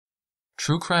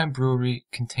True Crime Brewery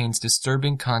contains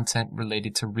disturbing content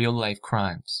related to real-life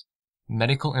crimes.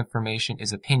 Medical information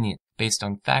is opinion based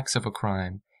on facts of a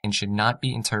crime and should not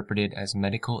be interpreted as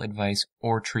medical advice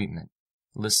or treatment.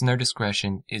 Listener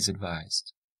discretion is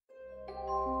advised.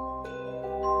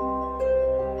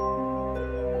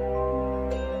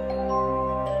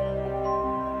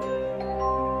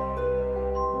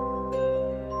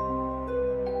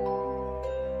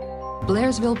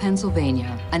 Blairsville,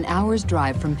 Pennsylvania, an hour's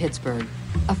drive from Pittsburgh.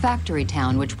 A factory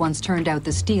town which once turned out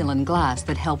the steel and glass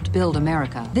that helped build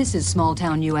America. This is small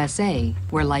town USA,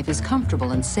 where life is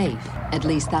comfortable and safe. At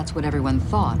least that's what everyone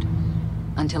thought.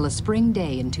 Until a spring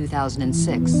day in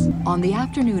 2006. On the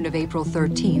afternoon of April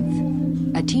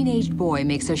 13th, a teenage boy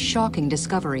makes a shocking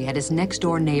discovery at his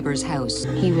next-door neighbor's house.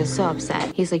 He was so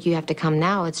upset. He's like, "You have to come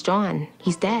now, it's John.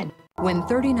 He's dead." When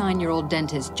 39-year-old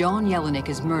dentist John Yelenic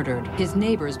is murdered, his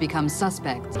neighbors become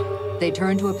suspects. They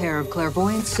turn to a pair of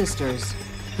clairvoyant sisters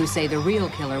who say the real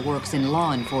killer works in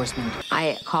law enforcement.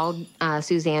 I called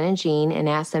Suzanne and Jean and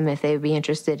asked them if they would be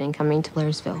interested in coming to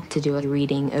Blairsville to do a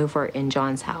reading over in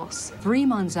John's house. 3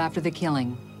 months after the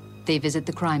killing, they visit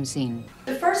the crime scene.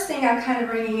 The first thing I'm kind of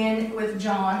bringing in with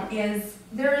John is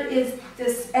there is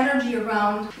this energy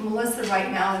around Melissa right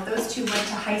now that those two went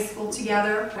to high school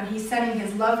together. When he's sending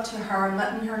his love to her and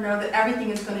letting her know that everything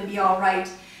is going to be all right,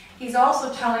 he's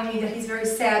also telling me that he's very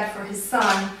sad for his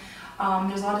son.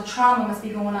 There's a lot of trauma must be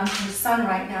going on for his son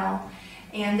right now,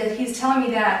 and that he's telling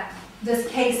me that this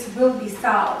case will be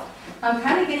solved. I'm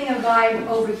kind of getting a vibe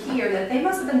over here that they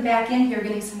must have been back in here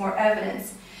getting some more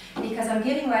evidence, because I'm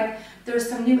getting like there's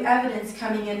some new evidence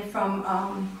coming in from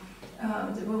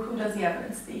who does the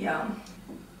evidence? The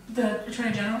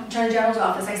Attorney General? Attorney General's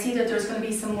office. I see that there's going to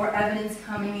be some more evidence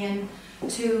coming in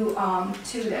to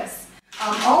this.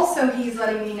 Also, he's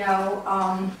letting me know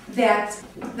that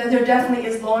there definitely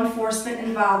is law enforcement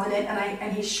involved in it,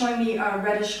 and he's showing me a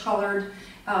reddish-colored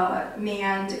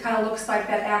man. It kind of looks like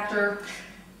that actor,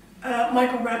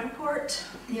 Michael Rappaport.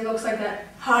 He looks like that.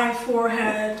 High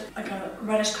forehead, like a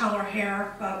reddish color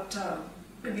hair, about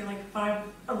maybe like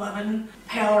 5'11",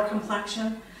 paler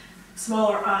complexion,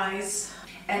 smaller eyes.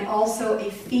 And also a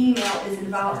female is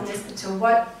involved in this. To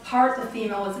what part the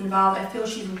female is involved, I feel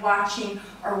she's watching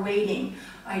or waiting.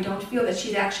 I don't feel that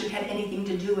she's actually had anything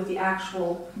to do with the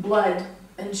actual blood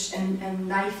and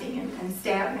knifing and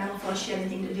stabbing. I don't feel she had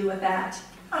anything to do with that.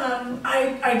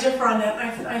 I differ on that.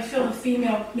 I feel the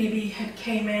female maybe had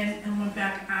came in and went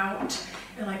back out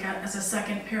like as a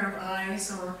second pair of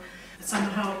eyes, or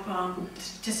somehow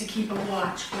just to keep a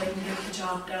watch so they can get the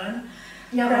job done.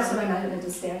 Yeah, that's what I meant,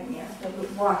 understanding, yeah, the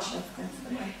watch, that's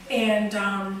the way. And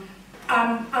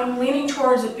I'm leaning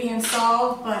towards it being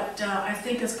solved, but I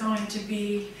think it's going to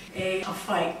be a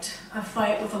fight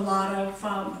with a lot of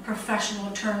professional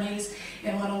attorneys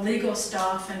and a lot of legal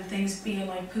stuff and things being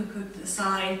like poo-pooed to the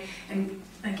side and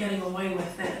getting away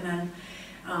with it, and then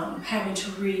having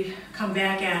to come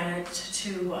back at it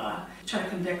to try to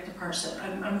convict the person.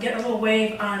 I'm getting a little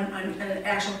wave on an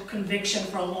actual conviction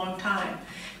for a long time.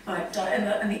 But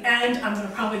in the end, I'm going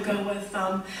to probably go with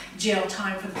jail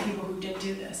time for the people who did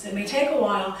do this. It may take a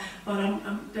while, but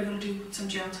they're going to do some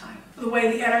jail time. The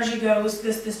way the energy goes,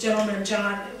 this gentleman,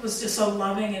 John, it was just so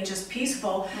loving and just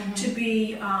peaceful. To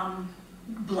be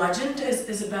bludgeoned is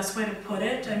the best way to put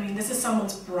it. I mean, this is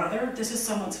someone's brother, this is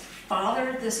someone's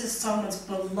father, this is someone's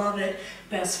beloved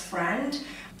best friend.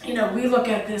 You know, we look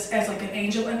at this as like an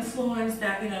angel influence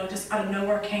that, you know, just out of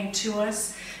nowhere came to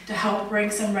us to help bring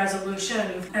some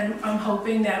resolution. And I'm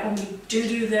hoping that when we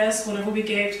do this, whatever we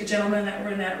gave to the gentlemen that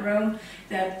were in that room,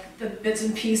 that the bits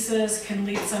and pieces can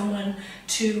lead someone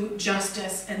to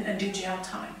justice and do jail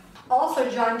time. Also,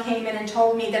 John came in and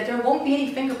told me that there won't be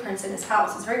any fingerprints in his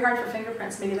house. It's very hard for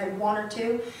fingerprints, maybe like 1 or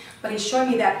 2, but he's showing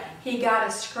me that he got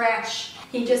a scratch.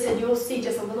 He just said, you'll see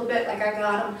just a little bit like I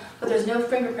got them, but there's no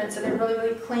fingerprints, and they're really,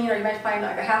 really clean, or you might find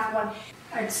like a half one.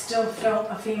 I still felt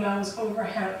a female was over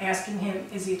him, asking him,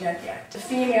 is he dead yet? The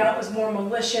female was more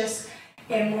malicious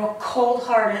and more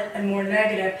cold-hearted and more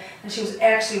negative, and she was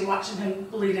actually watching him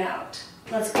bleed out.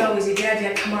 Let's go, is he dead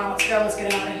yet? Come on, let's go, let's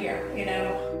get out of here, you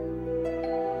know?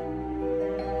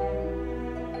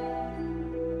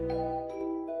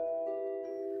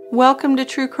 Welcome to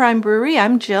True Crime Brewery.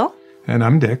 I'm Jill. And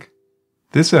I'm Dick.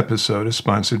 This episode is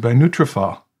sponsored by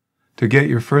Nutrafol. To get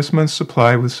your first month's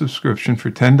supply with subscription for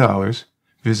 $10,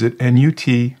 visit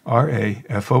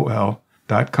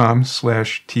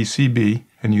nutrafol.com/TCB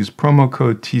and use promo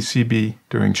code TCB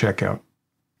during checkout.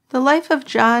 The life of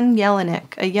John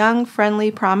Yelenic, a young,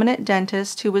 friendly, prominent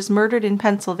dentist who was murdered in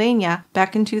Pennsylvania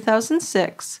back in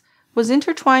 2006, was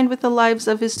intertwined with the lives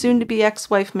of his soon-to-be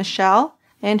ex-wife Michele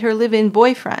and her live-in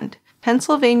boyfriend,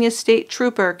 Pennsylvania State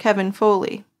Trooper Kevin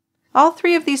Foley. All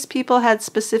three of these people had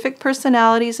specific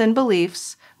personalities and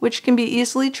beliefs, which can be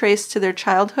easily traced to their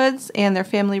childhoods and their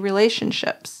family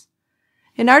relationships.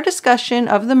 In our discussion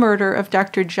of the murder of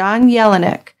Dr. John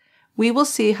Yelenic, we will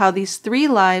see how these three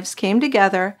lives came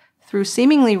together through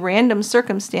seemingly random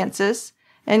circumstances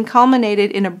and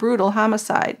culminated in a brutal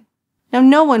homicide. Now,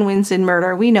 no one wins in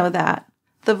murder, we know that.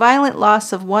 The violent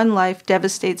loss of one life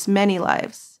devastates many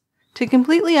lives. To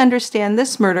completely understand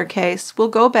this murder case, we'll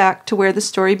go back to where the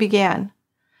story began.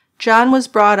 John was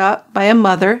brought up by a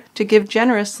mother to give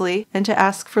generously and to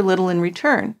ask for little in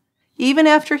return. Even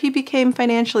after he became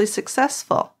financially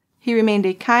successful, he remained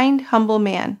a kind, humble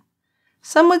man.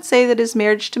 Some would say that his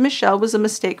marriage to Michele was a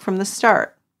mistake from the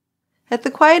start. At the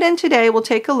Quiet End today, we'll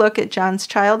take a look at John's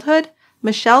childhood,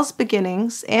 Michele's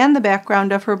beginnings, and the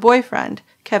background of her boyfriend,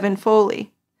 Kevin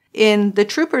Foley. In The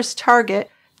Trooper's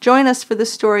Target, join us for the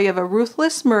story of a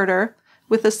ruthless murder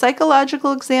with a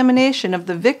psychological examination of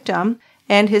the victim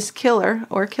and his killer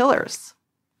or killers.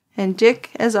 And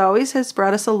Dick, as always, has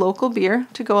brought us a local beer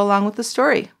to go along with the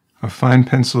story. A fine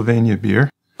Pennsylvania beer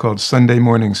called Sunday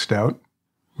Morning Stout,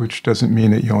 which doesn't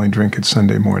mean that you only drink it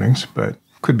Sunday mornings, but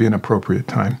could be an appropriate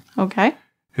time. Okay.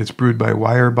 It's brewed by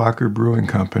Weyerbacher Brewing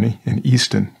Company in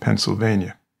Easton,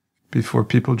 Pennsylvania. Before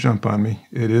people jump on me,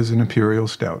 it is an imperial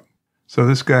stout. So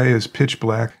this guy is pitch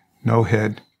black, no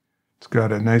head. It's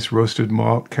got a nice roasted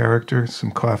malt character,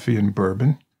 some coffee and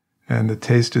bourbon. And the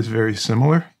taste is very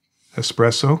similar.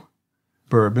 Espresso,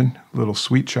 bourbon, a little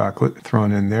sweet chocolate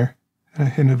thrown in there, and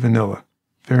a hint of vanilla.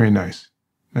 Very nice.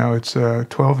 Now, it's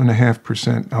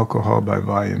 12.5% alcohol by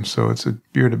volume, so it's a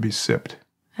beer to be sipped.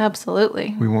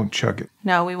 Absolutely. We won't chug it.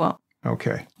 No, we won't.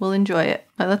 Okay. We'll enjoy it.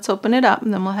 But let's open it up,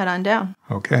 and then we'll head on down.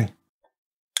 Okay.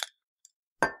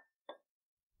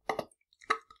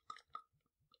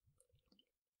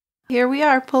 Here we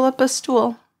are. Pull up a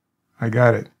stool. I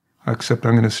got it. Except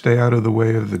I'm going to stay out of the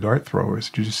way of the dart throwers.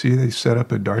 Did you see they set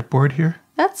up a dartboard here?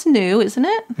 That's new, isn't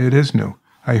it? It is new.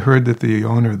 I heard that the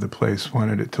owner of the place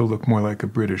wanted it to look more like a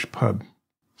British pub,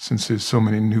 since there's so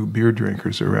many new beer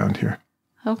drinkers around here.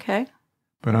 Okay.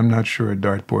 But I'm not sure a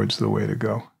dartboard's the way to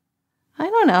go. I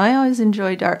don't know. I always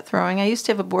enjoy dart throwing. I used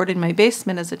to have a board in my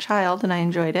basement as a child, and I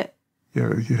enjoyed it.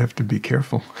 Yeah, you have to be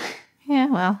careful. Yeah,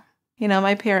 well,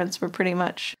 my parents were pretty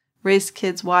much raise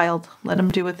kids wild. Let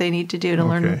them do what they need to do to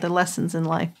learn the lessons in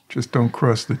life. Just don't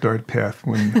cross the dart path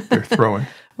when they're throwing.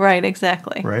 Right,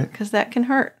 exactly. Right? Because that can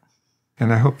hurt.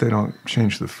 And I hope they don't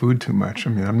change the food too much.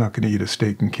 I mean, I'm not going to eat a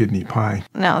steak and kidney pie.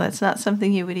 No, that's not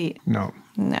something you would eat. No.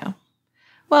 No.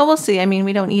 Well, we'll see. I mean,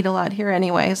 we don't eat a lot here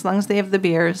anyway, as long as they have the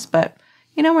beers. But,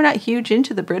 we're not huge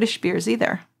into the British beers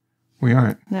either. We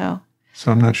aren't. No.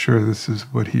 So I'm not sure this is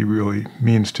what he really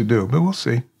means to do, but we'll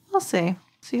see. We'll see.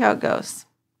 See how it goes.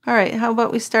 All right, how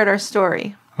about we start our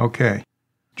story? Okay.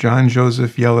 John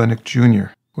Joseph Yelenic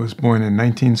Jr. was born in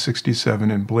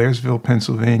 1967 in Blairsville,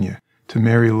 Pennsylvania, to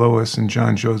Mary Lois and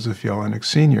John Joseph Yelenic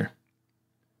Sr.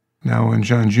 Now, when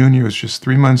John Jr. was just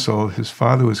 3 months old, his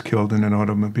father was killed in an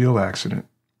automobile accident.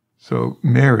 So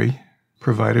Mary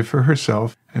provided for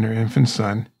herself and her infant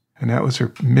son, and that was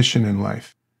her mission in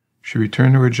life. She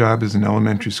returned to her job as an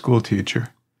elementary school teacher,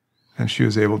 and she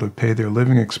was able to pay their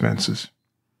living expenses.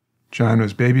 John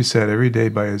was babysat every day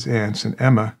by his aunts and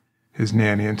Emma, his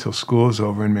nanny, until school was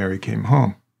over and Mary came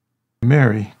home.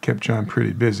 Mary kept John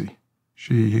pretty busy.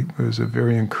 She was a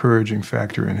very encouraging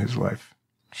factor in his life.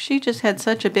 She just had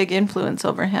such a big influence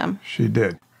over him. She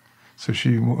did. So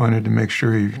she wanted to make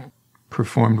sure he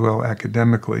performed well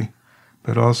academically,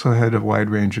 but also had a wide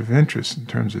range of interests in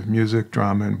terms of music,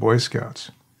 drama, and Boy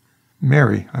Scouts.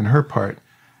 Mary, on her part,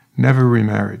 never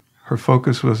remarried. Her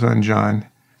focus was on John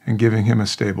and giving him a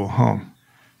stable home.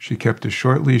 She kept a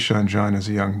short leash on John as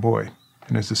a young boy,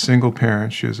 and as a single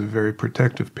parent, she was a very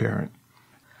protective parent.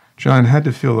 John had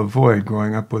to fill a void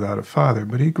growing up without a father,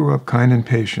 but he grew up kind and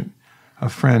patient, a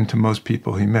friend to most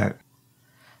people he met.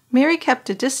 Mary kept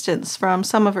a distance from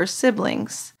some of her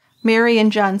siblings. Mary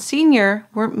and John Sr.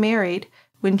 weren't married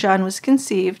when John was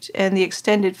conceived, and the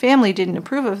extended family didn't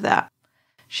approve of that.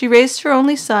 She raised her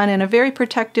only son in a very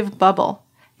protective bubble,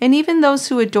 and even those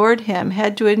who adored him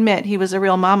had to admit he was a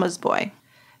real mama's boy.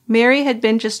 Mary had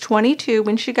been just 22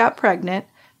 when she got pregnant,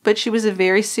 but she was a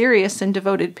very serious and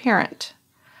devoted parent.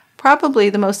 Probably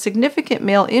the most significant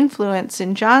male influence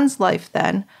in John's life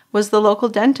then was the local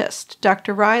dentist,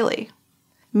 Dr. Riley.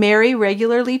 Mary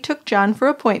regularly took John for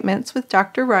appointments with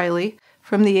Dr. Riley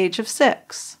from the age of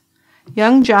 6.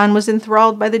 Young John was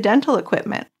enthralled by the dental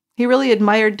equipment. He really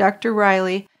admired Dr.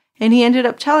 Riley, and he ended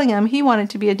up telling him he wanted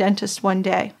to be a dentist one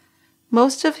day.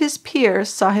 Most of his peers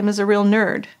saw him as a real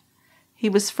nerd. He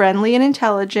was friendly and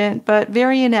intelligent, but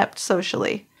very inept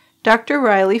socially. Dr.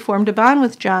 Riley formed a bond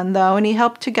with John, though, and he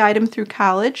helped to guide him through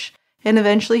college, and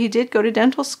eventually he did go to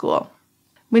dental school.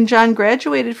 When John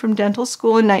graduated from dental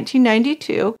school in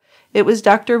 1992, it was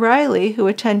Dr. Riley who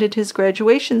attended his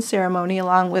graduation ceremony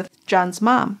along with John's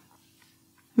mom.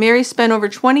 Mary spent over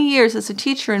 20 years as a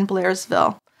teacher in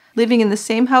Blairsville, living in the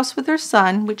same house with her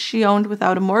son, which she owned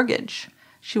without a mortgage.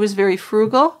 She was very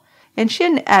frugal, and she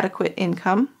had an adequate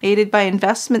income, aided by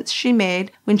investments she made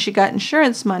when she got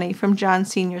insurance money from John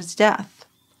Sr.'s death.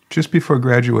 Just before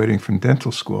graduating from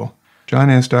dental school, John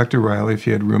asked Dr. Riley if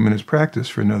he had room in his practice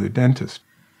for another dentist.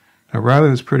 Now, Riley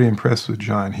was pretty impressed with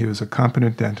John. He was a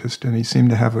competent dentist, and he seemed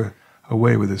to have a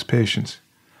way with his patients.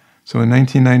 So in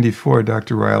 1994,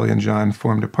 Dr. Riley and John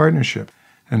formed a partnership,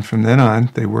 and from then on,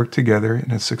 they worked together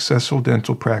in a successful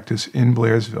dental practice in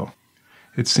Blairsville.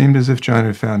 It seemed as if John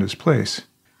had found his place.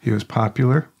 He was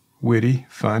popular, witty,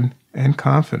 fun, and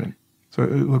confident. So it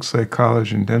looks like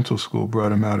college and dental school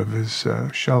brought him out of his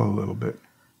shell a little bit.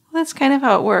 Well, that's kind of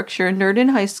how it works. You're a nerd in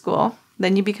high school,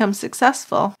 then you become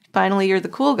successful. Finally, you're the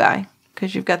cool guy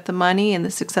because you've got the money and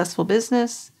the successful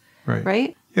business,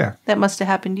 right? Yeah. That must have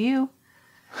happened to you.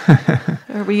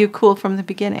 Or were you cool from the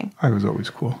beginning? I was always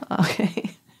cool.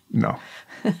 Okay. No,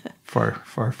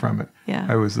 far from it. Yeah.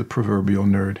 I was the proverbial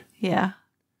nerd. Yeah.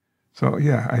 So,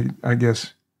 yeah, I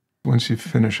guess once you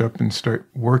finish up and start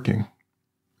working,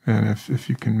 and if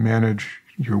you can manage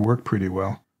your work pretty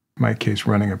well, in my case,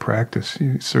 running a practice,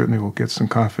 you certainly will get some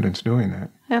confidence doing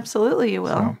that. Absolutely you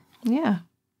will. Yeah.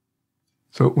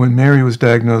 So when Mary was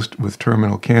diagnosed with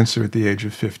terminal cancer at the age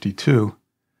of 52,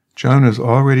 John was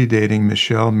already dating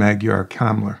Michele Magyar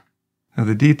Kamler. Now,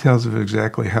 the details of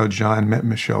exactly how John met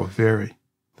Michele vary.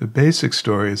 The basic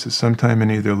story is that sometime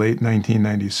in either late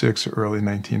 1996 or early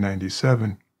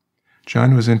 1997,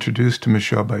 John was introduced to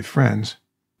Michele by friends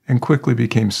and quickly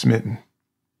became smitten.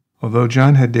 Although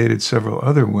John had dated several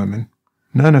other women,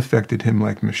 none affected him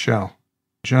like Michele.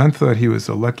 John thought he was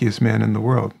the luckiest man in the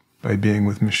world by being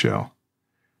with Michele.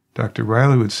 Dr.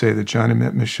 Riley would say that John had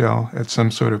met Michele at some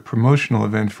sort of promotional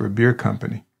event for a beer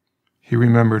company. He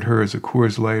remembered her as a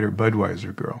Coors Light or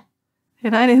Budweiser girl.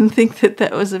 And I didn't think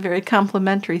that was a very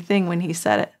complimentary thing when he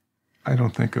said it. I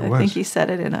don't think it was. I think he said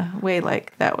it in a way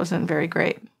like that wasn't very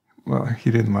great. Well,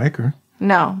 he didn't like her.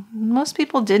 No, most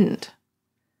people didn't.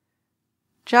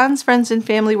 John's friends and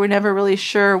family were never really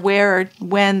sure where or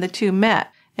when the two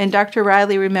met, and Dr.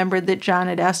 Riley remembered that John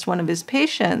had asked one of his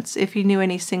patients if he knew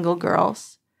any single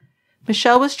girls.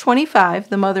 Michele was 25,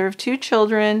 the mother of 2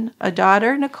 children, a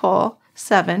daughter, Nicole,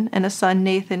 7, and a son,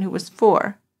 Nathan, who was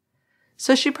 4.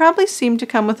 So she probably seemed to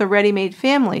come with a ready-made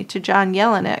family to John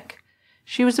Yelenic.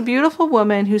 She was a beautiful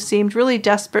woman who seemed really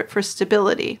desperate for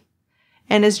stability.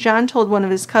 And as John told one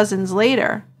of his cousins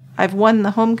later, "I've won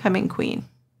the homecoming queen."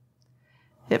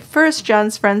 At first,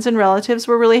 John's friends and relatives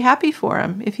were really happy for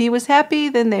him. If he was happy,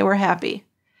 then they were happy.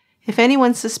 If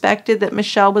anyone suspected that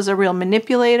Michele was a real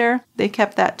manipulator, they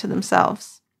kept that to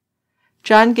themselves.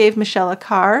 John gave Michele a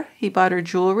car, he bought her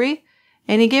jewelry,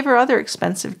 and he gave her other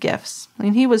expensive gifts,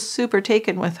 and he was super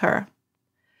taken with her.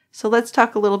 So let's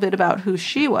talk a little bit about who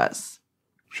she was.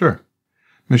 Sure.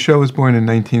 Michele was born in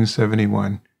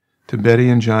 1971 to Betty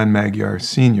and John Magyar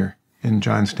Sr. in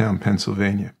Johnstown,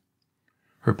 Pennsylvania.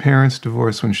 Her parents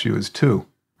divorced when she was 2.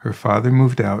 Her father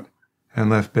moved out and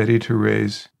left Betty to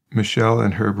raise Michele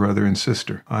and her brother and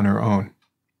sister on her own.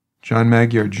 John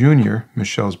Magyar Jr.,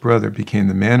 Michele's brother, became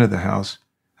the man of the house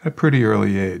at a pretty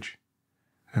early age.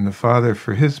 And the father,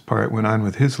 for his part, went on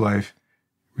with his life,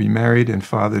 remarried and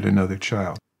fathered another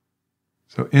child.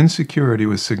 So insecurity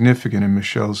was significant in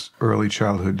Michele's early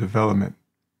childhood development.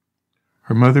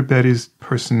 Her mother Betty's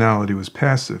personality was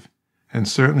passive, and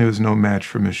certainly was no match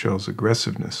for Michele's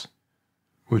aggressiveness,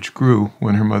 which grew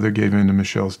when her mother gave in to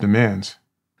Michele's demands.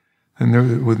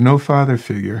 And with no father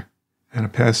figure and a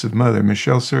passive mother,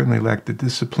 Michele certainly lacked the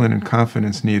discipline and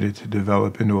confidence needed to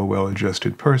develop into a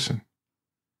well-adjusted person.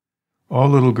 All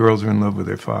little girls are in love with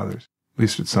their fathers, at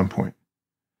least at some point.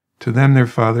 To them, their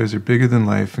fathers are bigger than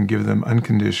life and give them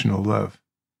unconditional love.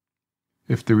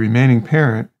 If the remaining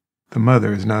parent, the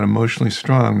mother, is not emotionally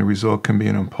strong, the result can be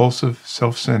an impulsive,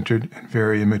 self-centered, and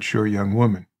very immature young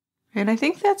woman. And I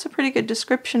think that's a pretty good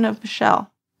description of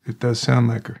Michele. It does sound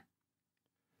like her.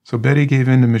 So Betty gave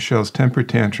in to Michele's temper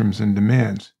tantrums and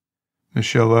demands.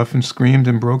 Michele often screamed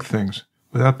and broke things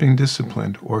without being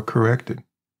disciplined or corrected.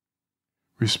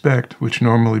 Respect, which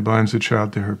normally binds a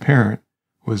child to her parent,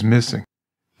 was missing.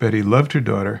 Betty loved her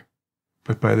daughter,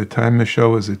 but by the time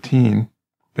Michele was a teen,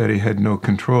 Betty had no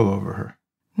control over her.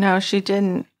 No, she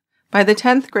didn't. By the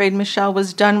 10th grade, Michele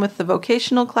was done with the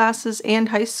vocational classes and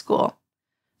high school.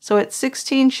 So at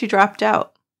 16, she dropped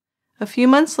out. A few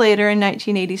months later, in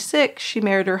 1986, she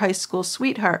married her high school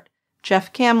sweetheart,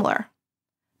 Jeff Kamler.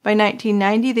 By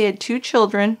 1990, they had 2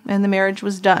 children, and the marriage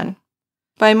was done.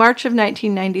 By March of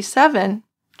 1997,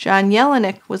 John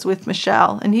Yelenic was with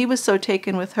Michele, and he was so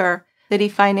taken with her that he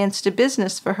financed a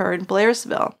business for her in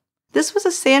Blairsville. This was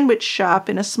a sandwich shop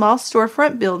in a small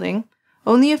storefront building,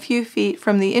 only a few feet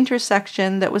from the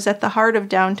intersection that was at the heart of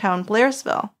downtown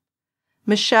Blairsville.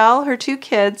 Michele, her 2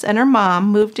 kids, and her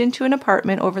mom moved into an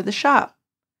apartment over the shop.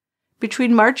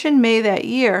 Between March and May that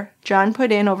year, John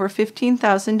put in over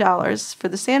 $15,000 for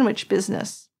the sandwich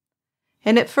business.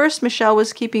 And at first, Michele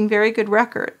was keeping very good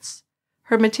records.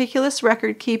 Her meticulous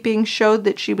record keeping showed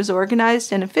that she was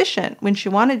organized and efficient when she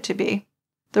wanted to be.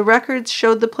 The records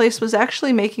showed the place was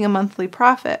actually making a monthly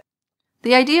profit.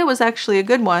 The idea was actually a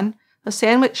good one. A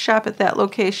sandwich shop at that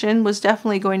location was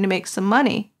definitely going to make some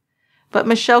money. But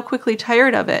Michele quickly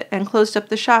tired of it and closed up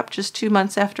the shop just 2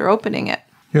 months after opening it.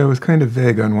 Yeah, it was kind of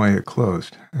vague on why it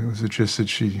closed. Was it just that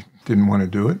she didn't want to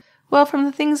do it? Well, from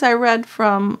the things I read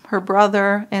from her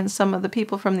brother and some of the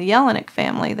people from the Yelenic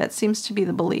family, that seems to be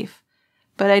the belief.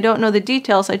 But I don't know the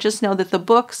details. I just know that the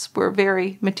books were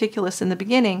very meticulous in the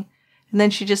beginning, and then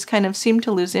she just kind of seemed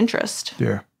to lose interest.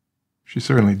 Yeah, she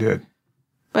certainly did.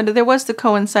 But there was the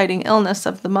coinciding illness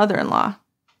of the mother-in-law.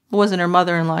 It wasn't her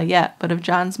mother-in-law yet, but of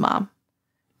John's mom.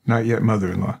 Not yet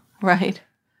mother-in-law. Right.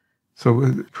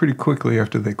 So pretty quickly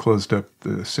after they closed up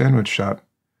the sandwich shop,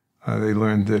 they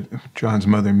learned that John's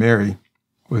mother, Mary,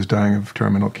 was dying of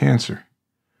terminal cancer.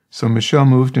 So Michele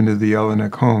moved into the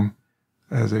Yelenic home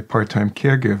as a part-time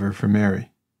caregiver for Mary.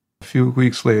 A few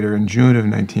weeks later, in June of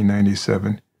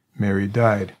 1997, Mary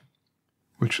died,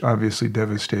 which obviously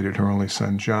devastated her only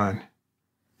son, John.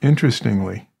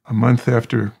 Interestingly, a month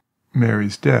after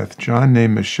Mary's death, John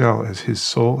named Michele as his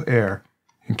sole heir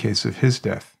in case of his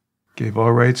death, gave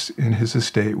all rights in his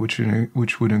estate, which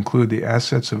would include the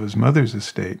assets of his mother's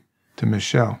estate, to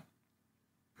Michele.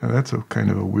 Now that's a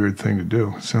kind of a weird thing to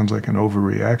do. It sounds like an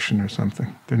overreaction or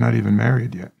something. They're not even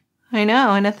married yet. I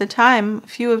know, and at the time,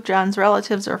 few of John's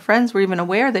relatives or friends were even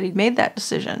aware that he'd made that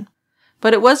decision.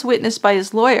 But it was witnessed by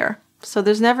his lawyer, so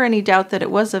there's never any doubt that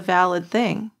it was a valid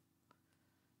thing.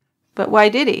 But why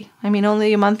did he? I mean,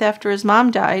 only a month after his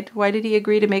mom died, why did he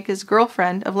agree to make his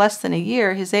girlfriend of less than a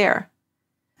year his heir?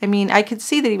 I mean, I could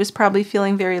see that he was probably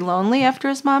feeling very lonely after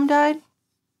his mom died.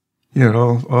 Yeah,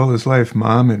 all his life,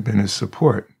 Mom had been his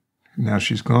support. Now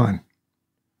she's gone.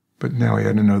 But now he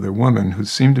had another woman who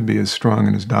seemed to be as strong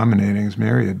and as dominating as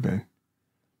Mary had been.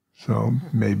 So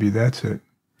maybe that's it.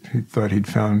 He thought he'd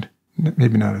found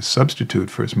maybe not a substitute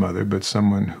for his mother, but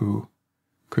someone who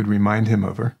could remind him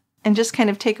of her. And just kind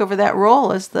of take over that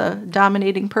role as the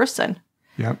dominating person.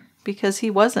 Yep. Because he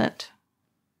wasn't.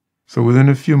 So within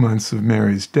a few months of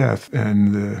Mary's death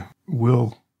and the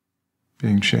will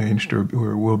being changed or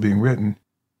will being written,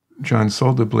 John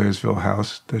sold the Blairsville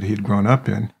house that he'd grown up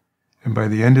in, and by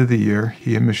the end of the year,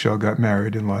 he and Michele got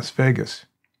married in Las Vegas.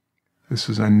 This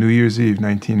was on New Year's Eve,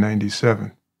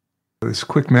 1997. This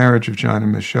quick marriage of John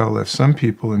and Michele left some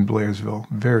people in Blairsville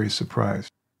very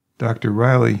surprised. Dr.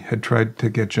 Riley had tried to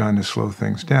get John to slow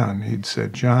things down. He'd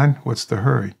said, "John, what's the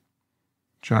hurry?"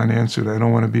 John answered, "I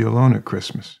don't want to be alone at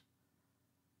Christmas."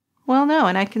 Well, no,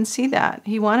 and I can see that.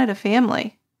 He wanted a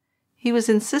family. He was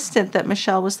insistent that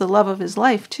Michele was the love of his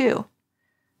life, too.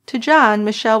 To John,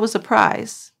 Michele was a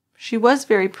prize. She was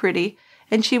very pretty,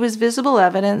 and she was visible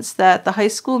evidence that the high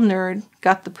school nerd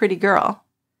got the pretty girl.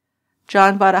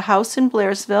 John bought a house in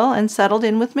Blairsville and settled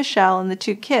in with Michele and the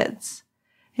 2 kids.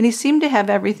 And he seemed to have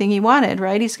everything he wanted,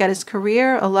 right? He's got his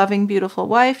career, a loving, beautiful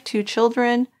wife, 2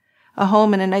 children, a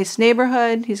home in a nice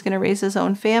neighborhood. He's going to raise his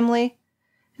own family.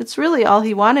 It's really all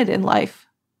he wanted in life.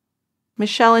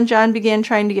 Michele and John began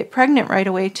trying to get pregnant right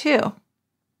away, too.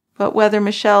 But whether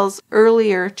Michele's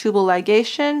earlier tubal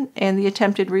ligation and the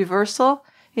attempted reversal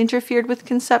interfered with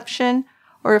conception,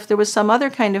 or if there was some other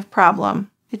kind of problem,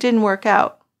 it didn't work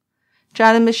out.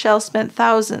 John and Michele spent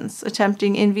thousands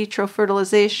attempting in vitro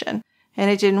fertilization, and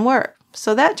it didn't work.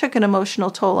 So that took an emotional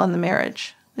toll on the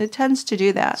marriage. It tends to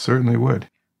do that. Certainly would.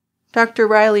 Dr.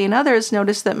 Riley and others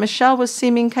noticed that Michele was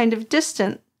seeming kind of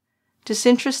distant,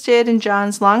 disinterested in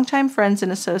John's longtime friends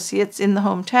and associates in the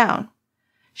hometown.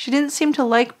 She didn't seem to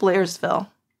like Blairsville.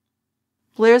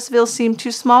 Blairsville seemed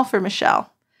too small for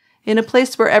Michele. In a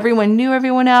place where everyone knew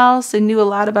everyone else and knew a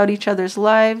lot about each other's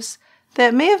lives,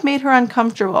 that may have made her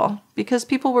uncomfortable because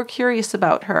people were curious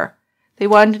about her. They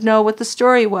wanted to know what the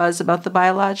story was about the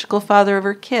biological father of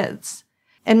her kids.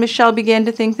 And Michele began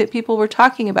to think that people were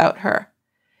talking about her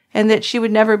and that she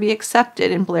would never be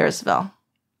accepted in Blairsville.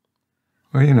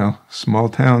 Well, small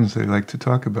towns, they like to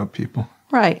talk about people.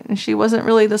 Right, and she wasn't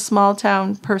really the small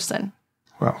town person.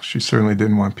 Well, she certainly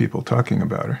didn't want people talking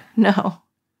about her. No.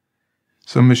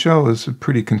 So Michele is a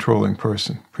pretty controlling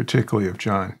person, particularly of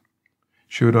John.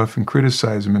 She would often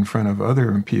criticize him in front of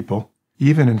other people,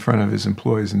 even in front of his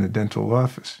employees in the dental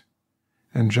office.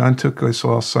 And John took this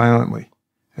all silently,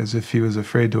 as if he was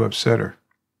afraid to upset her.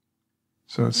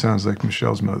 So it sounds like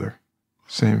Michele's mother.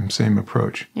 Same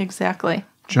approach. Exactly.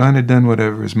 John had done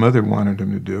whatever his mother wanted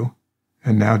him to do,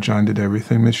 and now John did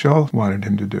everything Michele wanted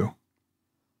him to do.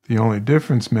 The only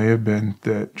difference may have been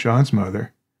that John's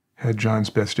mother had John's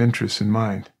best interests in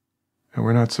mind, and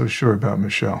we're not so sure about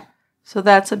Michele. So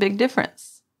that's a big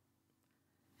difference.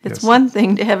 It's Yes. one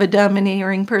thing to have a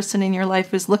domineering person in your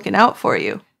life who's looking out for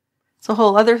you. It's a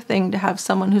whole other thing to have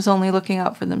someone who's only looking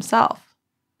out for themselves.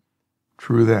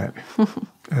 True that,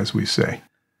 as we say.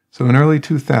 So in early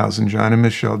 2000, John and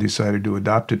Michele decided to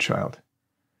adopt a child.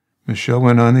 Michele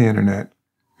went on the internet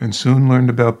and soon learned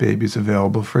about babies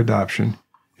available for adoption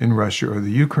in Russia or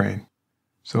the Ukraine.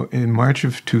 So in March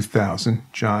of 2000,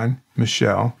 John,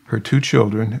 Michele, her 2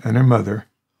 children, and her mother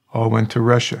all went to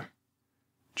Russia.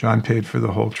 John paid for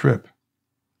the whole trip.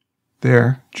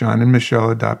 There, John and Michele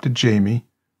adopted Jamie,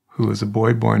 who was a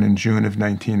boy born in June of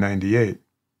 1998.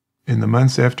 In the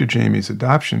months after Jamie's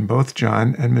adoption, both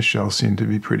John and Michele seemed to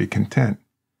be pretty content.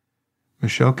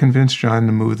 Michele convinced John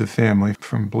to move the family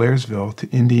from Blairsville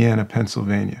to Indiana,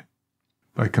 Pennsylvania.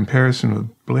 By comparison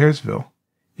with Blairsville,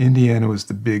 Indiana was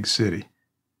the big city.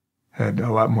 Had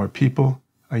a lot more people,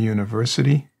 a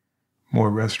university, more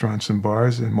restaurants and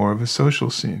bars, and more of a social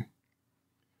scene.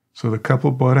 So the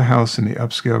couple bought a house in the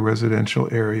upscale residential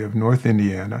area of North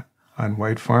Indiana on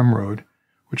White Farm Road,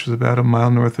 which was about a mile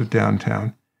north of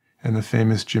downtown, and the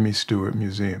famous Jimmy Stewart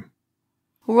Museum.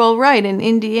 Well, right, and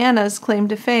Indiana's claim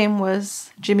to fame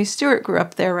was Jimmy Stewart grew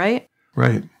up there, right?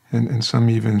 Right, and some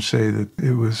even say that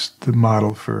it was the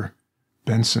model for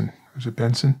Benson. Was it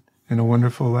Benson? In A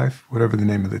Wonderful Life? Whatever the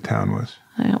name of the town was.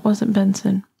 It wasn't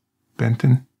Benson.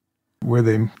 Benton? Where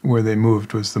they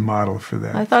moved was the model for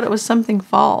that. I thought it was something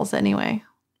Falls, anyway.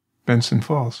 Benson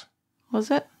Falls. Was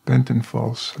it? Benton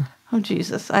Falls. Oh,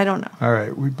 Jesus, I don't know. All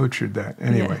right, we butchered that.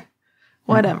 Anyway. Yeah.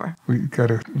 Whatever. We got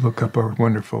to look up Our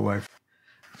Wonderful Life.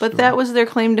 But that was their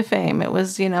claim to fame. It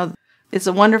was, it's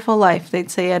a wonderful life.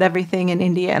 They'd say at everything in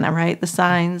Indiana, right? The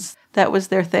signs, that was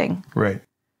their thing. Right.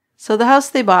 So the house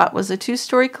they bought was a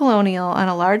 2-story colonial on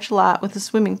a large lot with a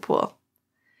swimming pool.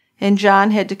 And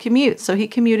John had to commute, so he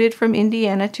commuted from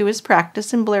Indiana to his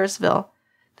practice in Blairsville.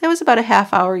 That was about a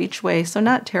half hour each way, so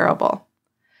not terrible.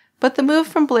 But the move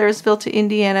from Blairsville to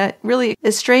Indiana really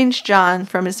estranged John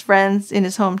from his friends in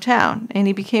his hometown, and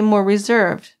he became more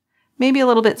reserved, maybe a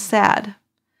little bit sad.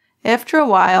 After a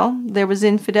while, there was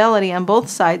infidelity on both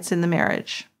sides in the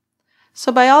marriage.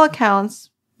 So by all accounts,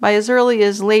 by as early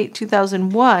as late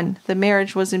 2001, the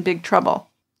marriage was in big trouble.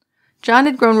 John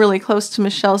had grown really close to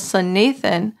Michele's son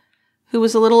Nathan, who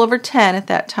was a little over 10 at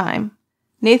that time.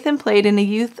 Nathan played in a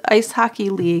youth ice hockey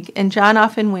league, and John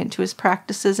often went to his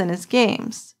practices and his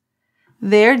games.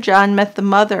 There, John met the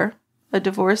mother, a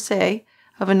divorcee,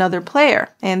 of another player,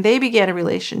 and they began a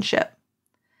relationship.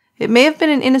 It may have been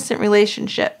an innocent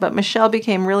relationship, but Michele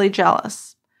became really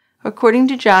jealous. According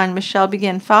to John, Michele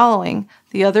began following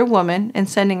the other woman and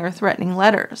sending her threatening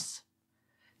letters.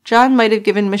 John might have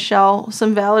given Michele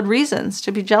some valid reasons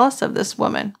to be jealous of this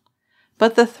woman,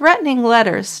 but the threatening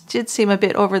letters did seem a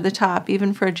bit over the top,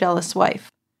 even for a jealous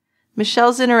wife.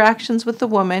 Michele's interactions with the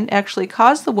woman actually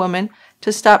caused the woman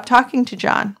to stop talking to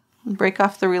John and break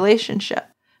off the relationship,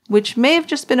 which may have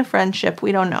just been a friendship.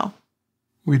 We don't know.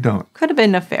 We don't. Could have been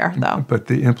an affair, though. But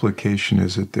the implication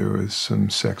is that there was some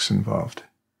sex involved.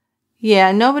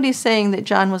 Yeah, nobody's saying that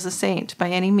John was a saint by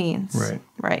any means. Right.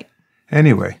 Right.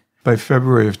 Anyway, by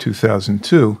February of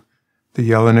 2002, the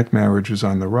Yelenic marriage was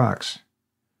on the rocks.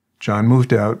 John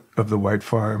moved out of the White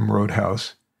Farm Road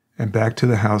house and back to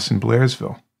the house in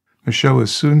Blairsville. Michele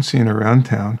was soon seen around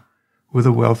town with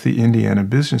a wealthy Indiana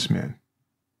businessman.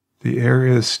 The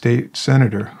area's state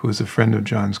senator, who was a friend of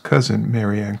John's cousin,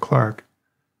 Mary Ann Clark,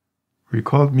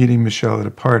 recalled meeting Michele at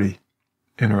a party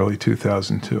in early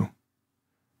 2002.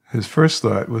 His first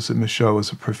thought was that Michele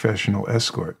was a professional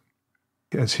escort.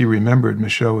 As he remembered,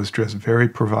 Michele was dressed very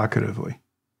provocatively.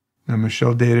 Now,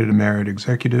 Michele dated a married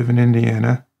executive in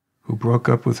Indiana who broke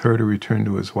up with her to return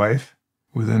to his wife.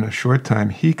 Within a short time,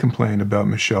 he complained about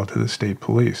Michele to the state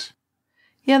police.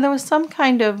 Yeah, there was some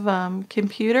kind of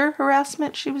computer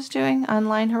harassment she was doing,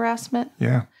 online harassment.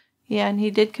 Yeah. Yeah, and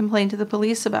he did complain to the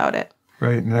police about it.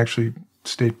 Right, and actually,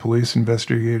 state police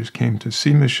investigators came to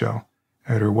see Michele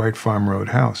at her White Farm Road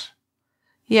house.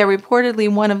 Yeah,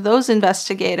 reportedly one of those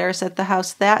investigators at the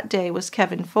house that day was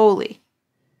Kevin Foley.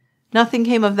 Nothing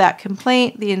came of that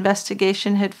complaint. The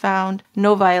investigation had found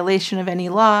no violation of any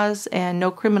laws, and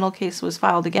no criminal case was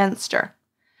filed against her.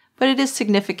 But it is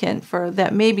significant for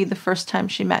that may be the first time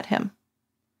she met him.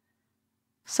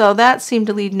 So that seemed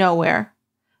to lead nowhere.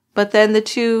 But then the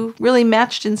two really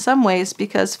matched in some ways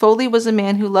because Foley was a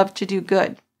man who loved to do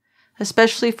good,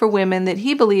 especially for women that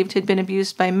he believed had been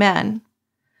abused by men.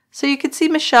 So you could see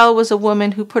Michele was a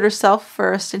woman who put herself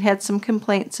first and had some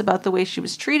complaints about the way she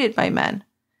was treated by men.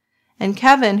 And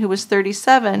Kevin, who was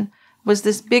 37, was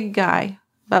this big guy,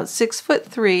 about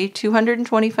 6'3",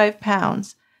 225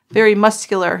 pounds, very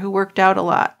muscular, who worked out a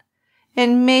lot,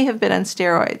 and may have been on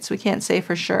steroids, we can't say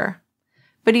for sure.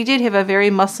 But he did have a very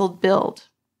muscled build.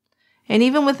 And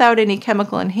even without any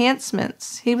chemical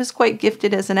enhancements, he was quite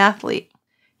gifted as an athlete.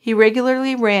 He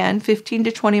regularly ran 15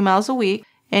 to 20 miles a week,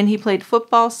 and he played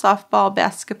football, softball,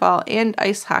 basketball, and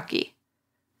ice hockey.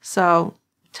 So,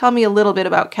 tell me a little bit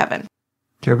about Kevin.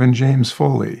 Kevin James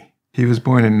Foley. He was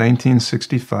born in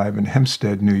 1965 in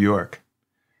Hempstead, New York.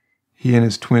 He and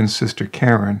his twin sister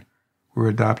Karen were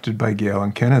adopted by Gail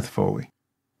and Kenneth Foley.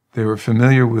 They were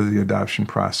familiar with the adoption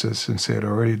process since they had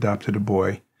already adopted a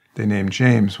boy they named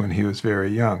James when he was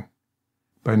very young.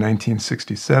 By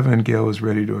 1967, Gail was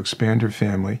ready to expand her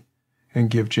family and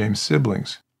give James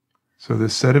siblings. So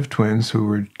this set of twins, who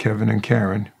were Kevin and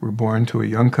Karen, were born to a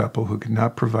young couple who could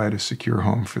not provide a secure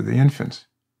home for the infants.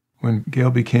 When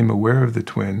Gail became aware of the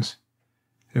twins,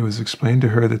 it was explained to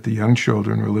her that the young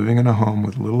children were living in a home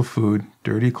with little food,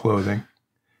 dirty clothing,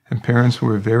 and parents who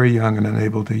were very young and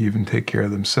unable to even take care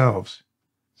of themselves.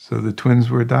 So the twins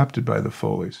were adopted by the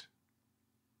Foleys.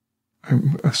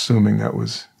 I'm assuming that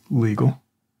was legal.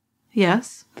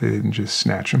 Yes. They didn't just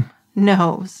snatch them.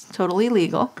 No, it was totally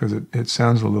legal. Because it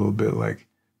sounds a little bit like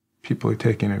people are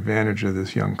taking advantage of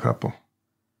this young couple.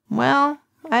 Well,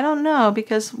 I don't know,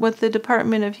 because with the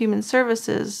Department of Human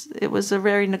Services, it was a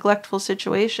very neglectful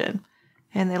situation,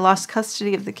 and they lost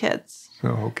custody of the kids. So,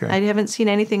 okay. I haven't seen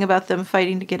anything about them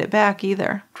fighting to get it back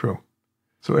either. True.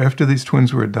 So after these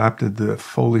twins were adopted, the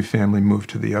Foley family moved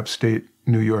to the upstate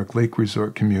New York lake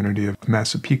resort community of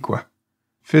Massapequa.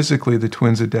 Physically, the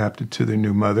twins adapted to their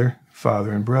new mother,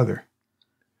 father, and brother.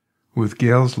 With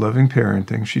Gail's loving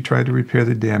parenting, she tried to repair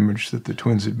the damage that the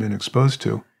twins had been exposed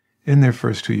to in their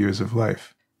first 2 years of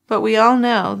life. But we all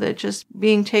know that just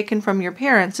being taken from your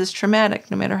parents is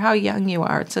traumatic, no matter how young you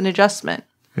are. It's an adjustment.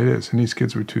 It is, and these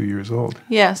kids were 2 years old.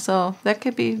 Yeah, so that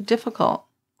could be difficult.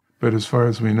 But as far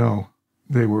as we know,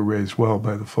 they were raised well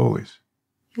by the Foleys.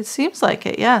 It seems like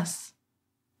it, yes.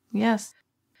 Yes.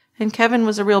 And Kevin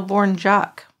was a real born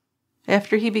jock.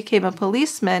 After he became a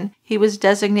policeman, he was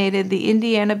designated the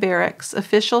Indiana Barracks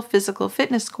official physical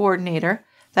fitness coordinator.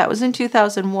 That was in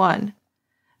 2001.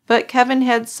 But Kevin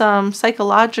had some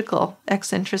psychological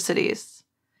eccentricities.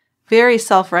 Very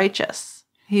self-righteous.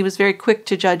 He was very quick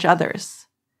to judge others.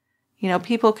 You know,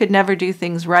 people could never do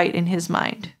things right in his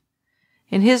mind.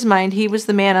 In his mind, he was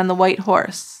the man on the white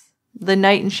horse, the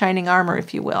knight in shining armor,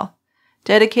 if you will,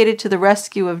 dedicated to the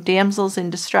rescue of damsels in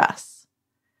distress.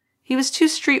 He was too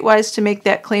streetwise to make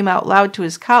that claim out loud to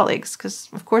his colleagues, because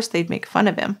of course they'd make fun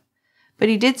of him. But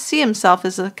he did see himself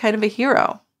as a kind of a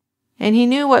hero. And he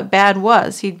knew what bad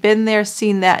was. He'd been there,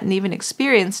 seen that, and even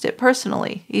experienced it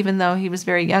personally, even though he was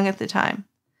very young at the time.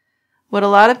 What a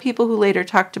lot of people who later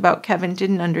talked about Kevin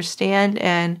didn't understand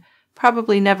and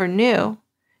probably never knew,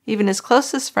 even his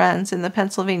closest friends in the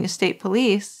Pennsylvania State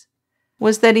Police,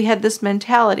 was that he had this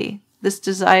mentality, this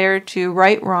desire to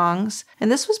right wrongs,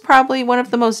 and this was probably one of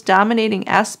the most dominating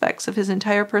aspects of his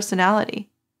entire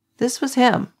personality. This was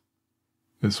him.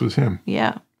 This was him.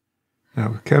 Yeah.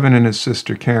 Now, Kevin and his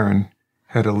sister Karen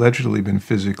had allegedly been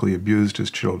physically abused as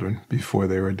children before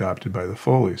they were adopted by the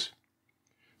Foleys.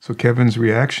 So Kevin's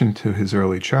reaction to his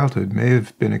early childhood may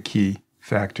have been a key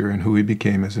factor in who he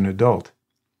became as an adult.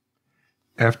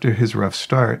 After his rough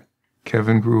start,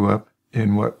 Kevin grew up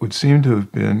in what would seem to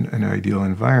have been an ideal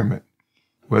environment.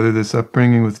 Whether this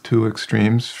upbringing with two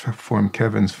extremes formed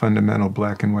Kevin's fundamental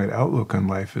black and white outlook on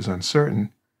life is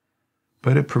uncertain,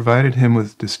 but it provided him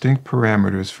with distinct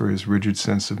parameters for his rigid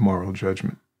sense of moral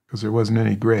judgment, because there wasn't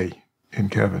any gray in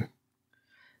Kevin.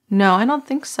 No, I don't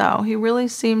think so. He really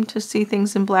seemed to see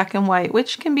things in black and white,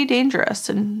 which can be dangerous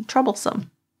and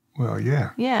troublesome. Well,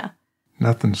 yeah. Yeah.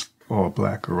 Nothing's all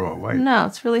black or all white. No,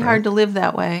 it's really right? hard to live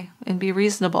that way and be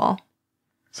reasonable.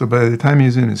 So by the time he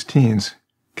was in his teens,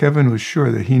 Kevin was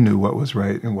sure that he knew what was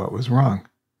right and what was wrong,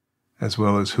 as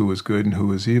well as who was good and who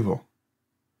was evil.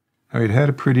 Now, he'd had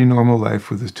a pretty normal life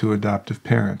with his two adoptive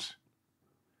parents.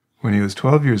 When he was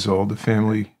 12 years old, the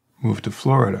family moved to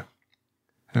Florida.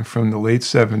 And from the late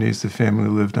 70s, the family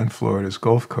lived on Florida's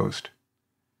Gulf Coast.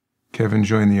 Kevin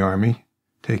joined the Army,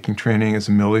 taking training as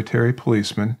a military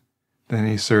policeman. Then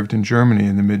he served in Germany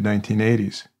in the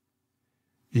mid-1980s.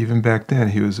 Even back then,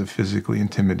 he was a physically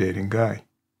intimidating guy.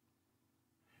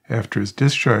 After his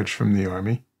discharge from the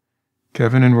Army,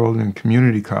 Kevin enrolled in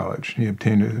community college. He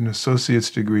obtained an associate's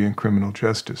degree in criminal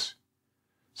justice.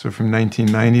 So from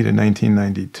 1990 to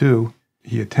 1992,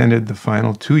 he attended the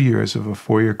final 2 years of a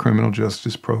 4-year criminal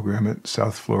justice program at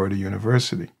South Florida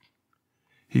University.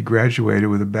 He graduated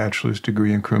with a bachelor's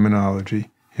degree in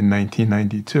criminology in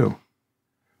 1992,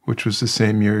 which was the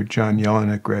same year John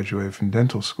Yelenic graduated from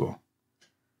dental school.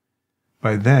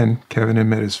 By then, Kevin had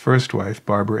met his first wife,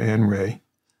 Barbara Ann Ray,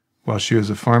 while she was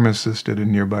a pharmacist at a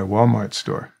nearby Walmart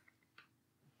store.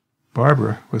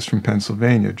 Barbara was from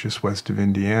Pennsylvania, just west of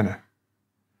Indiana.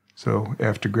 So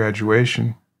after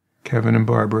graduation, Kevin and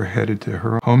Barbara headed to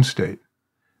her home state,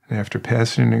 and after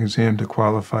passing an exam to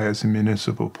qualify as a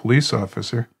municipal police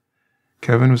officer,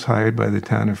 Kevin was hired by the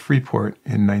town of Freeport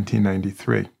in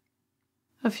 1993.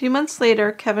 A few months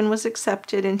later, Kevin was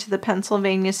accepted into the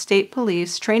Pennsylvania State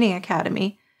Police Training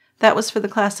Academy. That was for the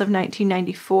class of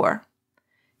 1994.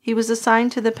 He was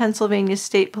assigned to the Pennsylvania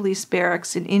State Police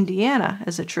Barracks in Indiana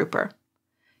as a trooper.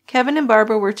 Kevin and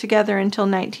Barbara were together until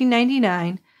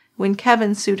 1999, when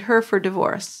Kevin sued her for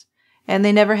divorce, and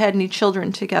they never had any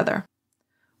children together.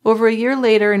 Over a year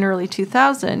later, in early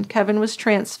 2000, Kevin was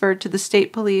transferred to the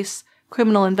State Police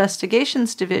Criminal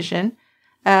Investigations Division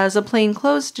as a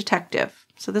plainclothes detective.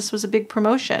 So this was a big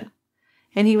promotion,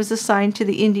 and he was assigned to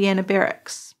the Indiana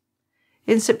Barracks.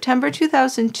 In September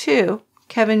 2002,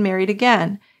 Kevin married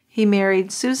again. He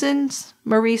married Susan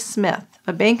Marie Smith,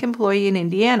 a bank employee in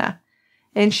Indiana,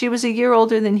 and she was a year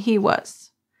older than he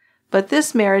was. But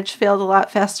this marriage failed a lot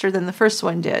faster than the first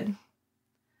one did.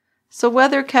 So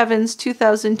whether Kevin's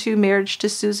 2002 marriage to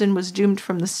Susan was doomed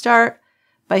from the start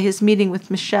by his meeting with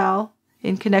Michele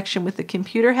in connection with the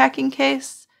computer hacking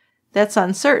case, that's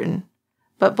uncertain.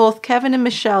 But both Kevin and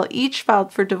Michele each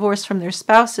filed for divorce from their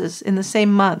spouses in the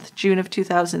same month, June of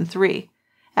 2003,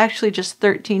 actually just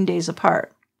 13 days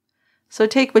apart. So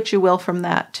take what you will from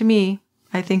that. To me,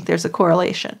 I think there's a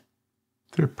correlation.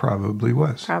 There probably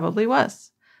was. Probably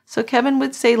was. So Kevin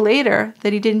would say later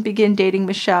that he didn't begin dating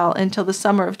Michele until the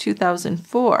summer of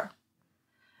 2004.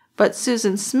 But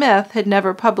Susan Smith had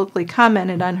never publicly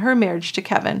commented on her marriage to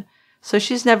Kevin, so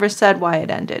she's never said why it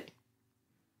ended.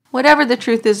 Whatever the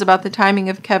truth is about the timing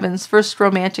of Kevin's first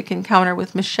romantic encounter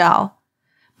with Michele,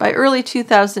 by early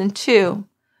 2002,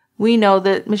 we know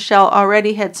that Michele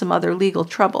already had some other legal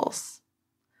troubles.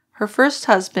 Her first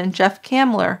husband, Jeff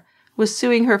Kamler, was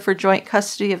suing her for joint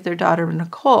custody of their daughter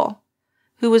Nicole,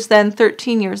 who was then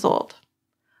 13 years old.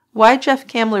 Why Jeff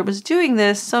Kamler was doing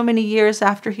this so many years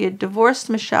after he had divorced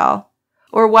Michele,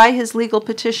 or why his legal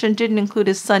petition didn't include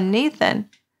his son Nathan,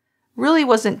 really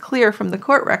wasn't clear from the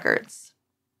court records.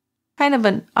 Kind of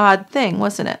an odd thing,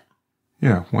 wasn't it?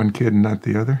 Yeah, one kid and not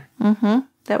the other.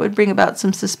 That would bring about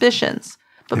some suspicions.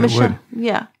 But It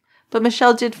would. But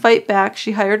Michele did fight back.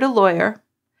 She hired a lawyer.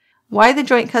 Why the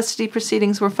joint custody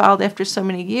proceedings were filed after so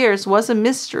many years was a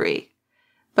mystery.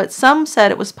 But some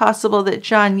said it was possible that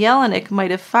John Yelenic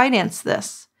might have financed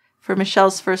this for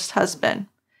Michele's first husband.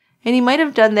 And he might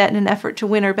have done that in an effort to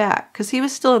win her back, because he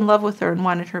was still in love with her and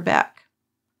wanted her back.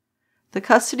 The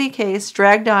custody case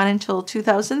dragged on until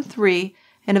 2003,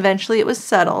 and eventually it was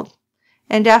settled.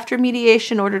 And after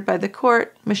mediation ordered by the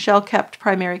court, Michele kept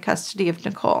primary custody of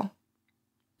Nicole.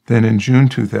 Then in June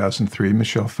 2003,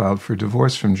 Michele filed for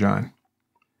divorce from John.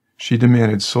 She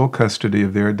demanded sole custody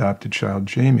of their adopted child,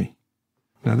 Jamie.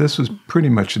 Now, this was pretty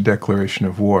much a declaration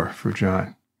of war for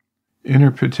John. In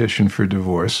her petition for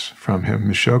divorce from him,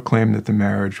 Michele claimed that the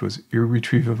marriage was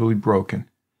irretrievably broken,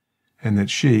 and that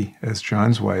she, as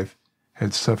John's wife,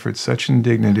 had suffered such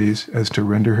indignities as to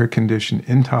render her condition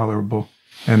intolerable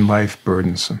and life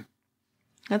burdensome.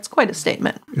 That's quite a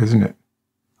statement. Isn't it?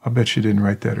 I'll bet she didn't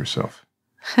write that herself.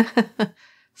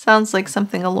 Sounds like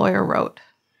something a lawyer wrote.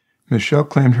 Michele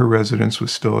claimed her residence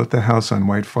was still at the house on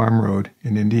White Farm Road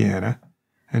in Indiana,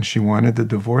 and she wanted the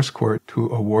divorce court to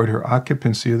award her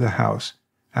occupancy of the house,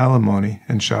 alimony,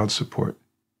 and child support.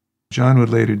 John would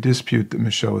later dispute that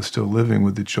Michele was still living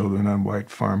with the children on White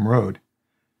Farm Road.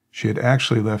 She had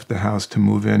actually left the house to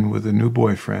move in with a new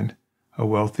boyfriend, a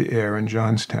wealthy heir in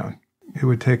Johnstown. It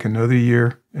would take another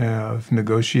year of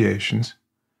negotiations,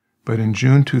 but in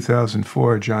June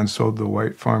 2004, John sold the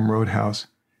White Farm Road house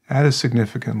at a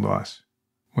significant loss.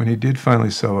 When he did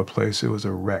finally sell a place, it was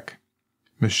a wreck.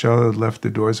 Michele had left the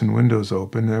doors and windows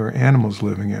open. There were animals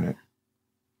living in it.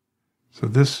 So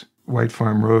this White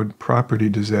Farm Road property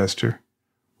disaster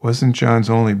wasn't John's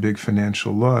only big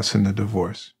financial loss in the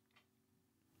divorce.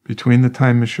 Between the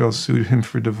time Michele sued him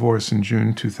for divorce in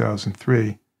June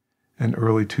 2003 and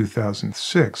early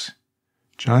 2006,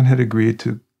 John had agreed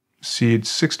to cede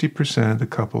 60% of the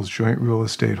couple's joint real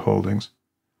estate holdings,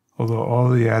 although all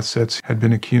the assets had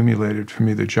been accumulated from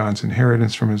either John's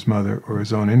inheritance from his mother or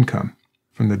his own income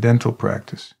from the dental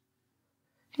practice.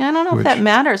 Yeah, I don't know if that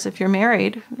matters if you're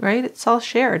married, right? It's all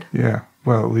shared. Yeah,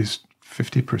 well, at least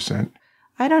 50%.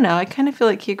 I don't know. I kind of feel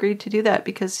like he agreed to do that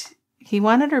because he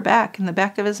wanted her back in the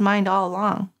back of his mind all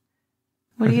along.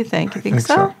 What do you think? You think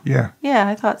so? Yeah. Yeah,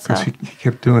 I thought so. Because he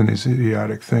kept doing these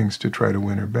idiotic things to try to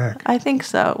win her back. I think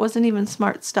so. It wasn't even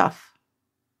smart stuff.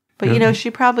 But, she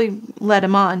probably led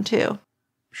him on, too.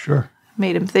 Sure.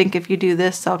 Made him think, if you do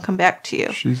this, I'll come back to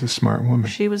you. She's a smart woman.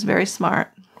 She was very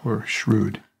smart. Or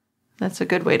shrewd. That's a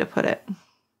good way to put it.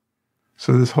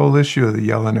 So this whole issue of the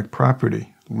Yelenic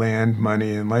property, land,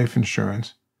 money, and life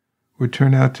insurance, would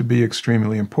turn out to be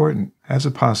extremely important as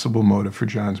a possible motive for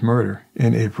John's murder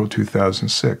in April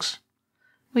 2006.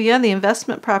 Well, yeah, the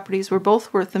investment properties were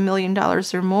both worth $1 million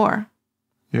or more.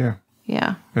 Yeah.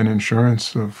 Yeah. And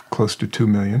insurance of close to $2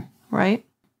 million. Right.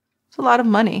 It's a lot of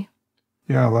money.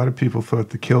 Yeah, a lot of people thought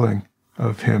the killing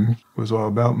of him was all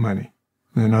about money.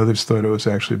 And then others thought it was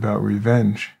actually about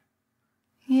revenge.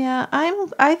 Yeah,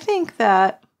 I think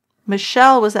that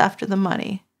Michele was after the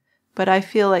money, but I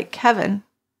feel like Kevin,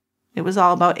 it was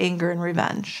all about anger and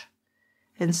revenge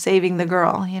and saving the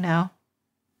girl,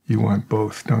 You want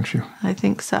both, don't you? I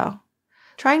think so.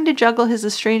 Trying to juggle his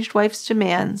estranged wife's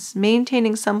demands,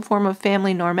 maintaining some form of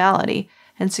family normality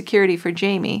and security for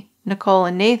Jamie, Nicole,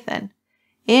 and Nathan,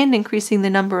 and increasing the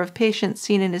number of patients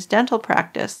seen in his dental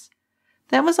practice,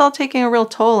 that was all taking a real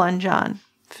toll on John,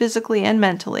 physically and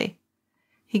mentally.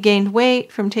 He gained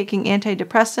weight from taking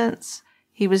antidepressants.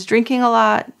 He was drinking a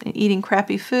lot and eating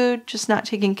crappy food, just not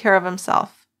taking care of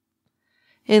himself.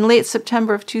 In late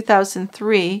September of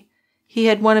 2003, he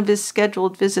had one of his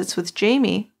scheduled visits with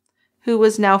Jamie, who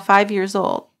was now 5 years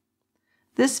old.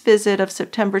 This visit of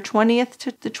September 20th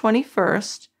to the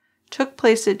 21st took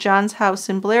place at John's house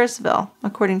in Blairsville,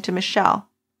 according to Michele.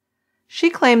 She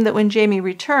claimed that when Jamie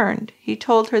returned, he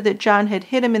told her that John had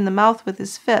hit him in the mouth with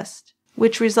his fist,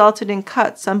 which resulted in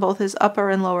cuts on both his upper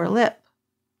and lower lip,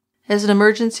 as an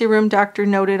emergency room doctor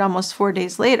noted almost 4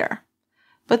 days later.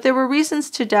 But there were reasons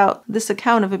to doubt this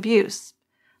account of abuse.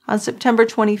 On September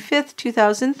 25,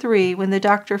 2003, when the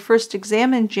doctor first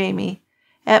examined Jamie,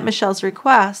 at Michele's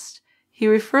request, he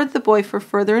referred the boy for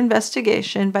further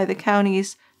investigation by the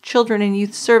county's Children and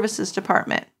Youth Services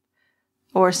Department,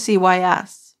 or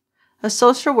CYS. A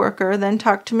social worker then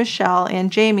talked to Michele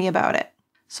and Jamie about it.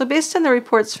 So based on the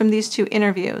reports from these two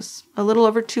interviews, a little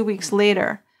over 2 weeks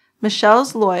later,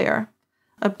 Michele's lawyer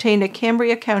obtained a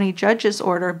Cambria County judge's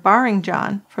order barring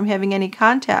John from having any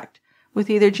contact with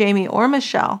either Jamie or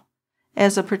Michele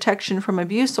as a protection from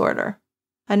abuse order.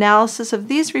 Analysis of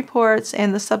these reports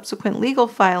and the subsequent legal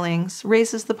filings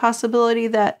raises the possibility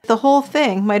that the whole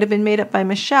thing might have been made up by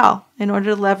Michele in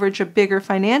order to leverage a bigger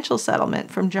financial settlement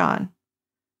from John.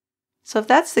 So if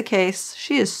that's the case,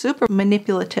 she is super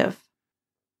manipulative.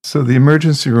 So the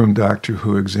emergency room doctor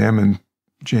who examined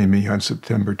Jamie on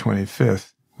September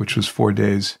 25th, which was 4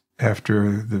 days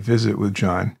after the visit with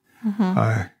John,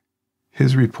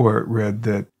 his report read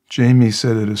that Jamie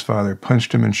said that his father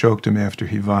punched him and choked him after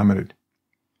he vomited.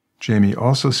 Jamie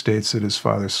also states that his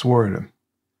father swore at him.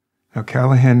 Now,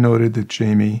 Callahan noted that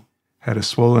Jamie had a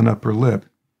swollen upper lip,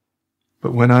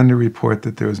 but went on to report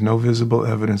that there was no visible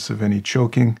evidence of any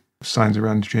choking signs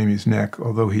around Jamie's neck,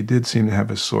 although he did seem to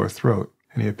have a sore throat,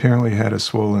 and he apparently had a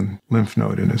swollen lymph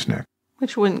node in his neck.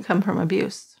 Which wouldn't come from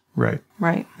abuse. Right.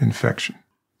 Right. Infection.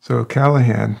 So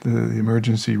Callahan, the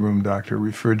emergency room doctor,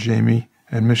 referred Jamie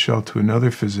and Michele to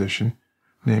another physician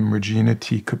named Regina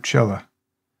T. Kupchella.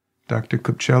 Dr.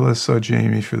 Kupchella saw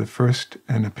Jamie for the first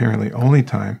and apparently only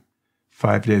time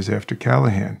 5 days after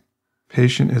Callahan.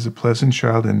 Patient is a pleasant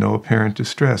child in no apparent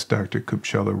distress, Dr.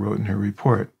 Kupchella wrote in her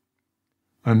report.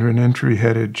 Under an entry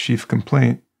headed Chief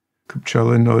Complaint,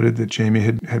 Kupchella noted that Jamie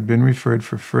had been referred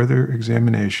for further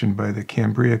examination by the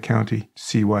Cambria County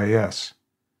CYS.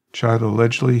 Child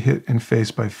allegedly hit in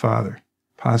face by father.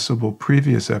 Possible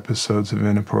previous episodes of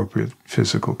inappropriate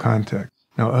physical contact.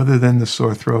 Now, other than the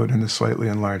sore throat and the slightly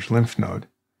enlarged lymph node,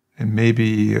 and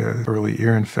maybe early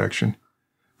ear infection,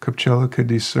 Kupchella could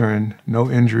discern no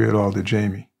injury at all to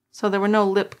Jamie. So there were no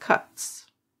lip cuts.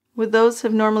 Would those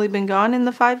have normally been gone in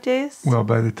the 5 days? Well,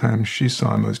 by the time she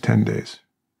saw him, it was 10 days.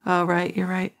 Oh, right, you're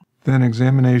right. Then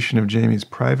examination of Jamie's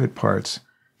private parts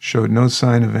showed no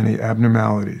sign of any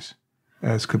abnormalities,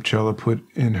 as Kupchella put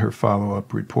in her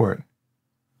follow-up report.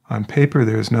 On paper,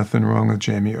 there is nothing wrong with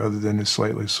Jamie other than his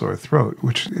slightly sore throat,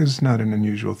 which is not an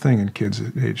unusual thing in kids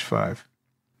at age 5.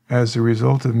 As a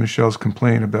result of Michele's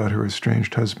complaint about her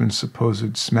estranged husband's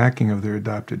supposed smacking of their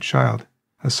adopted child,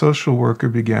 a social worker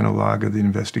began a log of the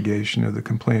investigation of the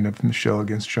complaint of Michele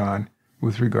against John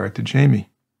with regard to Jamie.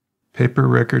 Paper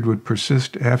record would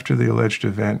persist after the alleged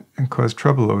event and cause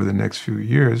trouble over the next few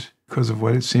years because of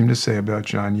what it seemed to say about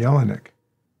John Yelenic.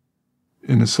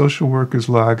 In the social worker's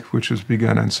log, which was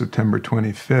begun on September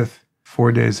 25th,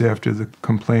 4 days after the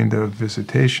complaint of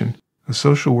visitation, a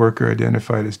social worker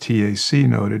identified as TAC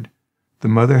noted, "The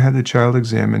mother had the child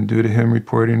examined due to him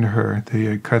reporting to her that he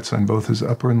had cuts on both his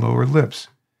upper and lower lips,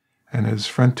 and his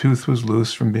front tooth was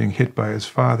loose from being hit by his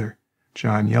father,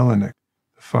 John Yelenic.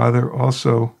 The father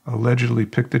also allegedly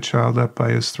picked the child up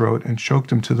by his throat and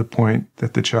choked him to the point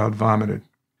that the child vomited."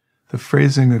 The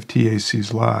phrasing of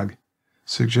TAC's log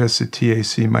suggests that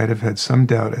TAC might have had some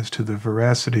doubt as to the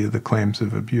veracity of the claims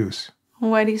of abuse.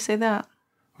 Why do you say that?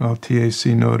 Well,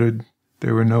 TAC noted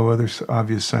there were no other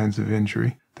obvious signs of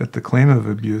injury, that the claim of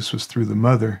abuse was through the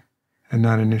mother and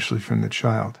not initially from the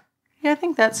child. Yeah, I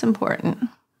think that's important.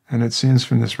 And it seems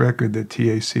from this record that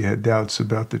TAC had doubts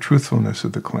about the truthfulness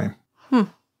of the claim.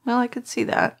 Well, I could see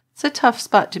that. It's a tough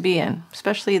spot to be in,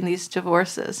 especially in these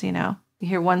divorces, you know. You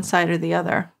hear one side or the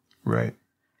other. Right.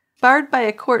 Barred by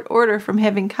a court order from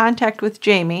having contact with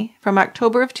Jamie from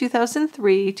October of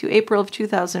 2003 to April of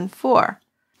 2004,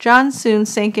 John soon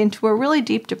sank into a really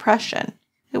deep depression.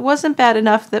 It wasn't bad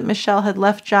enough that Michele had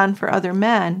left John for other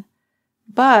men,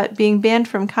 but being banned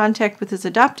from contact with his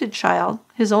adopted child,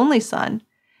 his only son,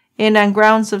 and on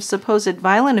grounds of supposed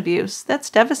violent abuse, that's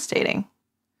devastating.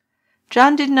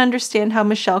 John didn't understand how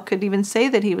Michele could even say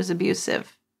that he was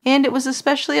abusive, and it was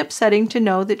especially upsetting to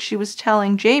know that she was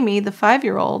telling Jamie, the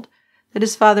 5-year-old, that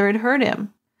his father had hurt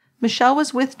him. Michele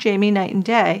was with Jamie night and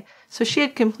day, so she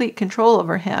had complete control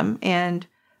over him, and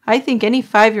I think any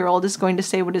 5-year-old is going to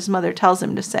say what his mother tells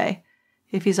him to say,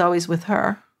 if he's always with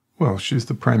her. Well, she's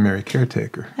the primary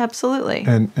caretaker. Absolutely.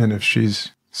 And if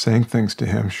she's saying things to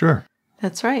him, sure.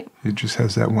 That's right. He just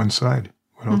has that one side.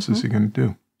 What else is he going to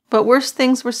do? But worse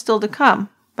things were still to come.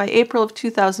 By April of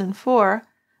 2004,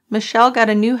 Michele got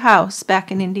a new house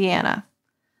back in Indiana.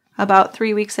 About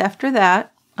 3 weeks after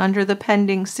that, under the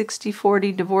pending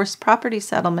 60-40 divorce property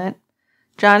settlement,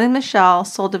 John and Michele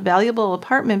sold a valuable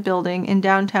apartment building in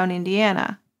downtown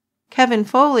Indiana. Kevin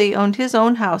Foley owned his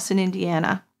own house in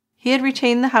Indiana. He had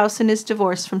retained the house in his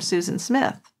divorce from Susan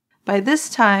Smith. By this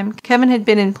time, Kevin had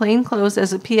been in plain clothes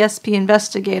as a PSP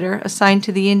investigator assigned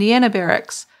to the Indiana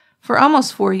barracks for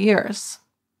almost 4 years.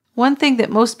 One thing that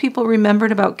most people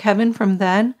remembered about Kevin from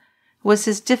then was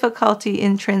his difficulty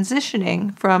in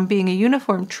transitioning from being a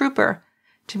uniformed trooper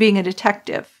to being a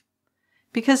detective,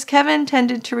 because Kevin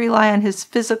tended to rely on his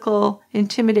physical,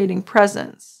 intimidating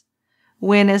presence,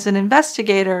 when as an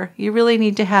investigator, you really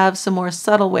need to have some more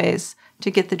subtle ways to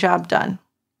get the job done.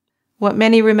 What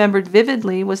many remembered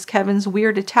vividly was Kevin's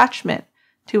weird attachment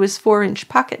to his 4-inch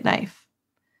pocket knife.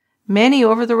 Many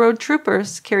over-the-road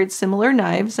troopers carried similar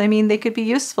knives. I mean, they could be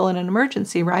useful in an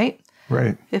emergency, right?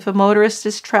 Right. If a motorist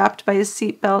is trapped by his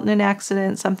seatbelt in an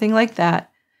accident, something like that,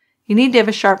 you need to have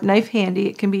a sharp knife handy.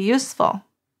 It can be useful.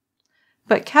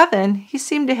 But Kevin, he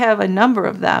seemed to have a number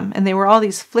of them, and they were all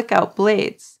these flick-out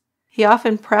blades. He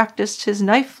often practiced his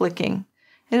knife flicking.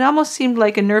 It almost seemed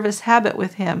like a nervous habit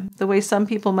with him, the way some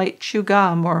people might chew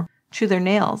gum or chew their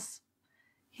nails.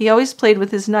 He always played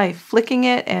with his knife, flicking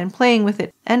it and playing with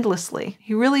it endlessly.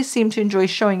 He really seemed to enjoy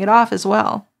showing it off as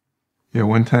well. Yeah,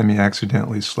 one time he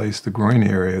accidentally sliced the groin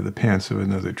area of the pants of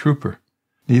another trooper.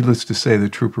 Needless to say, the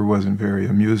trooper wasn't very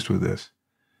amused with this,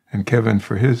 and Kevin,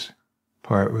 for his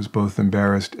part, was both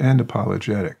embarrassed and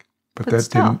apologetic. But that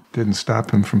still didn't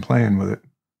stop him from playing with it.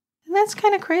 And that's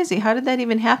kind of crazy. How did that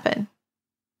even happen?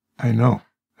 I know.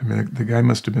 I mean, the guy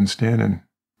must have been standing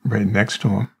right next to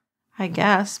him. I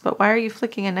guess, but why are you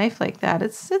flicking a knife like that?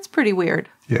 It's pretty weird.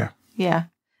 Yeah. Yeah.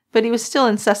 But he was still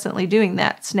incessantly doing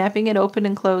that, snapping it open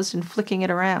and closed and flicking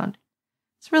it around.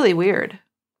 It's really weird.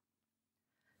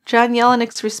 John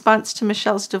Yelenic's response to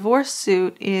Michele's divorce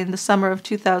suit in the summer of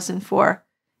 2004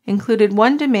 included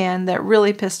one demand that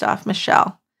really pissed off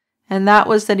Michele, and that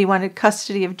was that he wanted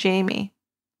custody of Jamie.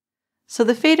 So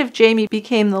the fate of Jamie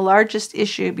became the largest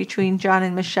issue between John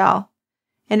and Michele,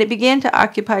 and it began to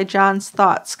occupy John's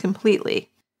thoughts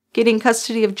completely. Getting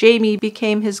custody of Jamie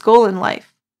became his goal in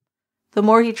life. The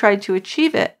more he tried to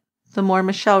achieve it, the more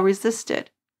Michele resisted.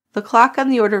 The clock on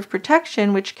the order of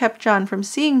protection, which kept John from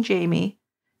seeing Jamie,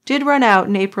 did run out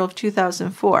in April of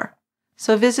 2004,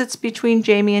 so visits between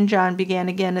Jamie and John began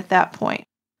again at that point.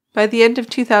 By the end of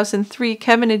 2003,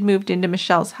 Kevin had moved into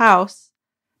Michele's house,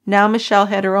 Now Michele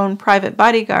had her own private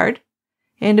bodyguard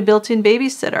and a built-in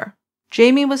babysitter.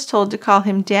 Jamie was told to call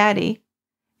him Daddy,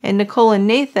 and Nicole and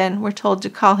Nathan were told to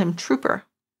call him Trooper.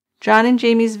 John and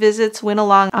Jamie's visits went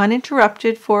along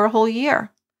uninterrupted for a whole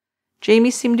year.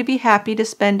 Jamie seemed to be happy to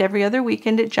spend every other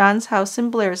weekend at John's house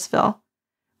in Blairsville,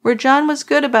 where John was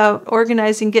good about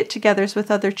organizing get-togethers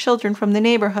with other children from the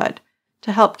neighborhood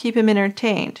to help keep him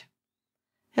entertained.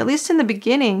 At least in the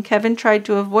beginning, Kevin tried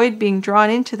to avoid being drawn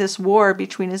into this war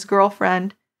between his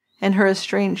girlfriend and her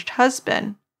estranged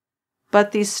husband,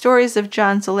 but these stories of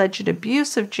John's alleged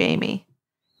abuse of Jamie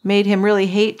made him really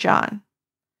hate John.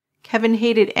 Kevin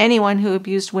hated anyone who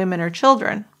abused women or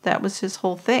children. That was his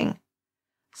whole thing.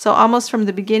 So almost from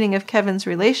the beginning of Kevin's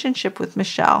relationship with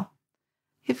Michele,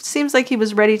 it seems like he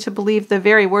was ready to believe the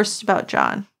very worst about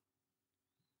John.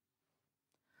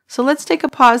 So let's take a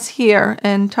pause here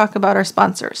and talk about our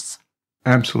sponsors.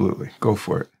 Absolutely. Go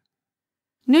for it.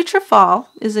 Nutrafol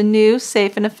is a new,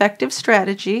 safe, and effective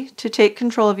strategy to take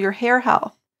control of your hair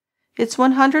health. It's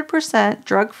 100%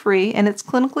 drug-free, and it's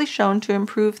clinically shown to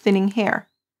improve thinning hair.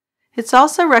 It's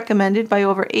also recommended by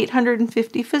over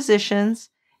 850 physicians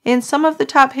in some of the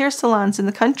top hair salons in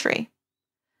the country.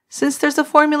 Since there's a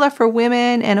formula for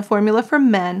women and a formula for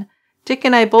men, Dick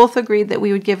and I both agreed that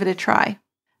we would give it a try.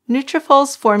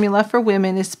 Nutrafol's formula for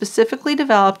women is specifically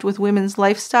developed with women's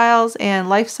lifestyles and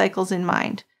life cycles in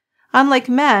mind. Unlike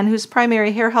men, whose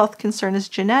primary hair health concern is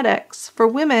genetics, for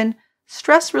women,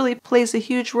 stress really plays a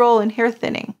huge role in hair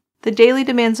thinning. The daily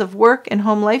demands of work and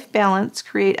home life balance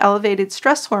create elevated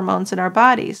stress hormones in our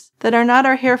bodies that are not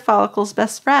our hair follicles'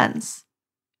 best friends.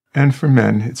 And for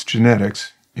men, it's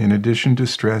genetics, in addition to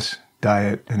stress,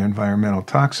 diet, and environmental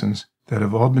toxins that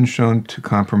have all been shown to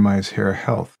compromise hair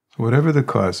health. Whatever the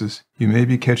causes, you may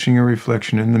be catching a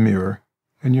reflection in the mirror,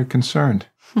 and you're concerned.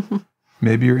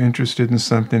 Maybe you're interested in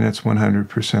something that's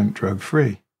 100%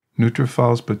 drug-free.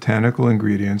 Nutrafol's botanical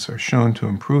ingredients are shown to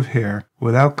improve hair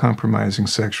without compromising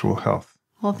sexual health.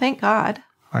 Well, thank God.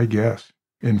 I guess.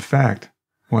 In fact,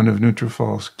 one of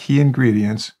Nutrafol's key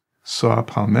ingredients, saw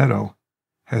palmetto,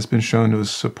 has been shown to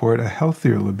support a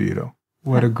healthier libido.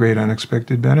 What a great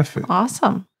unexpected benefit.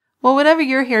 Awesome. Well, whatever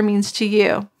your hair means to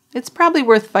you, it's probably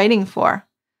worth fighting for.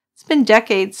 It's been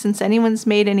decades since anyone's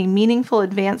made any meaningful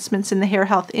advancements in the hair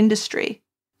health industry.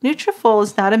 Nutrafol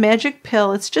is not a magic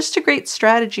pill, it's just a great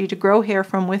strategy to grow hair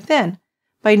from within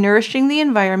by nourishing the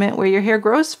environment where your hair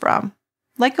grows from.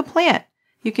 Like a plant,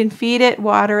 you can feed it,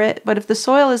 water it, but if the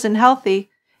soil isn't healthy,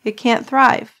 it can't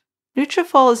thrive.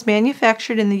 Nutrafol is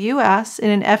manufactured in the U.S. in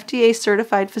an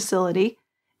FDA-certified facility,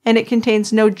 and it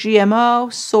contains no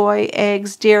GMO, soy,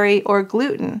 eggs, dairy, or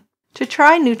gluten. To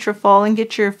try Nutrafol and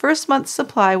get your first month's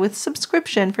supply with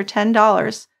subscription for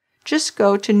 $10, just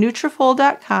go to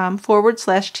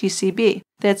Nutrafol.com/TCB.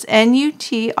 That's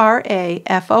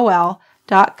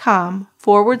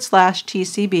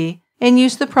Nutrafol.com/TCB and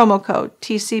use the promo code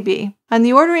TCB. On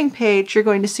the ordering page, you're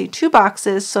going to see 2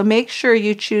 boxes, so make sure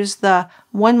you choose the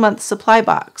 1-month supply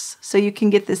box so you can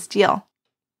get this deal.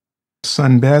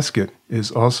 Sunbasket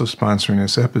is also sponsoring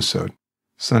this episode.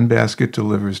 Sunbasket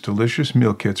delivers delicious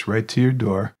meal kits right to your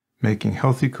door, making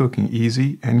healthy cooking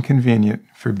easy and convenient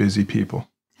for busy people.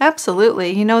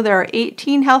 Absolutely. You know, there are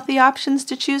 18 healthy options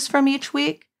to choose from each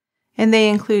week, and they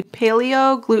include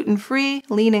paleo, gluten-free,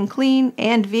 lean and clean,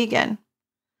 and vegan.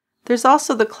 There's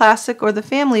also the classic or the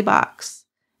family box,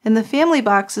 and the family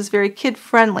box is very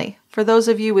kid-friendly for those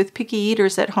of you with picky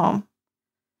eaters at home.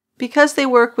 Because they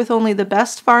work with only the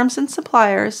best farms and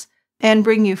suppliers and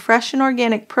bring you fresh and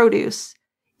organic produce,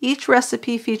 each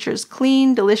recipe features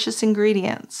clean, delicious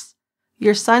ingredients.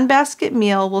 Your Sunbasket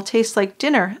meal will taste like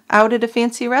dinner out at a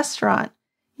fancy restaurant,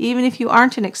 even if you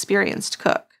aren't an experienced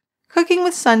cook. Cooking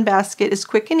with Sunbasket is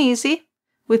quick and easy,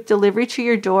 with delivery to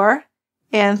your door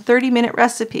and 30-minute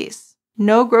recipes.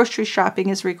 No grocery shopping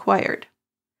is required.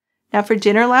 Now for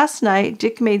dinner last night,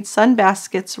 Dick made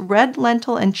Sunbasket's red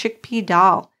lentil and chickpea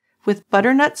dal with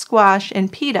butternut squash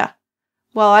and pita,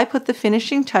 while I put the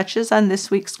finishing touches on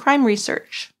this week's crime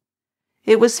research.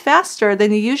 It was faster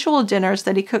than the usual dinners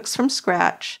that he cooks from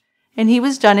scratch, and he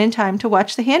was done in time to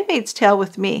watch The Handmaid's Tale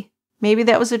with me. Maybe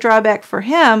that was a drawback for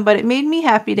him, but it made me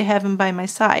happy to have him by my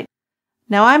side.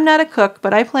 Now, I'm not a cook,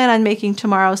 but I plan on making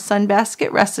tomorrow's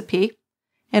Sunbasket recipe,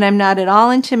 and I'm not at all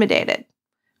intimidated.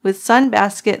 With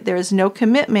Sunbasket, there is no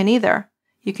commitment either.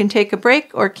 You can take a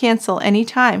break or cancel any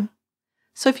time.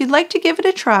 So if you'd like to give it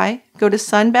a try, go to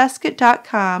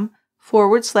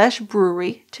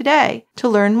sunbasket.com/brewery today to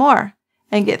learn more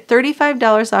and get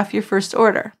 $35 off your first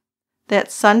order.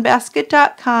 That's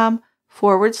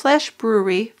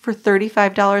sunbasket.com/brewery for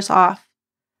 $35 off.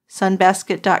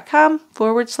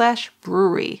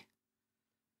 sunbasket.com/brewery.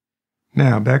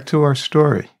 Now, back to our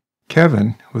story.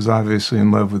 Kevin was obviously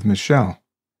in love with Michele.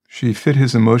 She fit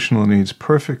his emotional needs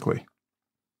perfectly.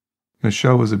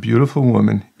 Michele was a beautiful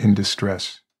woman in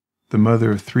distress, the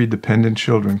mother of 3 dependent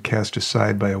children cast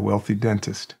aside by a wealthy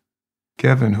dentist.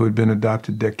 Kevin, who had been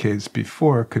adopted decades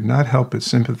before, could not help but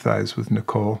sympathize with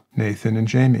Nicole, Nathan, and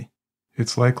Jamie.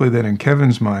 It's likely that in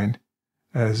Kevin's mind,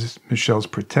 as Michele's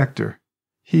protector,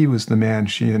 he was the man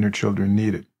she and her children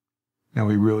needed. Now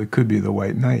he really could be the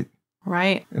white knight.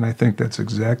 Right. And I think that's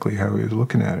exactly how he was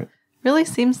looking at it. Really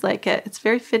seems like it. It's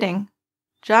very fitting.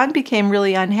 John became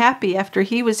really unhappy after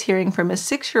he was hearing from his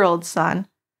 6-year-old son,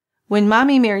 "When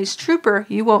Mommy marries Trooper,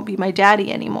 you won't be my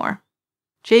daddy anymore."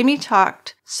 Jamie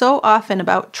talked so often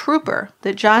about Trooper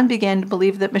that John began to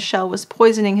believe that Michele was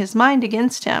poisoning his mind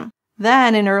against him.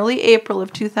 Then, in early April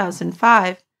of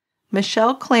 2005,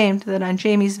 Michele claimed that on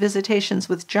Jamie's visitations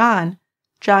with John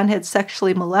had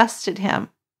sexually molested him.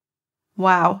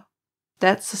 Wow,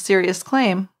 that's a serious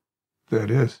claim. That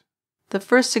is. The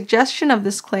first suggestion of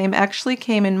this claim actually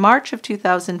came in March of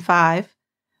 2005,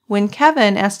 when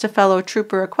Kevin asked a fellow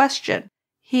trooper a question.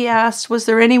 He asked, was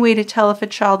there any way to tell if a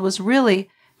child was really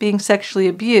being sexually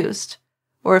abused,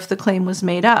 or if the claim was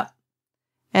made up?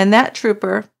 And that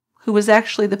trooper, who was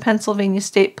actually the Pennsylvania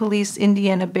State Police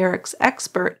Indiana Barracks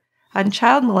expert on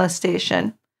child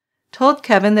molestation, told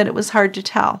Kevin that it was hard to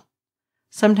tell.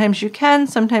 "Sometimes you can,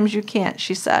 sometimes you can't,"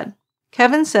 she said.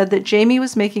 Kevin said that Jamie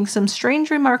was making some strange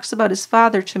remarks about his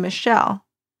father to Michele,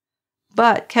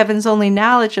 but Kevin's only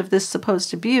knowledge of this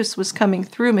supposed abuse was coming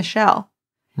through Michele.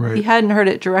 Right. He hadn't heard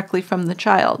it directly from the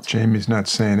child. Jamie's not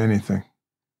saying anything.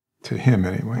 To him,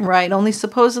 anyway. Right, only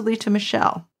supposedly to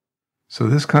Michele. So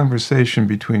this conversation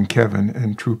between Kevin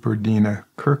and Trooper Dina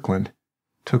Kirkland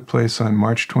took place on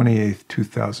March 28,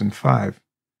 2005,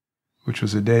 which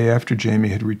was a day after Jamie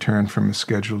had returned from a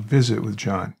scheduled visit with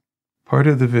John. Part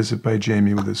of the visit by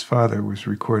Jamie with his father was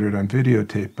recorded on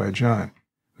videotape by John.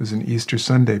 It was an Easter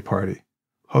Sunday party,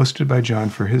 hosted by John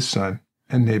for his son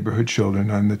and neighborhood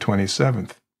children on the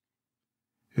 27th.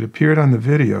 It appeared on the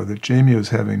video that Jamie was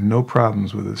having no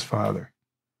problems with his father.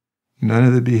 None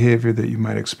of the behavior that you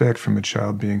might expect from a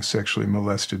child being sexually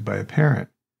molested by a parent.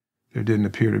 There didn't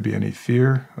appear to be any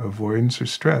fear, avoidance, or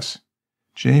stress.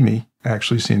 Jamie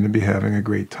actually seemed to be having a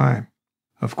great time.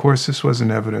 Of course, this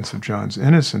wasn't evidence of John's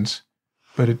innocence,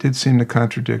 but it did seem to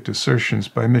contradict assertions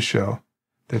by Michele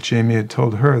that Jamie had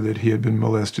told her that he had been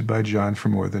molested by John for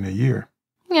more than a year.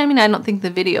 Yeah, I mean, I don't think the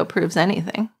video proves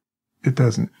anything. It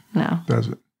doesn't. No. Does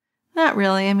it? Not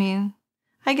really. I mean,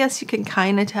 I guess you can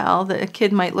kind of tell that a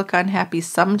kid might look unhappy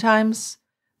sometimes,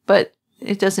 but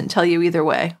it doesn't tell you either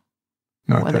way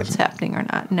whether it's happening or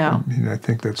not. No. I mean, I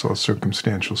think that's all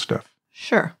circumstantial stuff.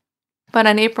 Sure. But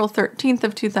on April 13th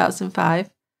of 2005,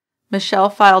 Michele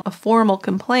filed a formal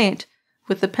complaint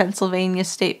with the Pennsylvania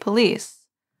State Police,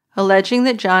 alleging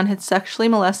that John had sexually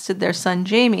molested their son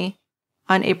Jamie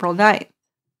on April 9th.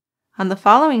 On the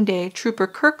following day, Trooper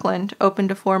Kirkland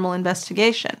opened a formal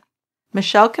investigation.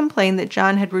 Michele complained that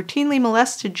John had routinely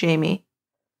molested Jamie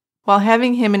while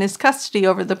having him in his custody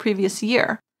over the previous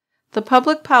year. The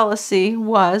public policy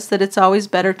was that it's always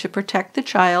better to protect the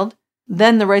child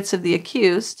than the rights of the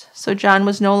accused, so John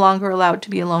was no longer allowed to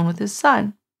be alone with his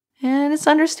son. And it's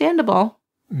understandable.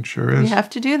 It sure is. You have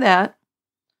to do that.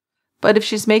 But if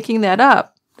she's making that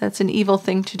up, that's an evil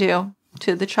thing to do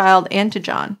to the child and to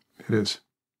John. It is.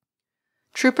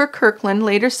 Trooper Kirkland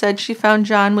later said she found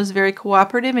John was very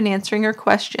cooperative in answering her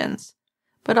questions,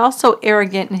 but also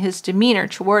arrogant in his demeanor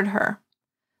toward her.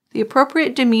 The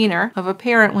appropriate demeanor of a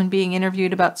parent when being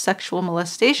interviewed about sexual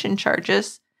molestation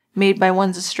charges made by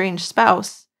one's estranged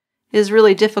spouse is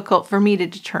really difficult for me to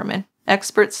determine.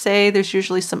 Experts say there's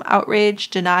usually some outrage,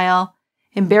 denial,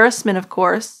 embarrassment, of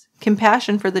course,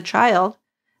 compassion for the child,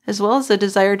 as well as a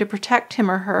desire to protect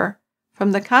him or her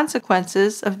from the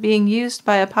consequences of being used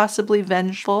by a possibly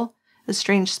vengeful,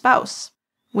 estranged spouse.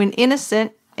 When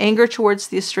innocent, anger towards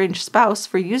the estranged spouse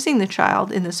for using the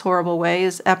child in this horrible way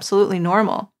is absolutely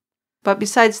normal. But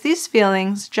besides these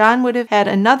feelings, John would have had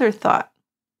another thought.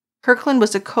 Kirkland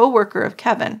was a co-worker of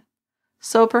Kevin,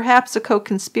 so perhaps a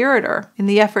co-conspirator in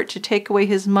the effort to take away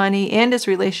his money and his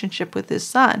relationship with his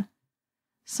son.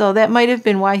 So that might have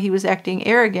been why he was acting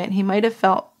arrogant. He might have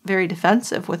felt very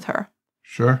defensive with her.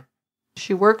 Sure.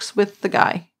 She works with the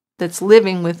guy that's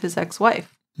living with his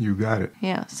ex-wife. You got it.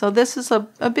 Yeah, so this is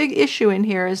a big issue in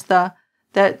here is that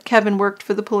Kevin worked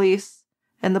for the police,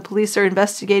 and the police are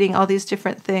investigating all these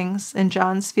different things, and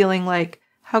John's feeling like,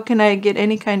 how can I get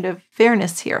any kind of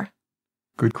fairness here?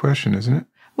 Good question, isn't it?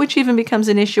 Which even becomes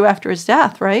an issue after his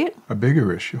death, right? A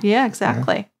bigger issue. Yeah,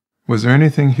 exactly. Yeah. Was there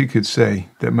anything he could say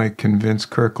that might convince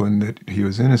Kirkland that he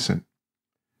was innocent?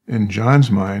 In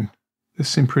John's mind, this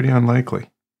seemed pretty unlikely.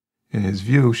 In his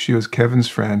view, she was Kevin's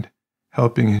friend,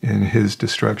 helping in his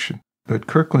destruction. But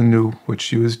Kirkland knew what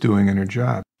she was doing in her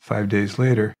job. 5 days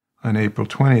later, on April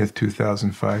 20th,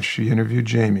 2005, she interviewed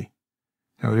Jamie.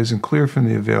 Now, it isn't clear from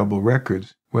the available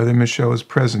records whether Michele was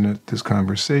present at this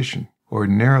conversation.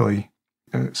 Ordinarily,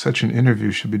 such an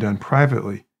interview should be done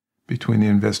privately between the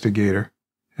investigator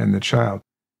and the child.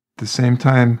 At the same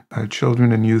time, a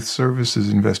Children and Youth Services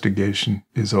investigation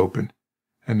is open,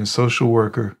 and the social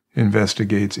worker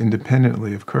investigates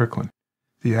independently of Kirkland.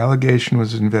 The allegation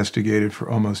was investigated for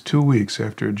almost 2 weeks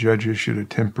after a judge issued a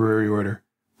temporary order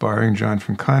barring John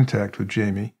from contact with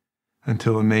Jamie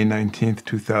until a May 19,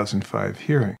 2005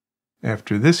 hearing.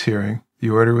 After this hearing,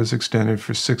 the order was extended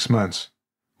for 6 months,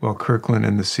 while Kirkland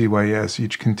and the CYS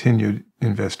each continued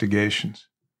investigations.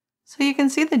 So you can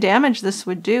see the damage this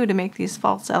would do to make these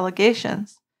false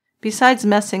allegations. Besides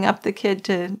messing up the kid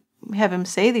to have him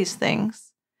say these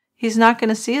things, he's not going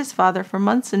to see his father for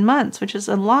months and months, which is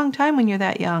a long time when you're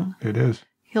that young. It is.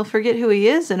 He'll forget who he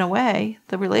is in a way.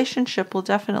 The relationship will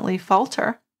definitely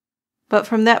falter. But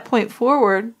from that point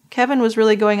forward, Kevin was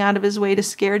really going out of his way to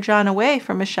scare John away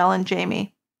from Michele and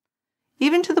Jamie,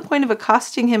 even to the point of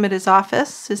accosting him at his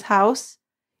office, his house,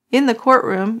 in the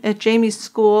courtroom, at Jamie's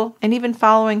school, and even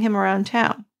following him around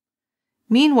town.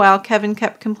 Meanwhile, Kevin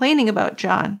kept complaining about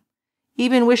John,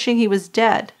 even wishing he was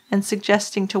dead and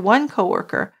suggesting to one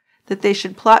coworker that they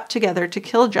should plot together to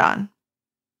kill John.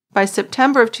 By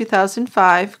September of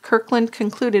 2005, Kirkland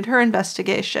concluded her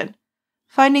investigation,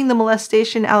 finding the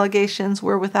molestation allegations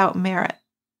were without merit.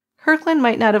 Kirkland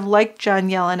might not have liked John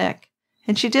Yelenic,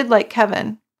 and she did like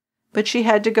Kevin, but she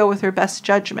had to go with her best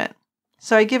judgment,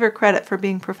 so I give her credit for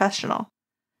being professional.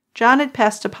 John had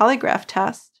passed a polygraph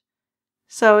test,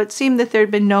 so it seemed that there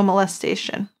had been no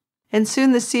molestation, and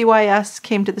soon the CYS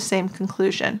came to the same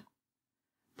conclusion.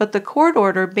 But the court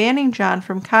order banning John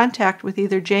from contact with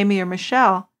either Jamie or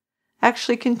Michele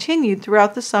actually continued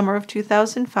throughout the summer of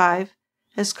 2005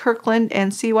 as Kirkland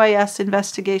and CYS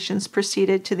investigations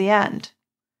proceeded to the end.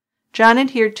 John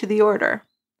adhered to the order.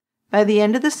 By the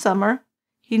end of the summer,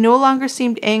 he no longer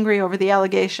seemed angry over the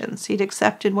allegations. He'd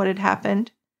accepted what had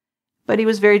happened, but he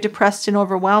was very depressed and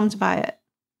overwhelmed by it.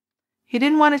 He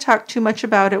didn't want to talk too much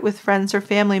about it with friends or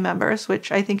family members,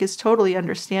 which I think is totally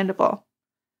understandable.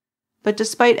 But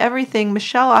despite everything,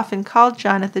 Michele often called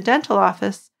John at the dental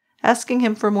office, asking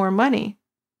him for more money.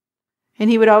 And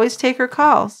he would always take her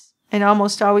calls, and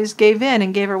almost always gave in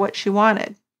and gave her what she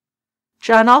wanted.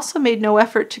 John also made no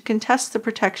effort to contest the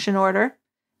protection order,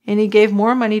 and he gave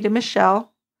more money to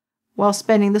Michele, while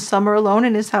spending the summer alone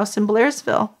in his house in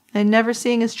Blairsville and never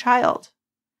seeing his child.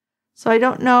 So I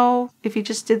don't know if he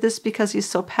just did this because he's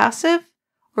so passive,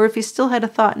 or if he still had a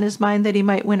thought in his mind that he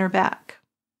might win her back.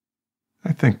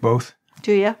 I think both.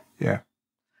 Do you? Yeah.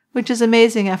 Which is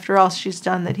amazing after all she's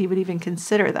done that he would even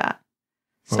consider that.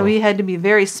 So Well, he had to be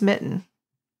very smitten.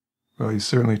 Well, he's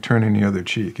certainly turning the other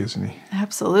cheek, isn't he?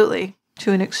 Absolutely.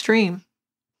 To an extreme.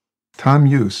 Tom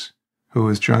Hughes, who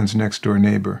was John's next-door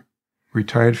neighbor,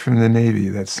 retired from the Navy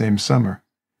that same summer,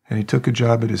 and he took a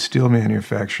job at a steel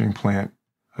manufacturing plant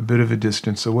a bit of a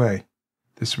distance away.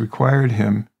 This required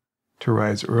him to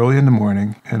rise early in the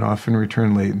morning and often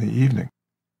return late in the evening.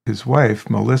 His wife,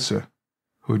 Melissa,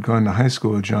 who had gone to high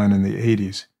school with John in the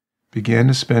 80s, began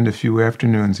to spend a few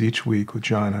afternoons each week with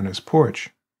John on his porch,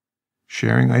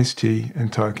 sharing iced tea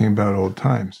and talking about old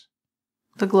times.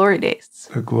 The glory days.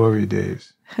 The glory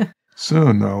days.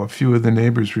 Soon, though, a few of the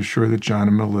neighbors were sure that John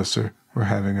and Melissa were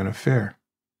having an affair.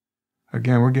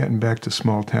 Again, we're getting back to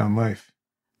small-town life.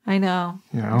 I know.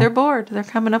 You know? They're bored. They're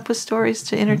coming up with stories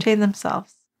to entertain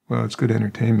themselves. Well, it's good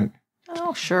entertainment.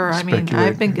 Oh, sure. I mean, Speculate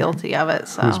I've been guilty of it,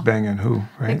 so. Who's banging who,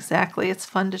 right? Exactly. It's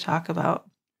fun to talk about.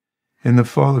 In the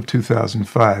fall of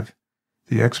 2005,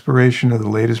 the expiration of the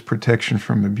latest protection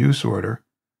from abuse order,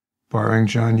 barring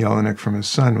John Yelenic from his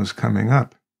son, was coming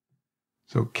up.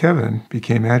 So Kevin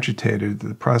became agitated at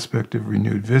the prospect of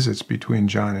renewed visits between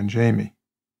John and Jamie.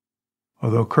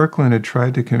 Although Kirkland had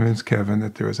tried to convince Kevin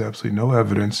that there was absolutely no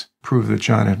evidence to prove that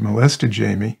John had molested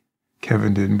Jamie,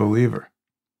 Kevin didn't believe her.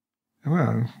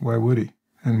 Well, why would he?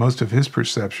 And most of his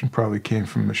perception probably came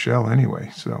from Michele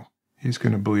anyway, so he's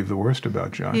going to believe the worst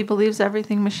about John. He believes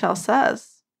everything Michele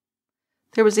says.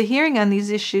 There was a hearing on these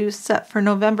issues set for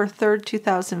November 3rd,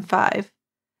 2005.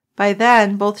 By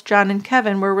then, both John and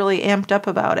Kevin were really amped up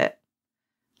about it.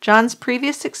 John's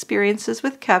previous experiences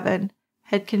with Kevin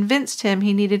had convinced him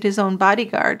he needed his own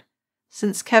bodyguard,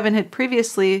 since Kevin had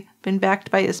previously been backed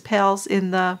by his pals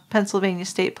in the Pennsylvania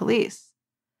State Police.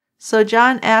 So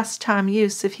John asked Tom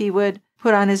Hughes if he would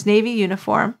put on his Navy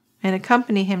uniform and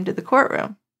accompany him to the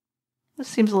courtroom. This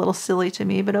seems a little silly to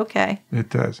me, but okay. It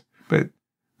does. But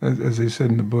as they said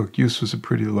in the book, Hughes was a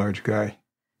pretty large guy.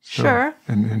 So, Sure.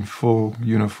 And in full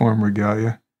uniform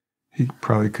regalia, he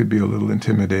probably could be a little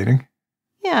intimidating.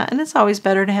 Yeah, and it's always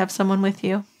better to have someone with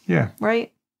you. Yeah.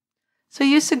 Right? So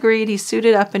Hughes agreed. He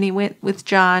suited up and he went with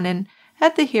John. And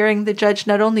at the hearing, the judge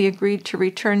not only agreed to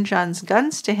return John's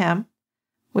guns to him,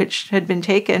 which had been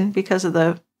taken because of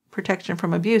the protection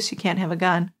from abuse, you can't have a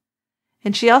gun,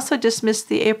 and she also dismissed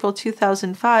the April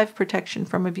 2005 protection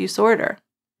from abuse order.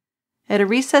 At a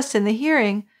recess in the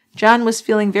hearing, John was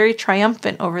feeling very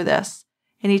triumphant over this,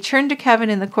 and he turned to Kevin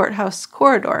in the courthouse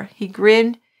corridor. He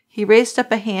grinned, he raised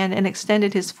up a hand and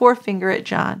extended his forefinger at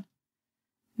John.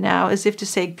 Now, as if to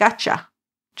say, "Gotcha,"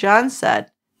 John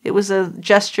said it was a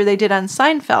gesture they did on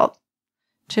Seinfeld,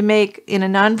 to make, in a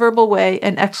nonverbal way,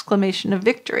 an exclamation of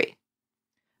victory.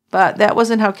 But that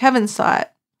wasn't how Kevin saw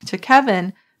it. To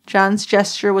Kevin, John's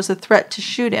gesture was a threat to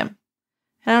shoot him.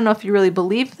 I don't know if he really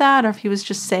believed that or if he was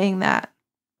just saying that.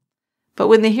 But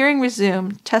when the hearing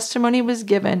resumed, testimony was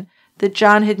given that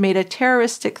John had made a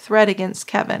terroristic threat against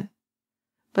Kevin.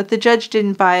 But the judge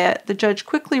didn't buy it. The judge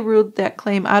quickly ruled that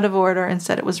claim out of order and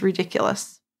said it was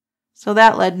ridiculous. So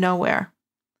that led nowhere.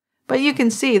 But you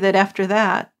can see that after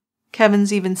that,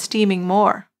 Kevin's even steaming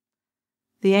more.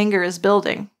 The anger is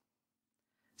building.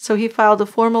 So he filed a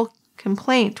formal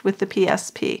complaint with the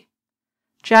PSP.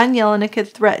 John Yelenic had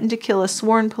threatened to kill a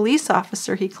sworn police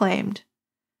officer, he claimed.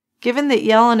 Given that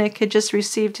Yelenic had just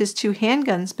received his 2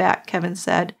 handguns back, Kevin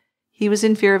said, he was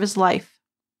in fear of his life.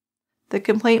 The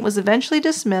complaint was eventually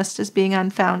dismissed as being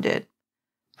unfounded.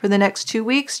 For the next 2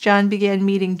 weeks, John began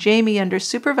meeting Jamie under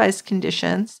supervised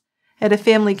conditions at a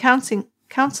family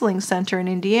counseling center in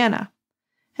Indiana,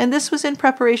 and this was in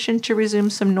preparation to resume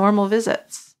some normal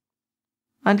visits.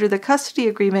 Under the custody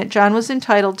agreement, John was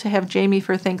entitled to have Jamie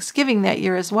for Thanksgiving that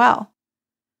year as well.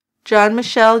 John,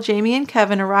 Michele, Jamie, and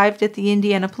Kevin arrived at the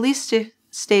Indiana police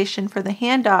station for the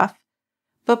handoff,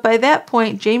 but by that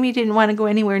point, Jamie didn't want to go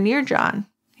anywhere near John.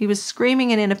 He was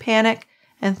screaming and in a panic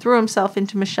and threw himself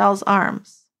into Michele's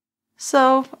arms.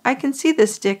 So, I can see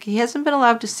this, Dick. He hasn't been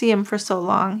allowed to see him for so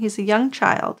long. He's a young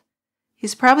child.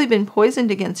 He's probably been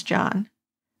poisoned against John.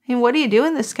 I mean, what do you do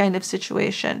in this kind of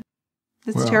situation?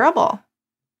 It's terrible.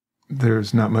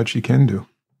 There's not much you can do.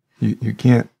 You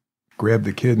can't grab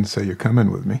the kid and say, "You're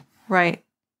coming with me." Right.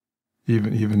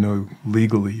 Even though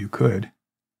legally you could.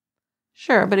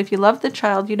 Sure, but if you love the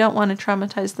child, you don't want to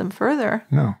traumatize them further.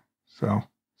 No.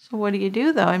 So what do you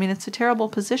do, though? I mean, it's a terrible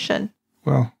position.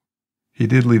 Well, he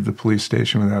did leave the police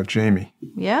station without Jamie.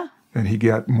 Yeah. And he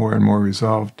got more and more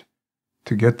resolved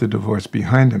to get the divorce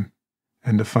behind him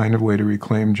and to find a way to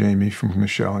reclaim Jamie from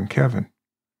Michele and Kevin.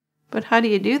 But how do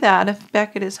you do that if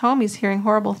back at his home he's hearing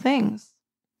horrible things?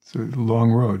 It's a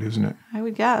long road, isn't it? I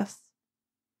would guess.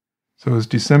 So as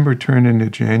December turned into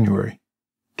January,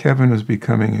 Kevin was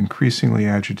becoming increasingly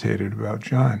agitated about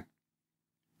John.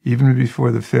 Even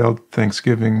before the failed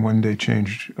Thanksgiving one-day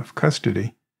change of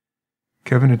custody,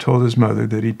 Kevin had told his mother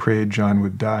that he prayed John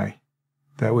would die.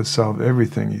 That would solve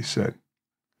everything, he said.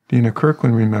 Dina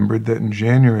Kirkland remembered that in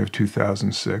January of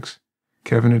 2006,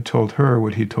 Kevin had told her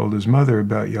what he told his mother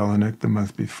about Yelenic the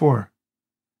month before.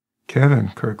 "Kevin,"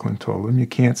 Kirkland told him, "you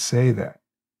can't say that."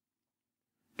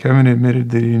 Kevin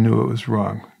admitted that he knew it was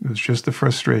wrong. It was just the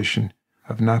frustration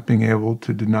of not being able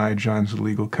to deny John's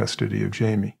legal custody of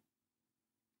Jamie.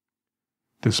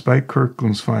 Despite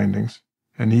Kirkland's findings,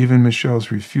 and even Michele's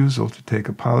refusal to take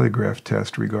a polygraph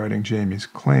test regarding Jamie's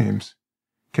claims,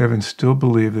 Kevin still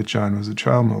believed that John was a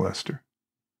child molester.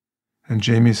 And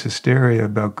Jamie's hysteria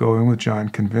about going with John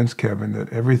convinced Kevin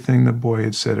that everything the boy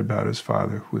had said about his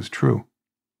father was true.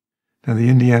 Now, the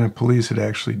Indiana police had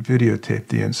actually videotaped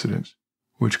the incidents,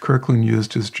 which Kirkland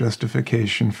used as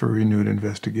justification for a renewed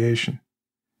investigation.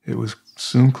 It was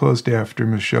soon closed after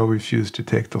Michele refused to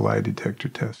take the lie detector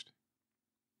test.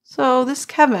 So this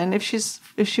Kevin, if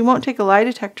she won't take a lie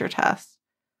detector test,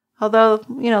 although,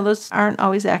 those aren't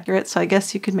always accurate, so I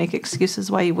guess you could make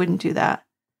excuses why you wouldn't do that.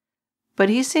 But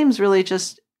he seems really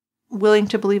just willing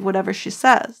to believe whatever she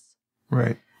says.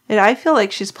 Right. And I feel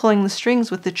like she's pulling the strings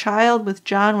with the child, with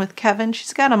John, with Kevin.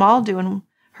 She's got them all doing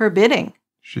her bidding.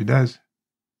 She does.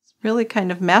 It's really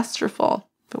kind of masterful.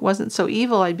 If it wasn't so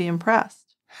evil, I'd be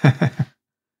impressed.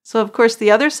 So, of course,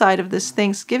 the other side of this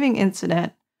Thanksgiving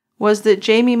incident was that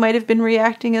Jamie might have been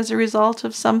reacting as a result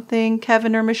of something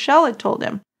Kevin or Michele had told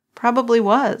him. Probably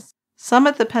was. Some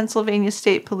at the Pennsylvania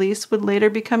State Police would later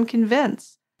become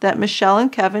convinced that Michele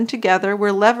and Kevin together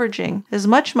were leveraging as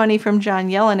much money from John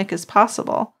Yelenic as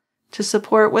possible to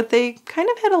support what they kind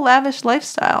of had a lavish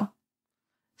lifestyle.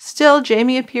 Still,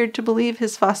 Jamie appeared to believe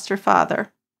his foster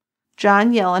father.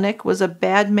 John Yelenic was a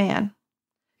bad man.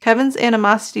 Kevin's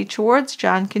animosity towards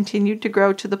John continued to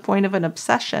grow to the point of an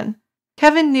obsession.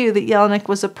 Kevin knew that Yelenic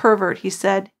was a pervert, he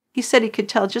said. He said he could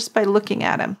tell just by looking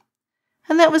at him.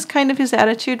 And that was kind of his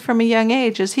attitude from a young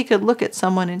age, as he could look at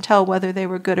someone and tell whether they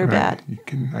were good or bad.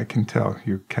 I can tell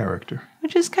your character.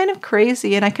 Which is kind of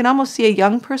crazy, and I can almost see a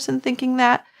young person thinking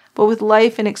that, but with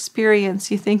life and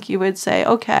experience, you think you would say,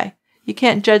 okay, you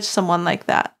can't judge someone like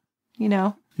that, you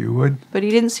know? You would? But he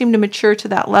didn't seem to mature to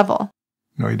that level.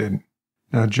 No, he didn't.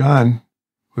 Now, John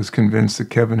was convinced that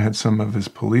Kevin had some of his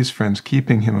police friends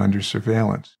keeping him under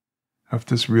surveillance. If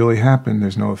this really happened,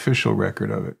 there's no official record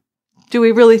of it. Do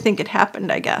we really think it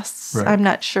happened, I guess? Right. I'm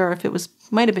not sure if it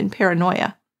might have been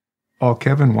paranoia. All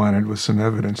Kevin wanted was some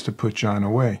evidence to put John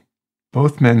away.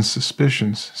 Both men's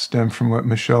suspicions stemmed from what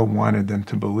Michele wanted them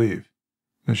to believe.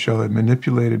 Michele had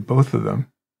manipulated both of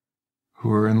them, who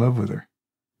were in love with her.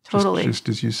 Totally. Just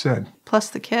as you said. Plus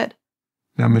the kid.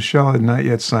 Now, Michele had not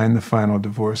yet signed the final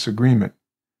divorce agreement.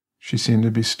 She seemed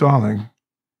to be stalling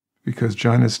because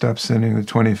John had stopped sending the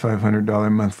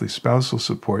 $2,500 monthly spousal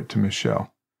support to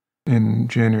Michele in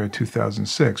January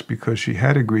 2006 because she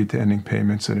had agreed to ending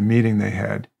payments at a meeting they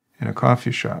had in a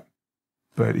coffee shop.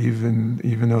 But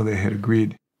even though they had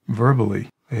agreed verbally,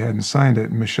 they hadn't signed it,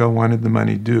 and Michele wanted the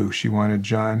money due. She wanted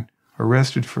John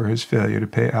arrested for his failure to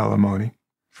pay alimony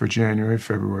for January,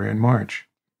 February, and March.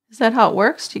 Is that how it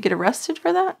works? Do you get arrested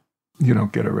for that? You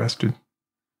don't get arrested.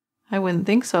 I wouldn't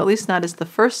think so, at least not as the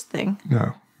first thing.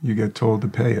 No, you get told to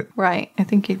pay it. Right. I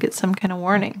think you'd get some kind of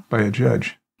warning. By a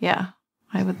judge. Yeah,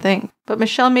 I would think. But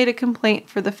Michele made a complaint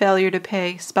for the failure to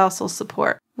pay spousal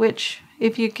support, which,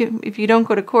 if you don't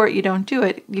go to court, you don't do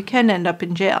it, you can end up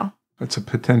in jail. That's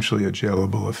potentially a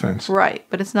jailable offense. Right,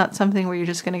 but it's not something where you're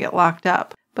just going to get locked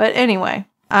up. But anyway,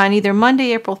 on either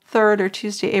Monday, April 3rd or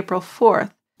Tuesday, April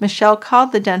 4th, Michele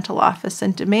called the dental office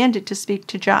and demanded to speak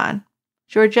to John.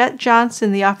 Georgette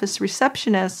Johnson, the office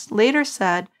receptionist, later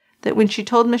said that when she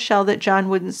told Michele that John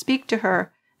wouldn't speak to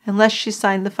her unless she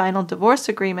signed the final divorce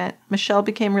agreement, Michele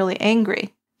became really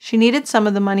angry. She needed some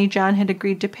of the money John had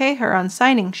agreed to pay her on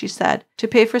signing, she said, to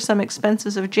pay for some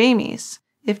expenses of Jamie's.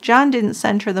 If John didn't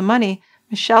send her the money,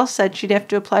 Michele said she'd have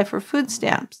to apply for food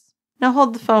stamps. Now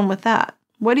hold the phone with that.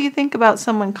 What do you think about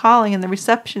someone calling and the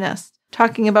receptionist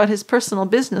talking about his personal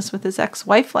business with his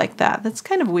ex-wife like that? That's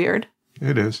kind of weird.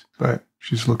 It is, but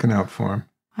she's looking out for him.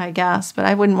 I guess, but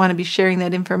I wouldn't want to be sharing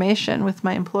that information with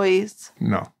my employees.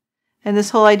 No. And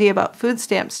this whole idea about food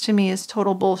stamps to me is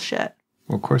total bullshit.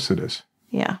 Well, of course it is.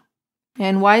 Yeah.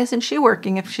 And why isn't she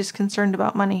working if she's concerned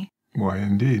about money? Why,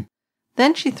 indeed.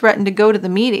 Then she threatened to go to the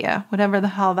media, whatever the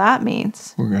hell that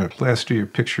means. We're going to plaster your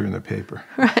picture in the paper.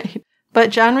 Right.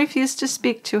 But John refused to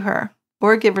speak to her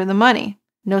or give her the money.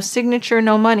 No signature,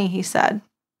 no money, he said.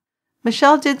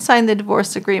 Michele did sign the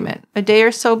divorce agreement a day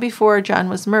or so before John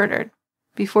was murdered,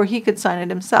 before he could sign it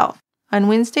himself. On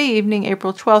Wednesday evening,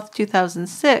 April 12,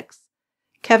 2006,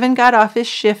 Kevin got off his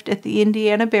shift at the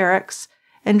Indiana barracks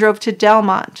and drove to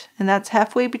Delmont, and that's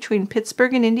halfway between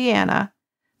Pittsburgh and Indiana.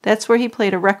 That's where he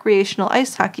played a recreational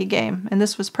ice hockey game, and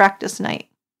this was practice night.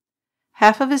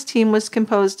 Half of his team was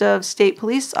composed of state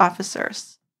police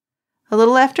officers. A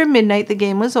little after midnight, the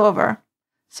game was over,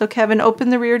 so Kevin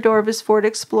opened the rear door of his Ford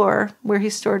Explorer, where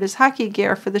he stored his hockey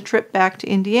gear for the trip back to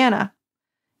Indiana,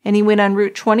 and he went on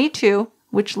Route 22,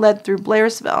 which led through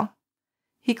Blairsville.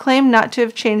 He claimed not to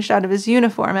have changed out of his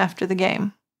uniform after the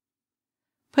game.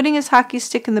 Putting his hockey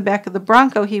stick in the back of the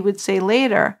Bronco, he would say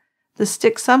later, the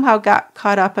stick somehow got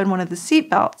caught up on one of the seat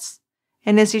belts,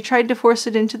 and as he tried to force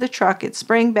it into the truck, it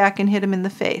sprang back and hit him in the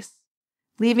face,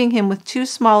 leaving him with 2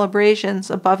 small abrasions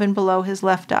above and below his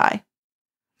left eye.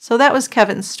 So that was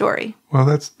Kevin's story. Well,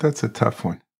 that's a tough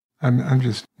one. I'm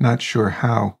just not sure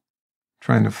how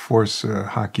trying to force a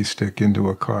hockey stick into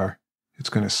a car, it's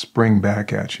going to spring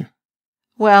back at you.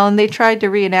 Well, and they tried to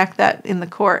reenact that in the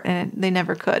court, and they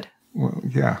never could. Well,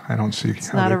 yeah, I don't see how they could.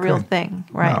 It's not a real thing,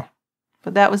 right? No.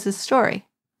 But that was his story.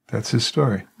 That's his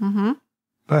story. Mm-hmm.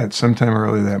 But sometime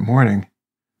early that morning,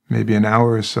 maybe an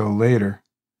hour or so later,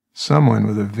 someone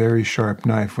with a very sharp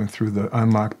knife went through the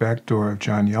unlocked back door of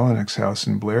John Yelenic's house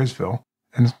in Blairsville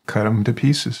and cut him to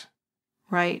pieces.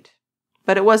 Right.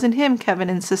 But it wasn't him, Kevin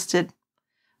insisted.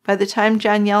 By the time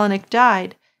John Yelenic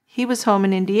died, he was home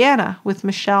in Indiana with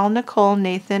Michele, Nicole,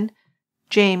 Nathan,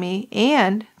 Jamie,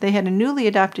 and they had a newly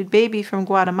adopted baby from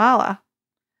Guatemala.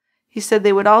 He said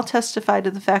they would all testify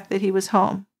to the fact that he was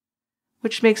home,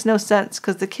 which makes no sense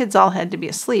because the kids all had to be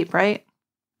asleep, right?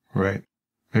 Right.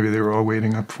 Maybe they were all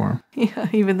waiting up for him. Yeah,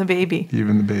 even the baby.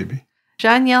 Even the baby.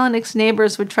 John Yelenic's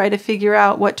neighbors would try to figure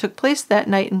out what took place that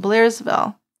night in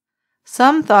Blairsville.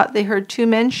 Some thought they heard 2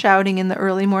 men shouting in the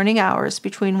early morning hours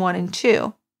between 1 and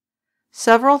 2.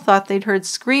 Several thought they'd heard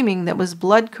screaming that was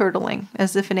blood-curdling,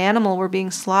 as if an animal were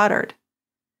being slaughtered.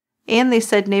 And they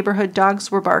said neighborhood dogs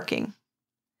were barking.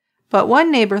 But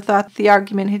one neighbor thought the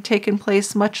argument had taken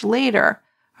place much later,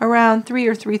 around 3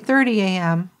 or 3:30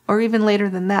 a.m., or even later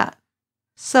than that.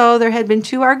 So there had been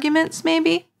 2 arguments,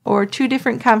 maybe, or 2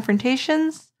 different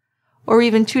confrontations, or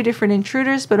even 2 different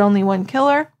intruders but only 1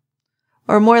 killer.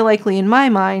 Or more likely in my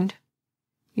mind,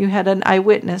 you had an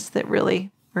eyewitness that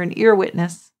really, or an ear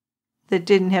witness, that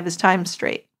didn't have his time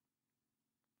straight.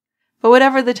 But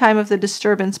whatever the time of the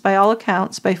disturbance, by all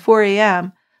accounts, by 4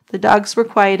 a.m., the dogs were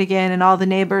quiet again and all the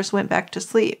neighbors went back to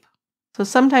sleep. So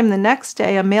sometime the next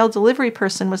day, a mail delivery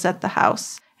person was at the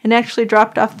house and actually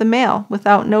dropped off the mail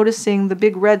without noticing the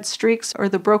big red streaks or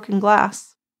the broken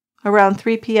glass. Around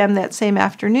 3 p.m. that same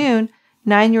afternoon,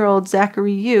 9-year-old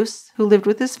Zachary Use, who lived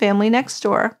with his family next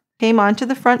door, came onto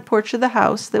the front porch of the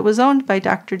house that was owned by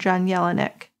Dr. John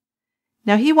Yelenic.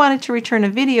 Now he wanted to return a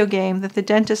video game that the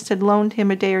dentist had loaned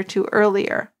him a day or 2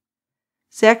 earlier.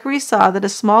 Zachary saw that a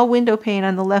small window pane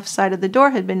on the left side of the door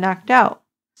had been knocked out,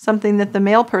 something that the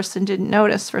mail person didn't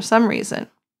notice for some reason.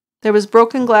 There was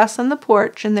broken glass on the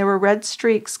porch, and there were red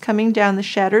streaks coming down the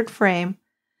shattered frame,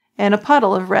 and a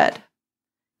puddle of red.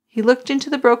 He looked into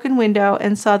the broken window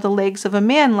and saw the legs of a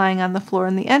man lying on the floor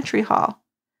in the entry hall,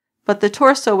 but the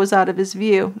torso was out of his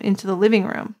view into the living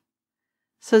room.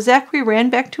 So Zachary ran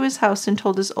back to his house and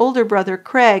told his older brother,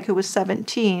 Craig, who was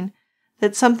 17,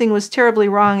 that something was terribly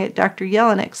wrong at Dr.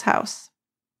 Yelenic's house.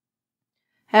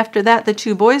 After that, the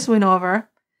 2 boys went over,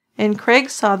 and Craig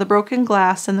saw the broken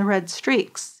glass and the red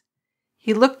streaks.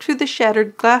 He looked through the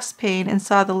shattered glass pane and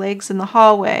saw the legs in the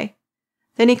hallway.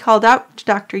 Then he called out to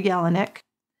Dr. Yelenic,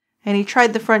 and he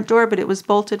tried the front door, but it was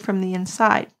bolted from the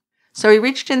inside. So he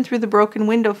reached in through the broken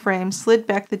window frame, slid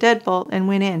back the deadbolt, and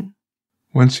went in.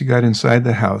 Once he got inside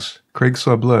the house, Craig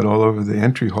saw blood all over the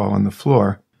entry hall on the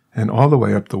floor and all the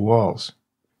way up the walls.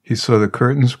 He saw the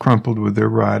curtains crumpled with their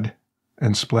rod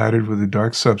and splattered with a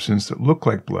dark substance that looked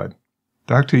like blood.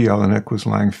 Dr. Yelenic was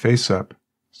lying face up,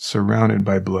 surrounded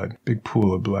by blood, big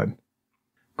pool of blood.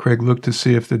 Craig looked to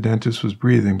see if the dentist was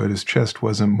breathing, but his chest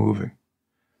wasn't moving.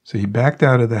 So he backed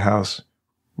out of the house,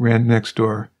 ran next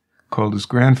door, called his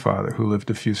grandfather, who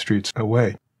lived a few streets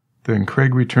away. Then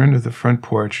Craig returned to the front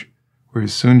porch, where he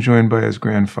was soon joined by his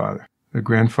grandfather. The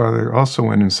grandfather also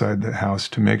went inside the house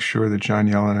to make sure that John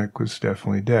Yelenic was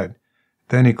definitely dead.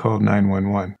 Then he called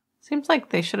 911. Seems like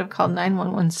they should have called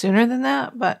 911 sooner than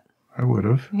that, but... I would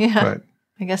have. Yeah, but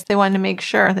I guess they wanted to make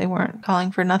sure they weren't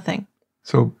calling for nothing.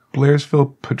 So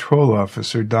Blairsville Patrol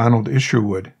Officer Donald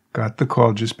Isherwood got the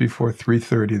call just before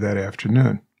 3:30 that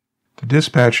afternoon. The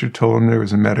dispatcher told him there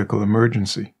was a medical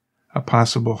emergency, a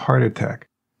possible heart attack.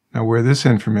 Now, where this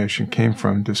information came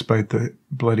from, despite the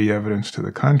bloody evidence to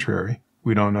the contrary,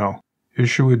 we don't know.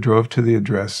 Isherwood drove to the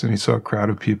address and he saw a crowd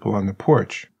of people on the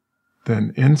porch.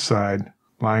 Then inside,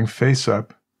 lying face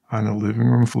up on the living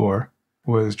room floor,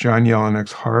 was John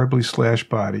Yelenic's horribly slashed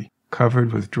body,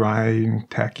 covered with drying,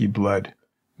 tacky blood.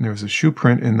 And there was a shoe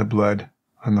print in the blood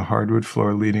on the hardwood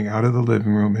floor leading out of the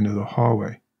living room into the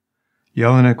hallway.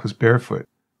 Yelenic was barefoot.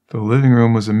 The living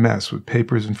room was a mess with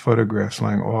papers and photographs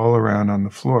lying all around on the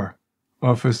floor.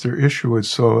 Officer Isherwood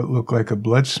saw it look like a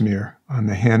blood smear on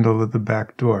the handle of the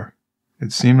back door.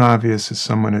 It seemed obvious that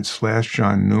someone had slashed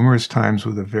John numerous times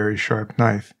with a very sharp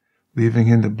knife, leaving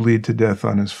him to bleed to death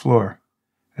on his floor,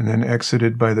 and then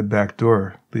exited by the back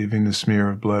door, leaving the smear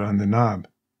of blood on the knob.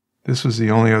 This was the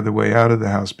only other way out of the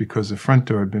house because the front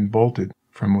door had been bolted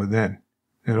from within.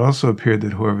 It also appeared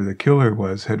that whoever the killer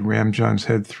was had rammed John's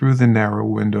head through the narrow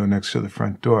window next to the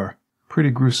front door.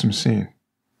 Pretty gruesome scene.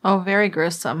 Oh, very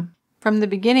gruesome. From the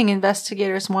beginning,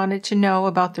 investigators wanted to know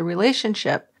about the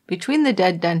relationship between the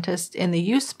dead dentist and the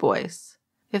Use boys.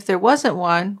 If there wasn't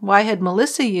one, why had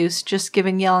Melissa Use just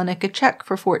given Yelenic a check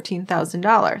for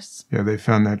 $14,000? Yeah, they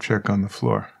found that check on the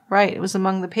floor. Right, it was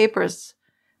among the papers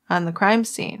on the crime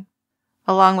scene,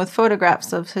 along with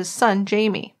photographs of his son,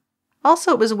 Jamie.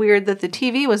 Also, it was weird that the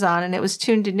TV was on and it was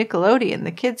tuned to Nickelodeon,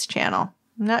 the kids' channel.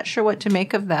 I'm not sure what to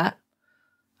make of that,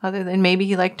 other than maybe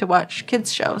he liked to watch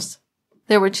kids' shows.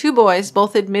 There were 2 boys,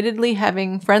 both admittedly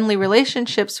having friendly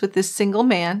relationships with this single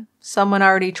man, someone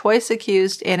already twice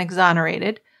accused and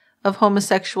exonerated of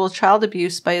homosexual child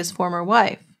abuse by his former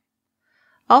wife.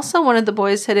 Also, one of the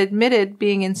boys had admitted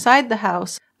being inside the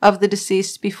house of the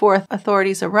deceased before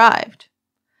authorities arrived.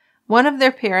 One of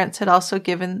their parents had also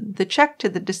given the check to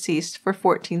the deceased for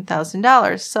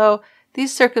 $14,000, so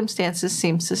these circumstances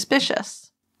seemed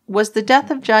suspicious. Was the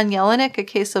death of John Yelenic a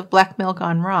case of blackmail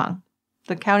gone wrong?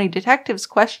 The county detectives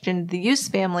questioned the Use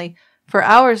family for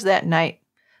hours that night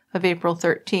of April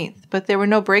 13th, but there were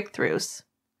no breakthroughs.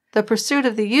 The pursuit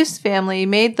of the Hughes family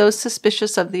made those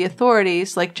suspicious of the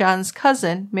authorities, like John's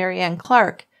cousin, Mary Ann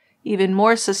Clark, even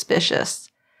more suspicious,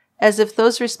 as if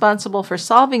those responsible for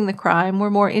solving the crime were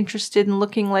more interested in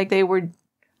looking like they were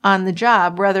on the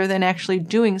job rather than actually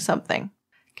doing something.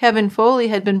 Kevin Foley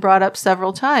had been brought up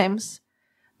several times.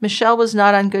 Michele was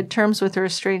not on good terms with her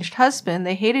estranged husband.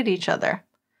 They hated each other.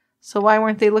 So why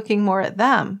weren't they looking more at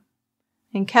them?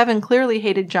 And Kevin clearly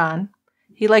hated John.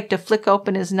 He liked to flick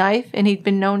open his knife, and he'd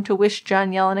been known to wish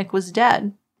John Yelenic was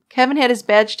dead. Kevin had his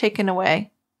badge taken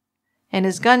away, and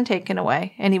his gun taken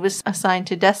away, and he was assigned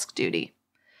to desk duty.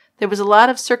 There was a lot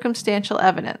of circumstantial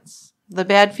evidence. The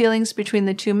bad feelings between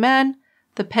the two men,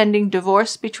 the pending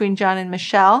divorce between John and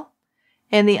Michele,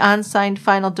 and the unsigned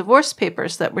final divorce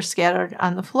papers that were scattered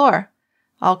on the floor,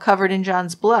 all covered in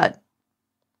John's blood.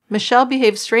 Michele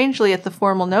behaved strangely at the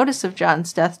formal notice of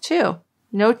John's death, too.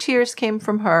 No tears came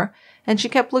from her, and she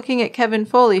kept looking at Kevin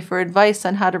Foley for advice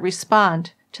on how to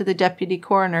respond to the deputy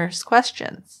coroner's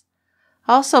questions.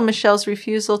 Also, Michele's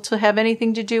refusal to have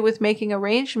anything to do with making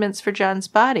arrangements for John's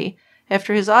body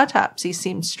after his autopsy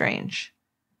seemed strange.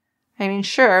 I mean,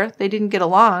 sure, they didn't get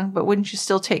along, but wouldn't you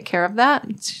still take care of that?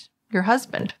 It's your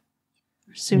husband,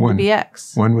 soon-to-be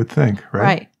ex. One would think, right?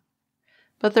 Right.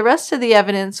 But the rest of the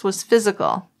evidence was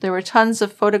physical. There were tons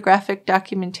of photographic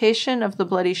documentation of the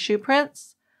bloody shoe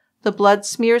prints, the blood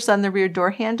smears on the rear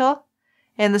door handle,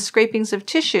 and the scrapings of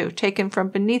tissue taken from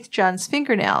beneath John's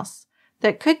fingernails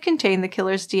that could contain the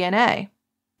killer's DNA.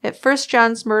 At first,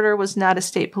 John's murder was not a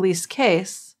state police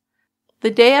case. The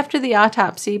day after the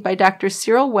autopsy by Dr.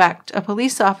 Cyril Wecht, a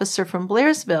police officer from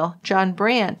Blairsville, John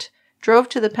Brandt, drove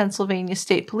to the Pennsylvania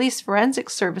State Police Forensic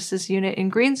Services Unit in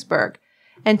Greensburg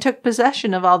and took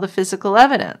possession of all the physical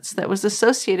evidence that was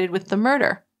associated with the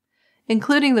murder,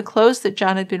 including the clothes that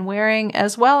John had been wearing,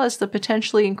 as well as the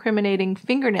potentially incriminating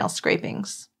fingernail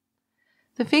scrapings.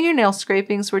 The fingernail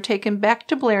scrapings were taken back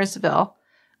to Blairsville,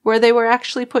 where they were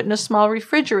actually put in a small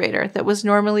refrigerator that was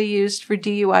normally used for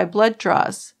DUI blood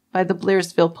draws by the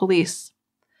Blairsville police.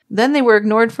 Then they were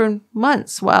ignored for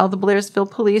months while the Blairsville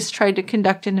police tried to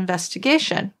conduct an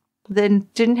investigation, then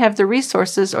didn't have the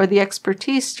resources or the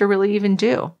expertise to really even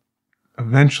do.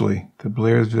 Eventually, the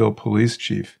Blairsville police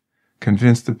chief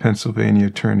convinced the Pennsylvania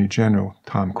Attorney General,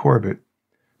 Tom Corbett,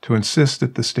 to insist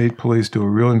that the state police do a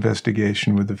real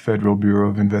investigation with the Federal Bureau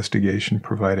of Investigation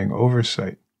providing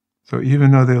oversight. So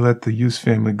even though they let the Hughes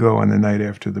family go on the night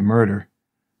after the murder,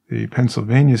 the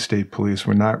Pennsylvania State Police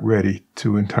were not ready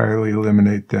to entirely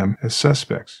eliminate them as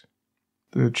suspects.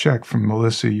 The check from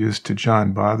Melissa Hughes to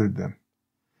John bothered them.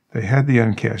 They had the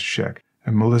uncashed check,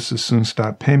 and Melissa soon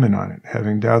stopped payment on it,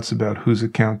 having doubts about whose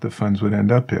account the funds would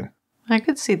end up in. I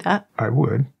could see that. I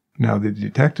would. Now, the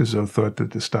detectives, though, thought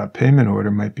that the stop payment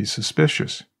order might be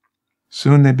suspicious.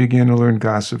 Soon they began to learn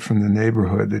gossip from the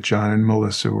neighborhood that John and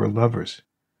Melissa were lovers.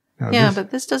 Now, but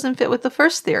this doesn't fit with the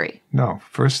first theory. No,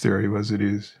 first theory was that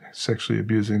he was sexually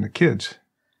abusing the kids.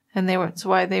 And that's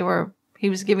why he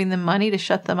was giving them money to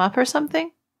shut them up or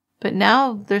something? But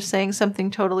now they're saying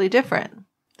something totally different.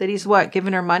 That he's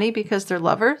giving her money because they're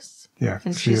lovers? Yeah.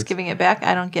 And she's giving it back?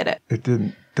 I don't get it.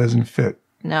 It doesn't fit.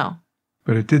 No.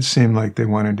 But it did seem like they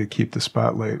wanted to keep the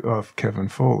spotlight off Kevin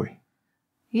Foley.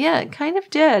 Yeah, it kind of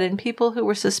did, and people who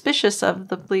were suspicious of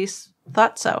the police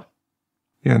thought so.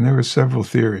 Yeah, and there were several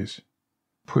theories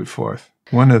put forth.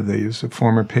 One of these, a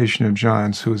former patient of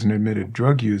John's who was an admitted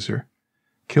drug user,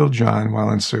 killed John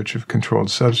while in search of controlled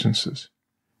substances.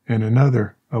 And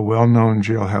another, a well-known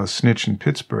jailhouse snitch in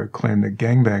Pittsburgh, claimed that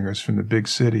gangbangers from the big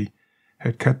city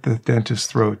had cut the dentist's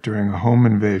throat during a home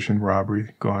invasion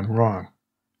robbery gone wrong.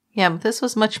 Yeah, but this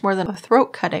was much more than a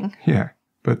throat cutting. Yeah,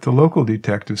 but the local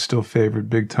detectives still favored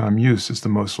Big Tom Hughes as the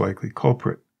most likely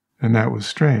culprit. And that was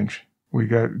strange. We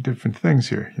got different things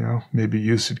here, Maybe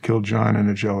Hughes had killed John in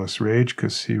a jealous rage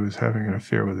because he was having an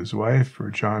affair with his wife, or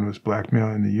John was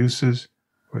blackmailing the Hugheses,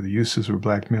 or the Hugheses were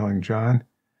blackmailing John.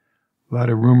 A lot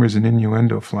of rumors and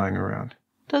innuendo flying around.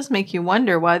 It does make you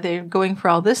wonder why they're going for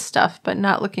all this stuff but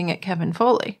not looking at Kevin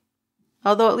Foley.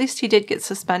 Although at least he did get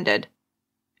suspended.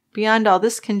 Beyond all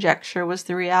this conjecture was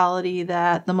the reality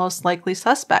that the most likely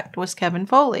suspect was Kevin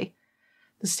Foley,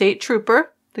 the state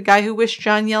trooper, the guy who wished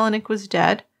John Yelenic was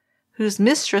dead, whose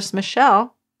mistress,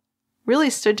 Michele, really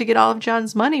stood to get all of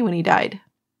John's money when he died.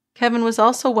 Kevin was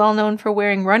also well known for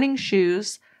wearing running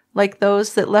shoes like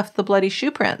those that left the bloody shoe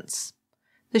prints.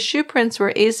 The shoe prints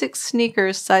were Asics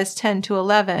sneakers size 10 to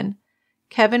 11.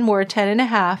 Kevin wore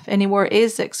 10.5, and he wore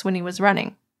Asics when he was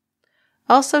running.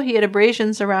 Also, he had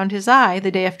abrasions around his eye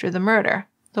the day after the murder,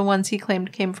 the ones he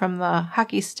claimed came from the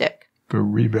hockey stick. The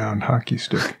rebound hockey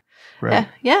stick. right?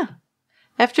 Yeah.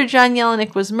 After John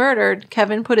Yelenic was murdered,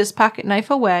 Kevin put his pocket knife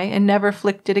away and never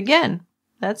flicked it again.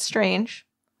 That's strange.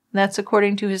 That's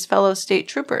according to his fellow state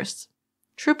troopers.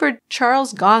 Trooper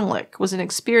Charles Gonglick was an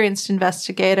experienced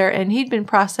investigator, and he'd been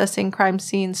processing crime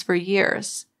scenes for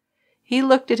years. He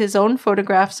looked at his own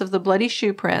photographs of the bloody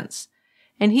shoe prints,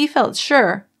 and he felt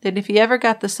sure that if he ever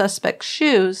got the suspect's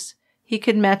shoes, he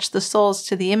could match the soles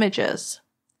to the images.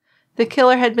 The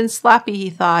killer had been sloppy, he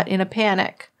thought, in a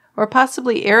panic, or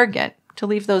possibly arrogant, to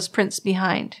leave those prints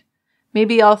behind.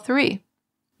 Maybe all three.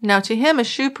 Now, to him, a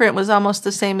shoe print was almost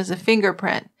the same as a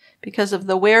fingerprint because of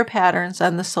the wear patterns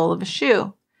on the sole of a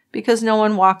shoe. Because no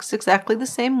one walks exactly the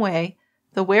same way,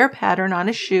 the wear pattern on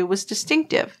a shoe was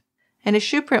distinctive, and a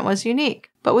shoe print was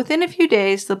unique. But within a few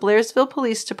days, the Blairsville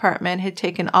Police Department had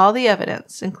taken all the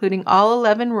evidence, including all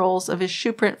 11 rolls of his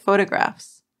shoe print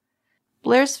photographs.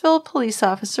 Blairsville Police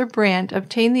Officer Brandt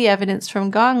obtained the evidence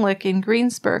from Gonglick in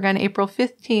Greensburg on April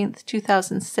 15,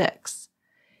 2006.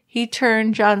 He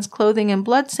turned John's clothing and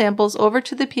blood samples over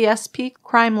to the PSP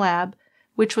crime lab,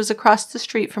 which was across the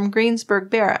street from Greensburg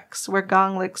Barracks, where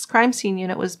Gonglick's crime scene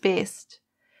unit was based.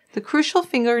 The crucial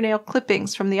fingernail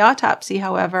clippings from the autopsy,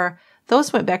 however,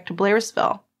 those went back to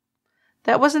Blairsville.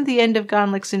 That wasn't the end of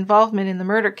Gonglick's involvement in the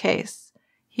murder case.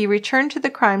 He returned to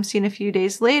the crime scene a few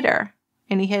days later,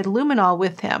 and he had luminol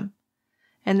with him,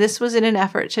 and this was in an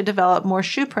effort to develop more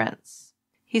shoe prints.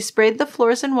 He sprayed the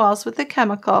floors and walls with the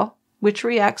chemical, which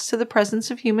reacts to the presence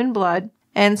of human blood,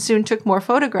 and soon took more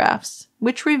photographs,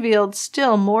 which revealed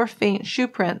still more faint shoe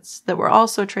prints that were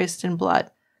also traced in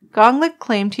blood. Gonglick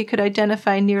claimed he could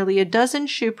identify nearly a dozen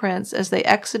shoe prints as they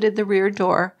exited the rear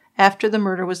door after the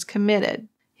murder was committed.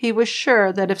 He was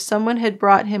sure that if someone had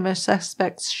brought him a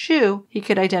suspect's shoe, he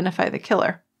could identify the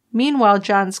killer. Meanwhile,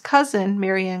 John's cousin,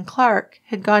 Mary Ann Clark,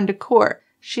 had gone to court.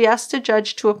 She asked a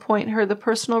judge to appoint her the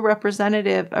personal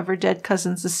representative of her dead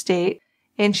cousin's estate,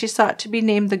 and she sought to be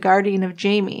named the guardian of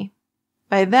Jamie.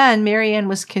 By then, Mary Ann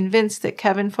was convinced that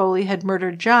Kevin Foley had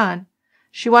murdered John.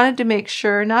 She wanted to make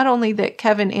sure not only that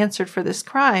Kevin answered for this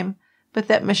crime, but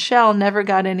that Michele never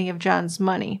got any of John's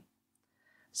money.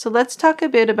 So let's talk a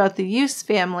bit about the Use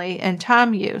family and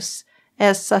Tom Use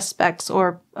as suspects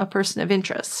or a person of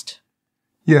interest.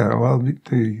 Yeah, well,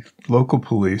 the local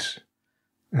police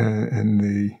and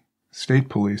the state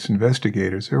police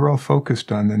investigators, they were all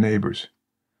focused on the neighbors,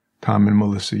 Tom and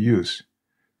Melissa Use.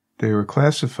 They were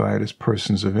classified as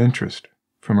persons of interest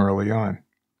from early on.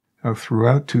 Now,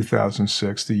 throughout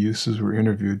 2006, the Uses were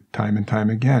interviewed time and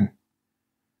time again.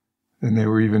 And they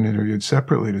were even interviewed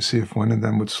separately to see if one of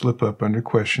them would slip up under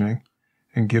questioning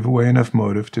and give away enough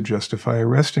motive to justify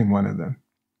arresting one of them.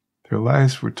 Their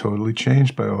lives were totally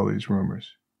changed by all these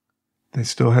rumors. They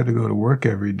still had to go to work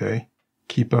every day,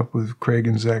 keep up with Craig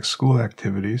and Zach's school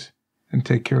activities, and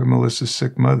take care of Melissa's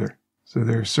sick mother. So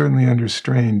they were certainly under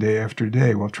strain day after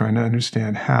day while trying to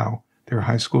understand how their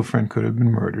high school friend could have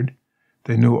been murdered.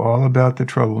 They knew all about the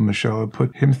trouble Michele had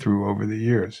put him through over the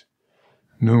years.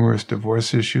 Numerous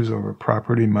divorce issues over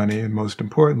property, money, and most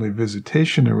importantly,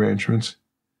 visitation arrangements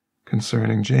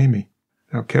concerning Jamie.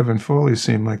 Now, Kevin Foley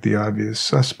seemed like the obvious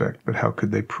suspect, but how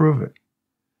could they prove it?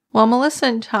 Well, Melissa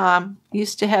and Tom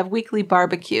used to have weekly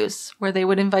barbecues where they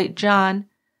would invite John,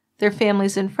 their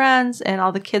families and friends, and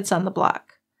all the kids on the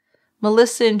block.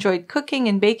 Melissa enjoyed cooking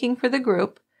and baking for the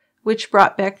group, which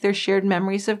brought back their shared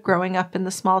memories of growing up in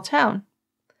the small town.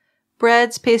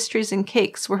 Breads, pastries, and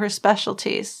cakes were her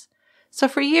specialties, so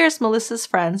for years Melissa's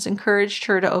friends encouraged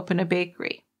her to open a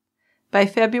bakery. By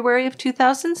February of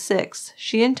 2006,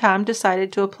 she and Tom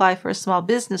decided to apply for a small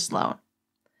business loan.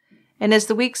 And as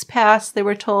the weeks passed, they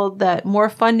were told that more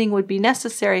funding would be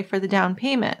necessary for the down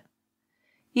payment.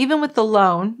 Even with the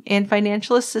loan and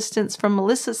financial assistance from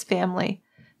Melissa's family,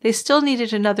 they still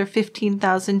needed another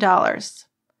 $15,000.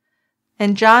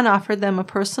 And John offered them a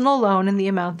personal loan in the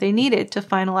amount they needed to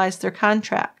finalize their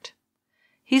contract.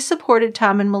 He supported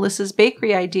Tom and Melissa's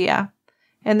bakery idea,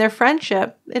 and their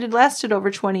friendship, it had lasted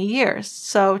over 20 years,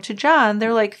 so to John,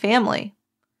 they're like family.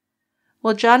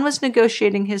 While John was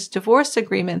negotiating his divorce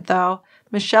agreement, though,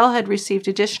 Michele had received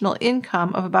additional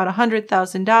income of about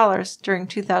 $100,000 during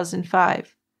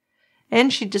 2005.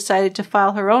 And she decided to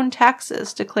file her own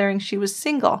taxes, declaring she was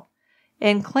single,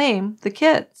 and claim the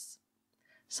kids.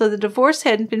 So the divorce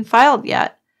hadn't been filed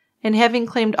yet, and having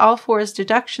claimed all four as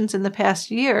deductions in the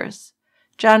past years,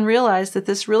 John realized that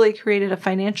this really created a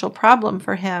financial problem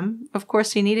for him. Of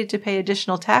course, he needed to pay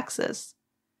additional taxes.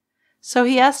 So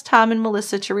he asked Tom and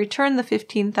Melissa to return the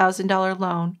 $15,000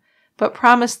 loan, but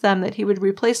promised them that he would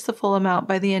replace the full amount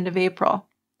by the end of April.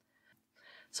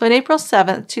 So on April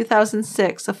 7,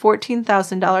 2006, a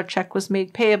 $14,000 check was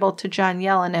made payable to John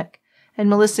Yelenic and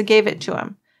Melissa gave it to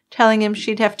him, telling him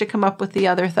she'd have to come up with the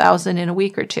other $1,000 in a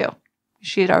week or two.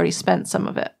 She had already spent some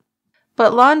of it.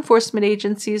 But law enforcement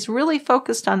agencies really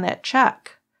focused on that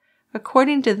check.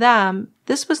 According to them,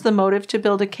 this was the motive to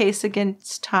build a case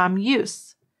against Tom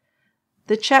Use.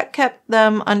 The check kept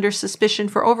them under suspicion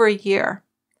for over a year.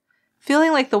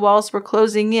 Feeling like the walls were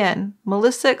closing in,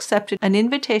 Melissa accepted an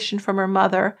invitation from her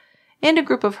mother and a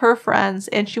group of her friends,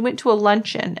 and she went to a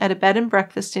luncheon at a bed and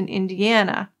breakfast in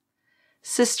Indiana.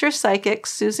 Sister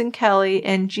psychics Susan Kelly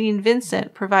and Jean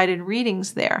Vincent provided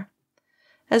readings there.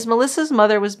 As Melissa's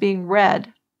mother was being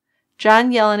read,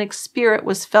 John Yelenic's spirit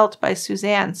was felt by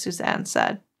Suzanne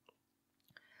said.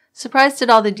 Surprised at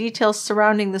all the details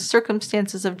surrounding the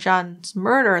circumstances of John's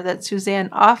murder that Suzanne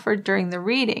offered during the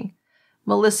reading,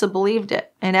 Melissa believed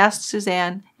it and asked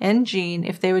Suzanne and Jean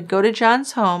if they would go to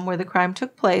John's home where the crime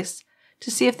took place to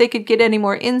see if they could get any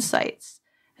more insights.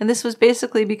 And this was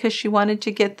basically because she wanted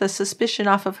to get the suspicion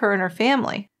off of her and her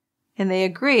family. And they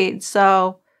agreed,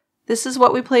 so this is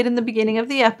what we played in the beginning of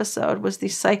the episode, was the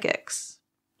psychics,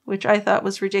 which I thought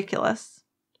was ridiculous.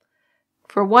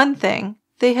 For one thing,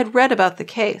 they had read about the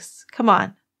case. Come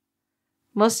on.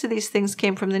 Most of these things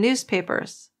came from the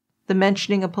newspapers. The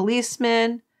mentioning of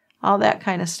policemen, all that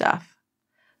kind of stuff.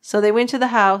 So they went to the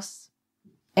house,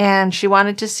 and she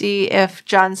wanted to see if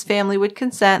John's family would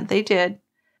consent. They did.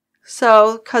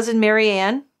 So cousin Mary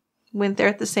Ann went there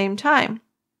at the same time.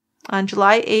 On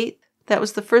July 8th, that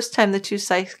was the first time the two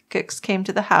psychics came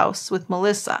to the house with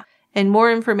Melissa, and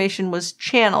more information was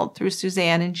channeled through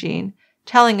Suzanne and Jean,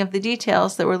 telling of the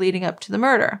details that were leading up to the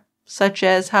murder, such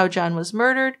as how John was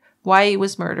murdered, why he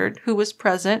was murdered, who was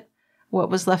present,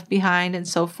 what was left behind, and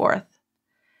so forth.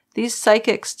 These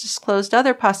psychics disclosed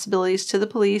other possibilities to the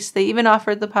police. They even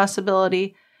offered the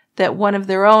possibility that one of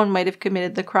their own might have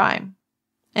committed the crime.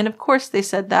 And of course they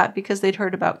said that because they'd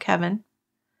heard about Kevin.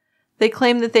 They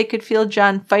claimed that they could feel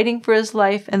John fighting for his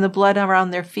life and the blood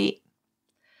around their feet.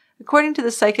 According to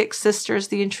the psychic sisters,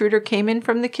 the intruder came in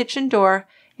from the kitchen door,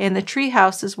 and the tree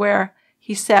house is where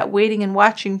he sat waiting and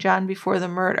watching John before the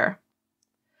murder.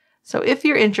 So if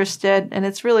you're interested, and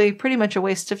it's really pretty much a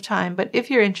waste of time, but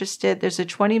if you're interested, there's a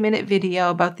 20-minute video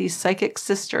about these psychic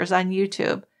sisters on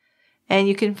YouTube, and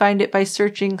you can find it by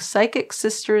searching Psychic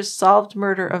Sisters Solved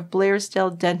Murder of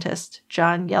Blairsdale Dentist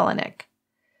John Yelenic.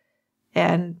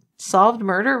 And solved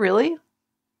murder, really?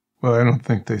 Well, I don't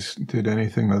think they did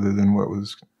anything other than what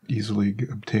was easily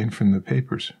obtained from the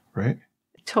papers, right?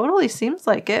 It totally seems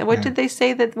like it. What did they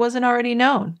say that wasn't already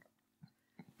known?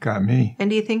 Got me. And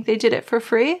do you think they did it for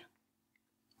free?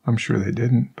 I'm sure they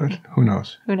didn't, but who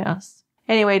knows? Who knows?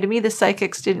 Anyway, to me, the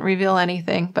psychics didn't reveal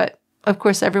anything, but of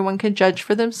course everyone can judge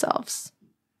for themselves.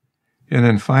 And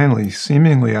then finally,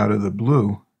 seemingly out of the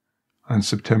blue, on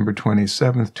September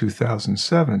 27th,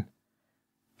 2007,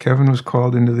 Kevin was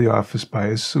called into the office by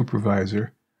his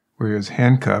supervisor, where he was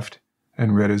handcuffed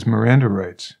and read his Miranda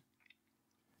rights.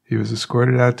 He was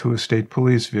escorted out to a state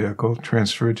police vehicle,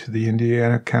 transferred to the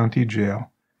Indiana County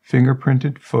Jail,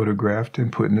 fingerprinted, photographed,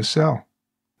 and put in a cell.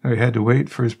 Now, he had to wait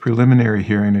for his preliminary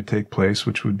hearing to take place,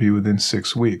 which would be within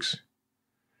 6 weeks.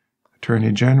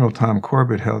 Attorney General Tom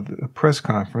Corbett held a press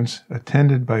conference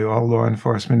attended by all law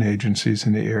enforcement agencies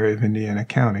in the area of Indiana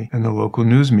County and the local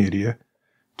news media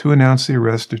to announce the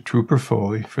arrest of Trooper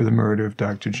Foley for the murder of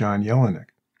Dr. John Yelenic.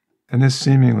 And this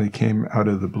seemingly came out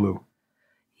of the blue.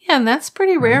 Yeah, and that's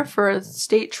pretty rare for a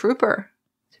state trooper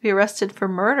to be arrested for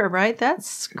murder, right?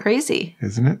 That's crazy.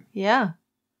 Isn't it? Yeah.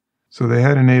 So they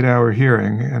had an 8-hour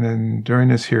hearing, and then during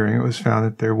this hearing it was found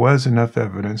that there was enough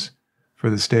evidence for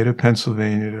the state of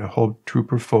Pennsylvania to hold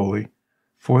Trooper Foley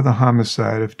for the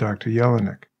homicide of Dr.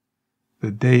 Yelenic. The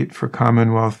date for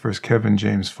Commonwealth v. Kevin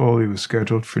James Foley was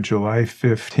scheduled for July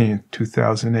 15,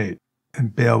 2008,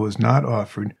 and bail was not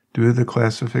offered due to the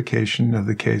classification of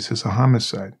the case as a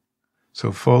homicide.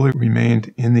 So Foley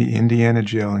remained in the Indiana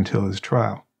jail until his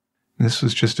trial. This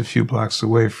was just a few blocks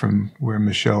away from where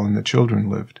Michele and the children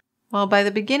lived. Well, by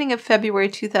the beginning of February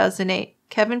 2008,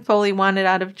 Kevin Foley wanted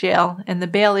out of jail, and the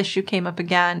bail issue came up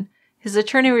again. His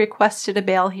attorney requested a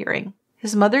bail hearing.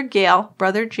 His mother, Gail,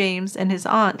 brother James, and his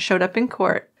aunt showed up in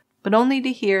court, but only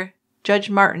to hear Judge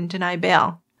Martin deny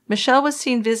bail. Michele was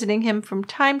seen visiting him from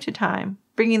time to time,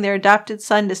 bringing their adopted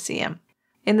son to see him.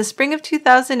 In the spring of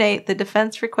 2008, the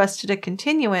defense requested a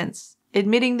continuance,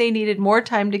 admitting they needed more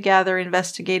time to gather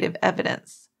investigative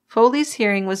evidence. Foley's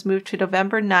hearing was moved to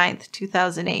November 9,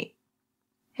 2008.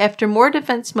 After more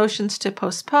defense motions to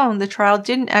postpone, the trial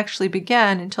didn't actually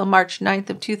begin until March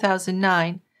 9th of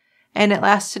 2009, and it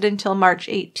lasted until March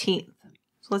 18th.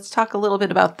 So let's talk a little bit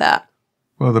about that.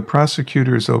 Well, the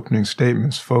prosecutor's opening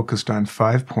statements focused on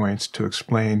 5 points to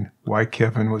explain why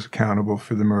Kevin was accountable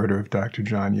for the murder of Dr.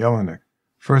 John Yelenic.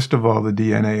 First of all, the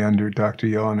DNA under Dr.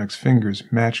 Yelenic's fingers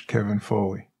matched Kevin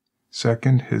Foley.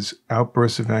 Second, his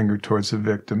outbursts of anger towards the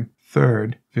victim.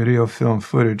 Third, video film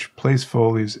footage placed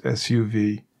Foley's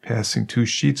SUV passing 2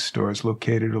 Sheetz stores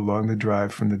located along the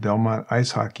drive from the Delmont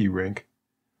ice hockey rink,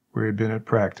 where he had been at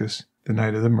practice the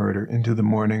night of the murder, into the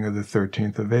morning of the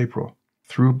 13th of April,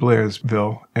 through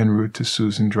Blairsville en route to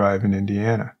Susan Drive in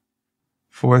Indiana.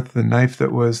 Fourth, the knife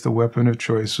that was the weapon of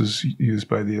choice was used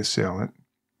by the assailant,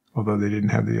 although they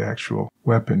didn't have the actual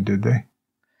weapon, did they?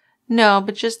 No,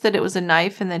 but just that it was a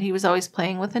knife and that he was always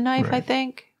playing with a knife, Right. I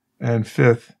think. And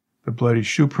fifth, the bloody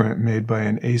shoe print made by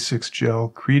an A6 gel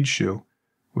Creed shoe,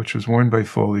 which was worn by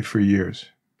Foley for years.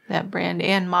 That brand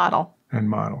and model.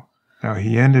 Now,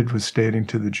 he ended with stating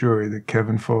to the jury that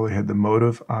Kevin Foley had the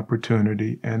motive,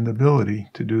 opportunity, and ability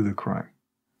to do the crime.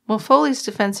 Well, Foley's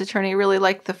defense attorney really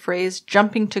liked the phrase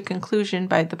jumping to conclusion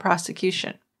by the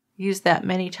prosecution. He used that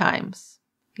many times.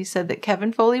 He said that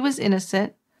Kevin Foley was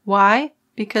innocent. Why?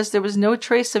 Because there was no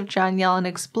trace of John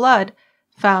Yelenic's blood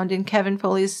found in Kevin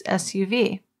Foley's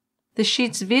SUV. The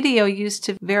Sheetz video used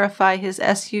to verify his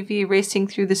SUV racing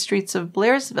through the streets of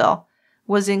Blairsville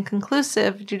was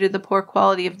inconclusive due to the poor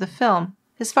quality of the film.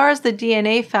 As far as the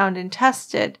DNA found and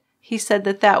tested, he said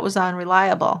that that was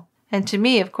unreliable. And to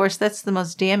me, of course, that's the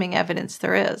most damning evidence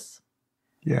there is.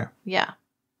 Yeah. Yeah.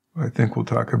 I think we'll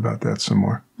talk about that some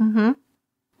more. Mm-hmm.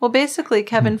 Well, basically,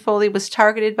 Kevin Foley was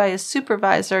targeted by his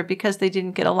supervisor because they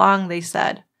didn't get along, they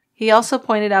said. He also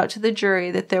pointed out to the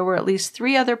jury that there were at least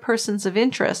 3 other persons of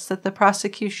interest that the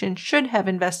prosecution should have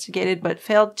investigated but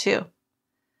failed to.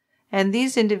 And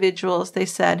these individuals, they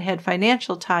said, had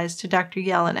financial ties to Dr.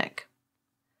 Yelenic.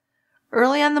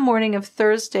 Early on the morning of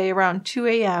Thursday around 2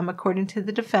 a.m., according to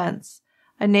the defense,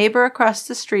 a neighbor across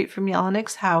the street from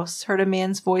Yelenic's house heard a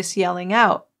man's voice yelling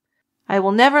out, "I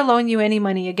will never loan you any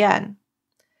money again."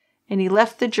 And he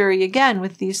left the jury again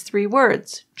with these 3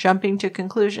 words, jumping to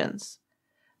conclusions.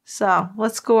 So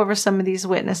let's go over some of these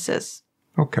witnesses.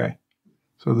 Okay.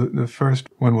 So the first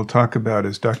one we'll talk about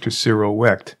is Dr. Cyril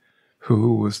Wecht,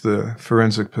 who was the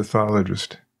forensic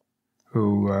pathologist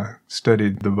who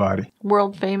studied the body.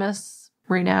 World famous,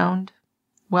 renowned,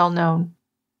 well known.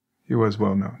 He was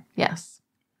well known. Yes.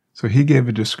 So he gave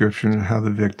a description of how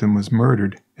the victim was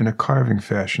murdered in a carving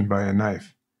fashion by a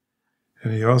knife.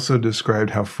 And he also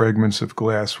described how fragments of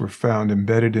glass were found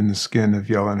embedded in the skin of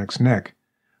Yelenic's neck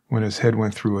when his head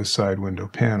went through a side window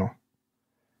panel.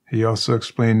 He also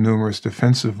explained numerous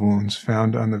defensive wounds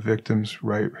found on the victim's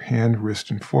right hand, wrist,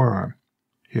 and forearm.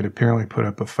 He had apparently put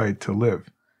up a fight to live.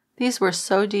 These were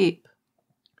so deep.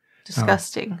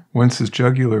 Disgusting. Once his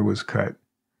jugular was cut,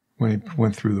 when he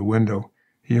went through the window,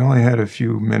 he only had a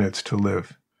few minutes to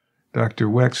live. Dr.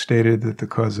 Wecht stated that the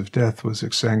cause of death was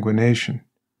exsanguination,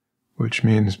 which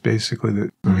means basically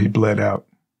that he bled out.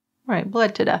 Right,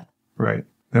 bled to death. Right.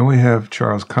 Then we have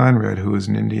Charles Conrad, who is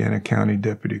an Indiana County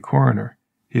deputy coroner.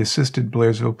 He assisted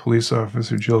Blairsville police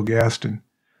officer Jill Gaston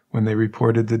when they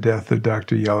reported the death of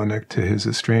Dr. Yelenic to his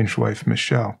estranged wife,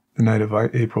 Michele, the night of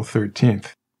April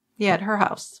 13th. Yeah, at her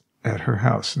house. At her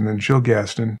house. And then Jill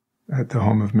Gaston, at the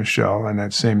home of Michele, on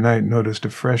that same night, noticed a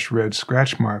fresh red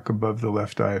scratch mark above the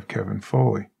left eye of Kevin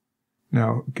Foley.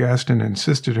 Now, Gaston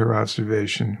insisted her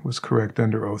observation was correct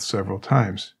under oath several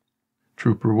times.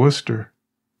 Trooper Worcester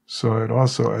saw it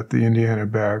also at the Indiana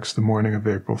barracks the morning of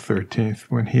April 13th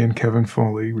when he and Kevin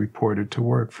Foley reported to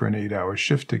work for an 8-hour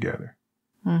shift together.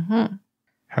 Mm-hmm.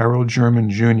 Harold German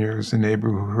Jr. is a neighbor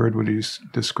who heard what he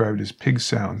described as pig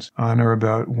sounds on or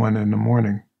about 1 in the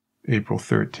morning, April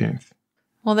 13th.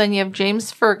 Well, then you have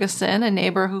James Ferguson, a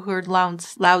neighbor who heard loud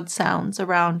sounds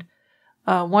around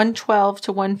 1:12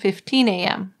 to 1:15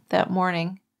 a.m. that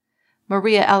morning.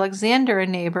 Maria Alexander, a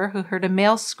neighbor who heard a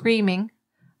male screaming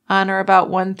on or about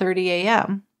 1:30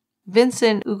 a.m.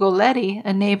 Vincent Ugoletti,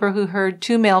 a neighbor who heard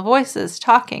 2 male voices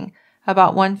talking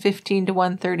about 1:15 to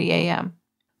 1:30 a.m.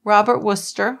 Robert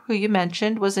Worcester, who you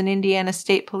mentioned, was an Indiana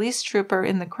State Police trooper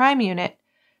in the crime unit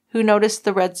who noticed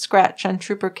the red scratch on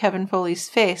Trooper Kevin Foley's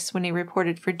face when he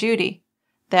reported for duty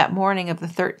that morning of the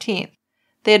 13th.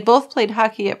 They had both played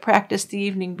hockey at practice the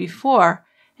evening before,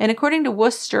 and according to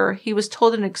Worcester, he was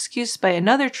told an excuse by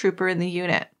another trooper in the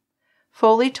unit.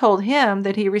 Foley told him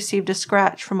that he received a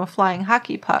scratch from a flying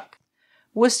hockey puck.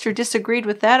 Worcester disagreed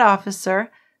with that officer,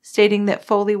 stating that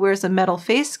Foley wears a metal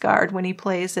face guard when he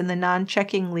plays in the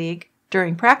non-checking league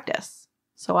during practice.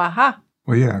 So, aha.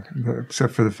 Well, yeah,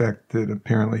 except for the fact that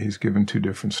apparently he's given 2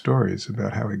 different stories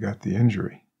about how he got the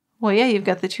injury. Well, yeah, you've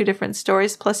got the 2 different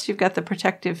stories, plus you've got the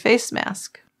protective face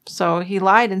mask. So he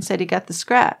lied and said he got the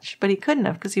scratch, but he couldn't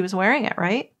have because he was wearing it,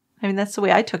 right? I mean, that's the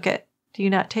way I took it. Do you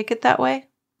not take it that way?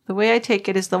 The way I take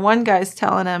it is the one guy's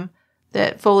telling him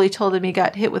that Foley told him he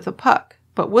got hit with a puck,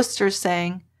 but Worcester's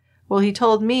saying, well, he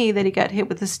told me that he got hit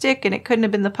with a stick and it couldn't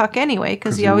have been the puck anyway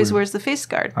because he always wears the face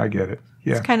guard. I get it.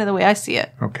 Yeah. It's kind of the way I see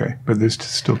it. Okay. But there's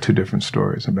still two different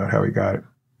stories about how he got it.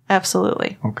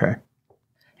 Absolutely. Okay.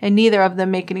 And neither of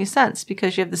them make any sense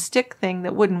because you have the stick thing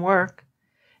that wouldn't work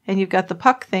and you've got the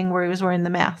puck thing where he was wearing the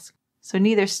mask. So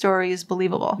neither story is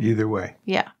believable. Either way.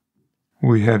 Yeah.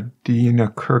 We have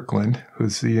Deanna Kirkland,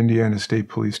 who's the Indiana State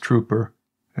Police trooper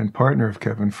and partner of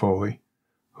Kevin Foley,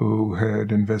 who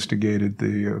had investigated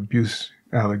the abuse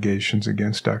allegations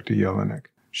against Dr. Yelenic.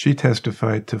 She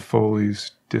testified to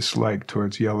Foley's dislike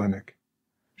towards Yelenic.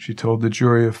 She told the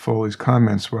jury of Foley's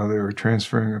comments while they were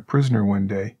transferring a prisoner one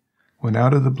day, when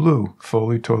out of the blue,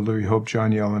 Foley told her he hoped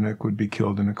John Yelenic would be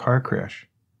killed in a car crash.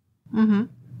 Mm-hmm.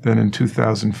 Then in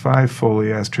 2005,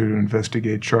 Foley asked her to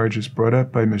investigate charges brought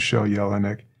up by Michele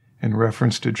Yelenic in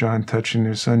reference to John touching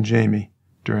their son Jamie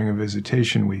during a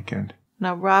visitation weekend.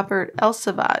 Now, Robert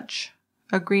Elsavage,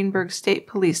 a Greenberg state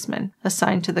policeman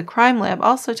assigned to the crime lab,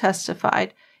 also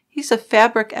testified. He's a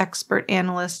fabric expert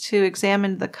analyst who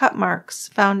examined the cut marks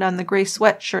found on the gray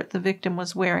sweatshirt the victim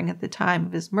was wearing at the time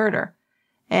of his murder,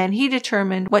 and he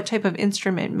determined what type of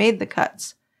instrument made the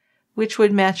cuts, which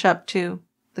would match up to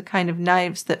the kind of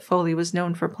knives that Foley was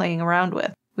known for playing around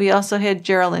with. We also had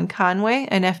Geraldine Conway,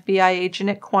 an FBI agent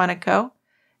at Quantico,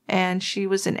 and she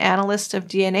was an analyst of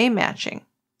DNA matching.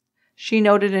 She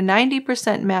noted a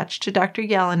 90% match to Dr.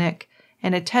 Yelenic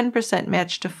and a 10%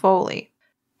 match to Foley.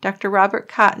 Dr. Robert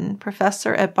Cotton,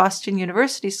 professor at Boston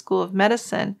University School of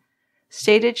Medicine,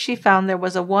 stated she found there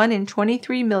was a 1 in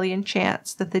 23 million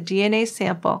chance that the DNA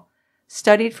sample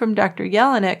studied from Dr.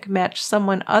 Yelenic matched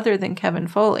someone other than Kevin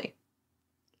Foley.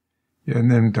 Yeah,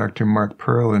 and then Dr. Mark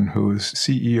Perlin, who is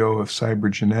CEO of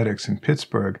Cybergenetics in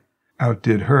Pittsburgh,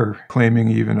 outdid her, claiming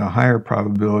even a higher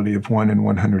probability of 1 in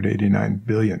 189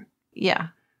 billion. Yeah,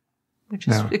 which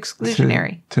is now,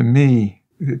 exclusionary. To me,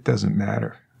 it doesn't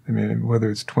matter. I mean, whether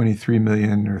it's 23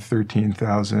 million or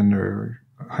 13,000 or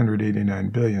 189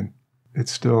 billion,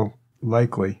 it's still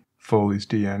likely Foley's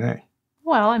DNA.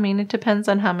 Well, I mean, it depends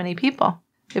on how many people.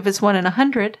 If it's 1 in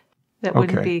 100, that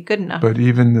wouldn't be good enough. But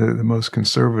even the most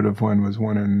conservative one was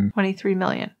 1 in... 23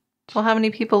 million. Well, how many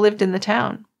people lived in the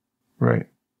town? Right.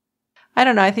 I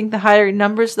don't know. I think the higher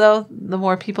numbers, though, the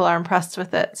more people are impressed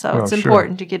with it. So it's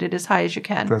important to get it as high as you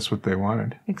can. That's what they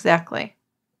wanted. Exactly.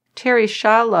 Terry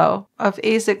Shawlow of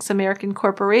ASICS American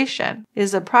Corporation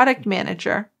is a product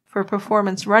manager for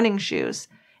performance running shoes,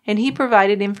 and he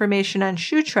provided information on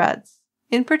shoe treads,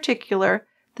 in particular,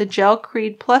 the Gel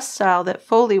Creed Plus style that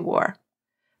Foley wore.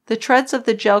 The treads of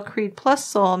the Gel Creed Plus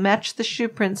sole matched the shoe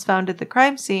prints found at the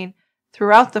crime scene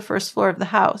throughout the first floor of the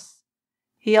house.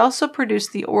 He also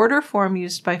produced the order form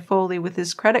used by Foley with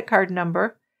his credit card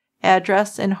number,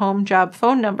 address, and home job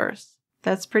phone numbers.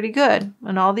 That's pretty good,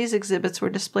 and all these exhibits were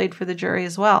displayed for the jury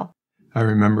as well. I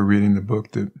remember reading the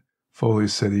book that Foley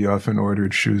said he often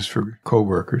ordered shoes for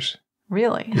co-workers.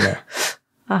 Really? Yeah.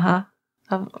 Uh-huh.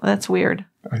 That's weird.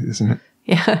 Isn't it?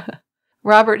 Yeah.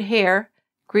 Robert Hare,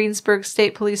 Greensburg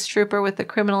State Police trooper with the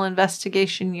Criminal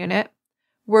Investigation Unit,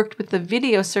 worked with the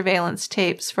video surveillance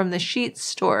tapes from the Sheetz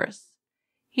stores.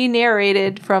 He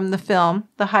narrated from the film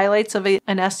the highlights of an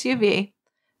SUV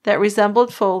that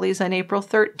resembled Foley's on April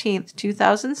 13,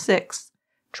 2006,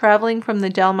 traveling from the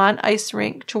Delmont Ice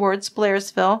Rink towards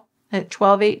Blairsville at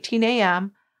 12:18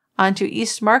 a.m. onto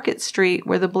East Market Street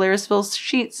where the Blairsville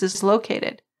Sheetz is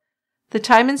located. The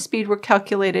time and speed were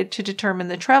calculated to determine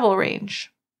the travel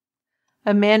range.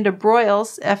 Amanda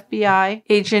Broyles, FBI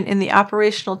agent in the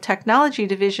Operational Technology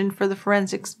Division for the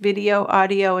Forensics Video,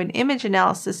 Audio, and Image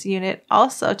Analysis Unit,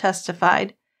 also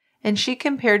testified, and she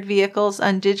compared vehicles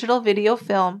on digital video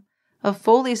film of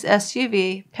Foley's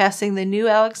SUV passing the New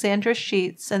Alexandra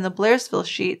Sheetz and the Blairsville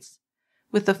Sheetz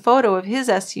with a photo of his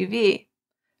SUV.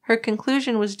 Her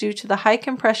conclusion was due to the high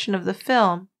compression of the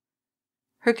film.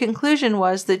 Her conclusion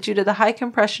was that due to the high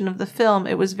compression of the film,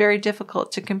 it was very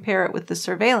difficult to compare it with the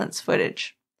surveillance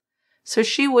footage. So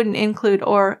she wouldn't include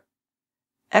or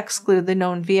exclude the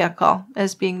known vehicle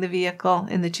as being the vehicle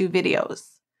in the two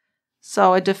videos.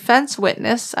 So a defense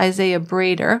witness, Isaiah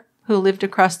Brader, who lived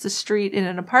across the street in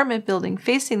an apartment building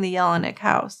facing the Yelenic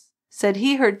house, said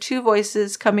he heard two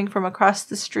voices coming from across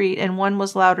the street and one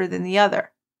was louder than the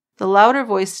other. The louder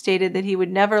voice stated that he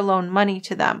would never loan money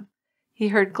to them. He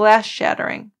heard glass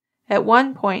shattering. At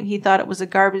one point, he thought it was a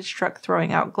garbage truck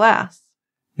throwing out glass.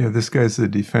 Yeah, this guy's the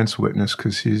defense witness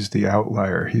because he's the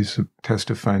outlier. He's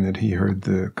testifying that he heard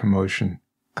the commotion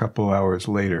couple hours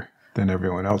later than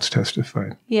everyone else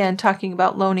testified. Yeah, and talking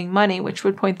about loaning money, which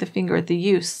would point the finger at the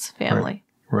Use family.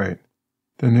 Right.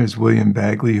 Then there's William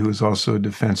Bagley, who is also a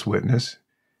defense witness.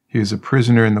 He was a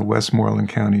prisoner in the Westmoreland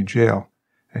County Jail,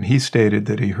 and he stated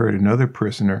that he heard another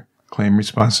prisoner claim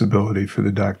responsibility for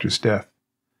the doctor's death.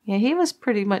 Yeah, he was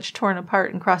pretty much torn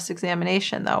apart in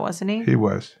cross-examination, though, wasn't he? He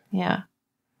was. Yeah.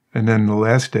 And then the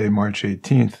last day, March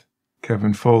 18th,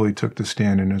 Kevin Foley took the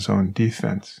stand in his own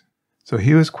defense. So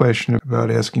he was questioned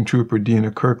about asking Trooper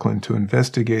Dina Kirkland to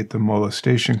investigate the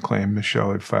molestation claim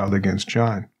Michele had filed against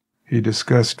John. He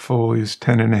discussed Foley's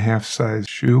 10.5 size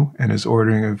shoe and his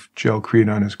ordering of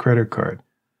Gelcrete on his credit card,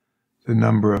 the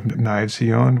number of knives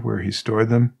he owned, where he stored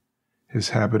them, his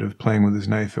habit of playing with his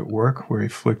knife at work, where he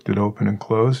flicked it open and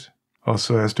closed.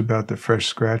 Also asked about the fresh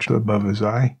scratch above his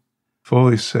eye.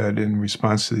 Foley said in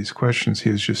response to these questions he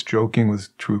was just joking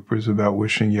with troopers about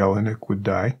wishing Yelenic would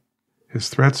die. His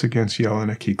threats against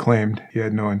Yelenic, he claimed, he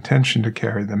had no intention to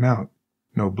carry them out.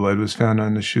 No blood was found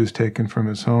on the shoes taken from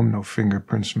his home. No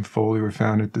fingerprints from Foley were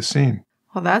found at the scene.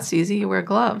 Well, that's easy. You wear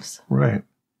gloves. Right.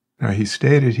 Now, he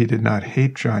stated he did not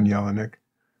hate John Yelenic,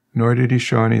 nor did he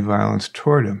show any violence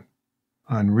toward him.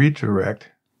 On redirect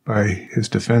by his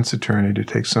defense attorney to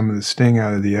take some of the sting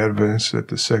out of the evidence that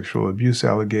the sexual abuse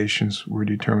allegations were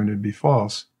determined to be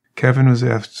false, Kevin was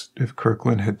asked if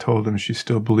Kirkland had told him she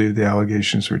still believed the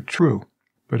allegations were true,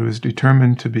 but it was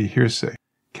determined to be hearsay.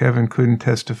 Kevin couldn't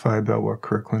testify about what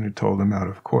Kirkland had told him out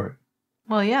of court.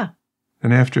 Well, yeah.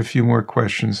 And after a few more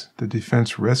questions, the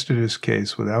defense rested his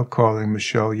case without calling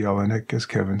Michele Yelenic as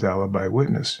Kevin's alibi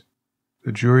witness.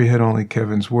 The jury had only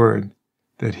Kevin's word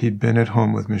that he'd been at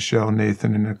home with Michele,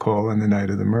 Nathan, and Nicole on the night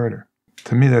of the murder.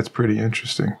 To me, that's pretty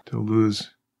interesting, to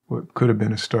lose what could have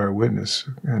been a star witness,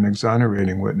 an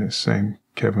exonerating witness, saying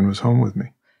Kevin was home with me.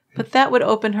 But that would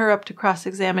open her up to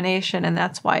cross-examination, and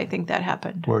that's why I think that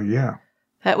happened. Well, yeah.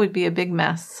 That would be a big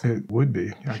mess. It would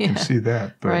be. I can see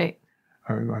that. But right.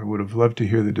 I would have loved to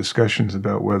hear the discussions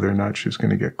about whether or not she was going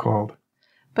to get called.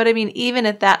 But I mean, even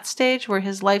at that stage where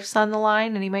his life's on the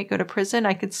line and he might go to prison,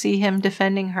 I could see him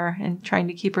defending her and trying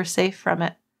to keep her safe from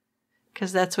it.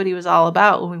 Because that's what he was all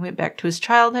about. When we went back to his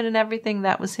childhood and everything,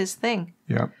 that was his thing.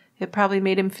 Yeah. It probably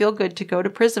made him feel good to go to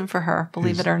prison for her,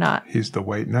 believe it or not. He's the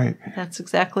white knight. That's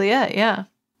exactly it, yeah.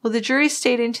 Well, the jury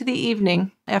stayed into the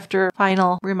evening after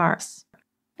final remarks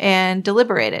and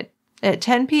deliberated. At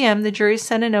 10 p.m., the jury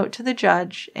sent a note to the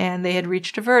judge, and they had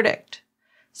reached a verdict.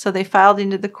 So they filed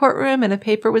into the courtroom, and a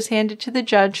paper was handed to the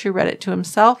judge, who read it to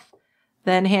himself,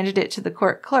 then handed it to the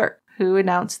court clerk, who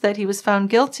announced that he was found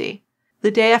guilty.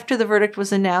 The day after the verdict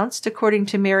was announced, according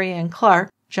to Mary Ann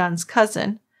Clark, John's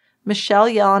cousin, Michele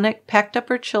Yelenic packed up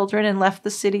her children and left the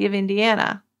city of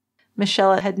Indiana.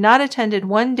 Michele had not attended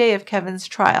one day of Kevin's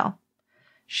trial.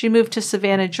 She moved to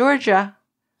Savannah, Georgia,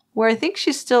 where I think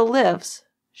she still lives.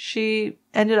 She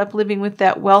ended up living with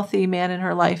that wealthy man in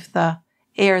her life, the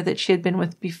heir that she had been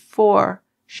with before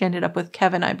she ended up with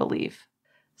Kevin, I believe.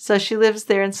 So she lives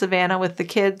there in Savannah with the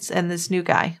kids and this new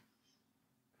guy.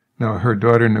 Now, her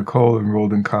daughter Nicole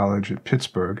enrolled in college at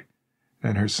Pittsburgh,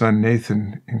 and her son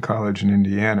Nathan in college in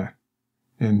Indiana.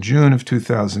 In June of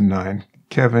 2009,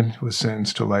 Kevin was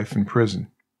sentenced to life in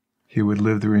prison. He would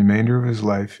live the remainder of his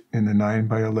life in the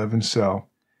 9-by-11 cell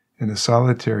in the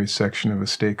solitary section of a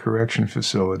state correction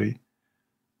facility,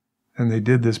 and they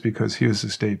did this because he was a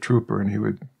state trooper and he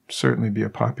would certainly be a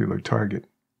popular target.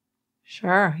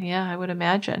 Sure, yeah, I would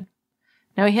imagine.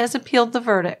 Now, he has appealed the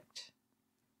verdict.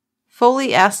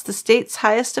 Foley asked the state's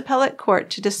highest appellate court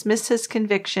to dismiss his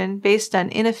conviction based on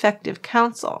ineffective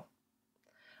counsel.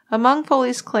 Among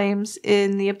Foley's claims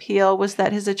in the appeal was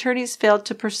that his attorneys failed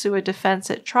to pursue a defense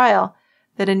at trial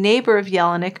that a neighbor of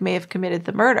Yelenic may have committed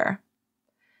the murder.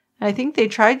 I think they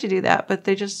tried to do that, but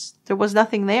there was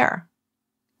nothing there.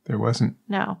 There wasn't.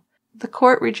 No. The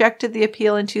court rejected the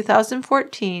appeal in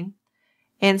 2014,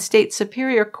 and State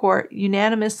Superior Court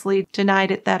unanimously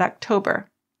denied it that October.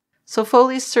 So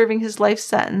Foley's serving his life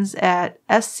sentence at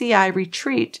SCI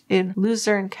Retreat in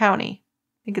Luzerne County.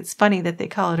 I think it's funny that they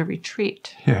call it a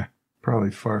retreat. Yeah,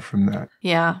 probably far from that.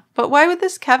 Yeah, but why would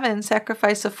this Kevin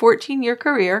sacrifice a 14-year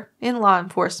career in law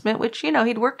enforcement, which,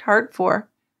 he'd worked hard for,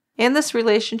 and this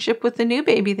relationship with the new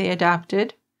baby they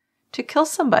adopted, to kill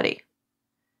somebody?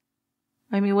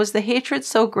 I mean, was the hatred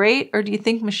so great, or do you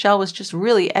think Michele was just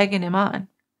really egging him on?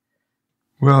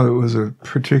 Well, it was a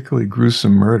particularly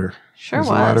gruesome murder. Sure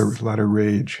was. A lot of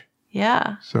rage.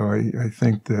 Yeah. So I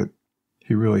think that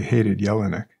he really hated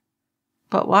Yelenic.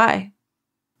 But why?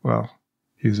 Well,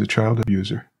 he was a child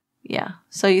abuser. Yeah.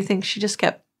 So you think she just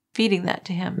kept feeding that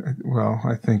to him? Well,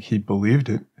 I think he believed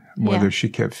it. Whether she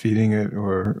kept feeding it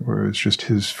or it's just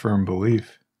his firm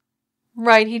belief.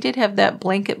 Right, he did have that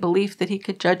blanket belief that he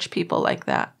could judge people like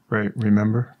that. Right,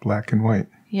 remember? Black and white.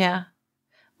 Yeah.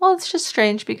 Well, it's just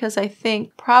strange because I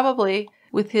think probably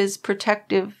with his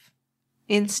protective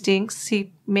instincts,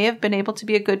 he may have been able to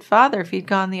be a good father if he'd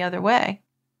gone the other way.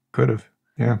 Could have,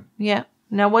 yeah. Yeah.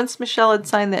 Now, once Michele had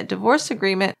signed that divorce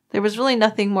agreement, there was really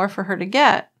nothing more for her to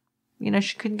get.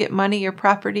 She couldn't get money or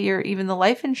property or even the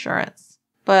life insurance.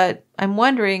 But I'm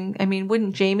wondering,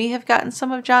 wouldn't Jamie have gotten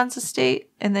some of John's estate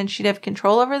and then she'd have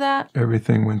control over that?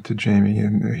 Everything went to Jamie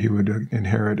and he would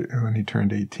inherit it when he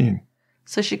turned 18.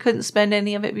 So she couldn't spend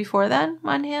any of it before then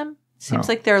on him? Seems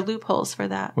like there are loopholes for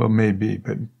that. Well, maybe,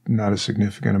 but not a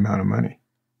significant amount of money.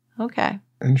 Okay.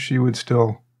 And she would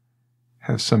still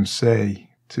have some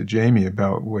say to Jamie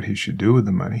about what he should do with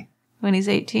the money. When he's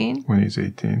 18? When he's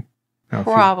 18. Now,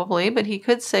 probably, but he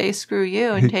could say, screw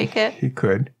you, and take it. He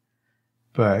could.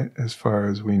 But as far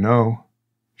as we know,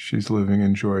 she's living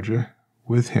in Georgia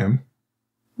with him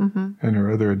and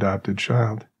her other adopted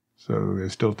child. So they're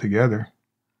still together.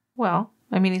 Well,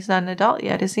 he's not an adult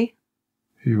yet, is he?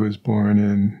 He was born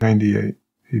in 98.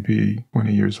 He'd be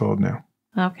 20 years old now.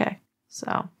 Okay.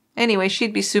 So, anyway,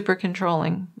 she'd be super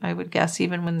controlling, I would guess,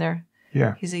 even when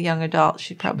he's a young adult.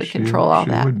 She'd probably control all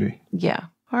that. She would be. Yeah.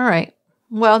 All right.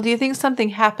 Well, do you think something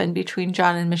happened between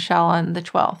John and Michele on the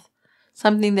 12th?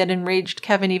 Something that enraged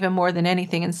Kevin even more than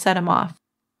anything and set him off?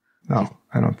 No,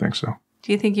 I don't think so.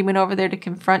 Do you think he went over there to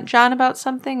confront John about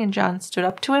something and John stood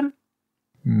up to him?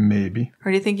 Maybe.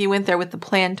 Or do you think he went there with the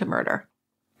plan to murder?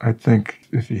 I think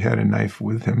if he had a knife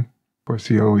with him, of course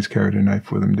he always carried a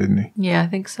knife with him, didn't he? Yeah, I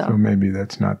think so. So maybe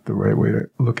that's not the right way to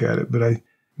look at it. But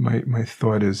my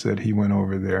thought is that he went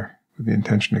over there with the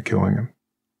intention of killing him.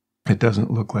 It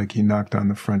doesn't look like he knocked on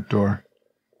the front door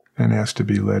and asked to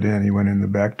be let in. He went in the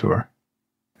back door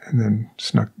and then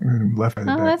left by the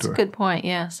back door. Oh, that's a good point,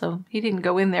 yeah. So he didn't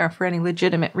go in there for any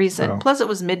legitimate reason. No. Plus it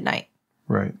was midnight.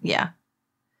 Right. Yeah.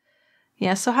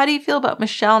 Yeah, so how do you feel about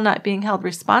Michele not being held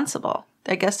responsible?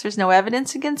 I guess there's no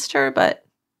evidence against her, but...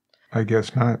 I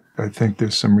guess not. I think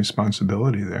there's some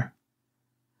responsibility there.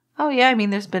 Oh, yeah.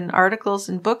 There's been articles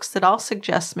and books that all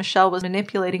suggest Michele was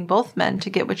manipulating both men to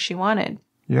get what she wanted.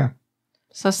 Yeah.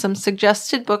 So some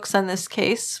suggested books on this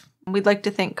case. We'd like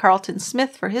to thank Carlton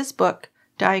Smith for his book,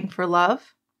 Dying for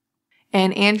Love,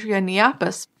 and Andrea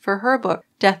Niapis for her book,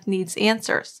 Death Needs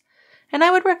Answers. And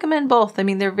I would recommend both.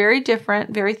 They're very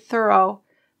different, very thorough,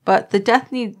 but the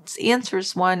Death Needs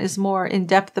Answers one is more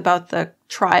in-depth about the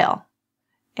trial.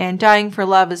 And Dying for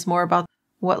Love is more about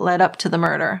what led up to the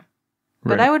murder.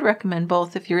 But Right. I would recommend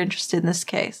both if you're interested in this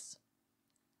case.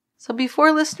 So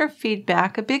before listener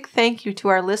feedback, a big thank you to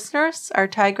our listeners, our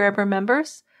Tie Grabber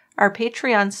members, our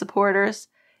Patreon supporters,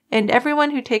 and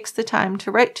everyone who takes the time to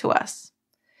write to us.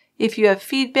 If you have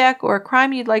feedback or a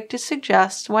crime you'd like to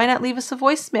suggest, why not leave us a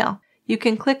voicemail? You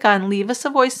can click on Leave Us a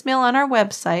Voicemail on our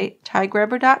website,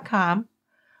 tiegrabber.com,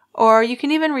 or you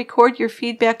can even record your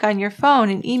feedback on your phone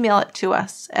and email it to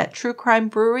us at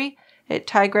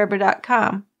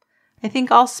truecrimebrewery@tiegrabber.com. I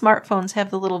think all smartphones have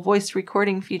the little voice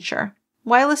recording feature.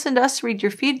 Why listen to us read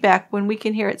your feedback when we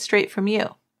can hear it straight from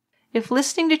you? If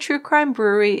listening to True Crime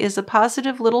Brewery is a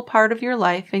positive little part of your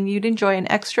life and you'd enjoy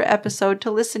an extra episode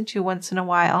to listen to once in a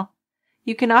while,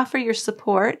 you can offer your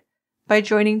support by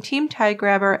joining Team Tie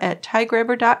Grabber at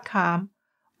tiegrabber.com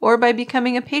or by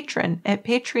becoming a patron at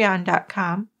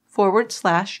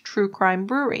patreon.com/True Crime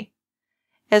Brewery.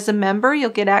 As a member,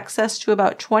 you'll get access to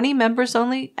about 20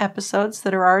 members-only episodes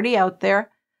that are already out there,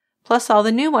 plus all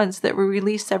the new ones that we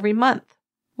release every month.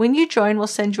 When you join, we'll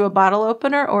send you a bottle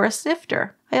opener or a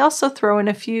snifter. I also throw in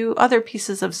a few other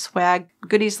pieces of swag,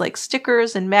 goodies like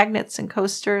stickers and magnets and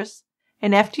coasters.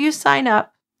 And after you sign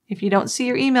up, if you don't see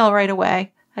your email right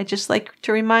away, I'd just like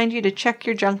to remind you to check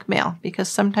your junk mail, because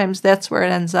sometimes that's where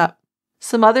it ends up.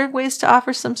 Some other ways to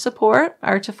offer some support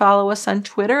are to follow us on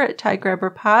Twitter at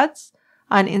TieGrabberPods,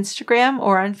 on Instagram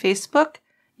or on Facebook.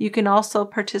 You can also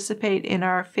participate in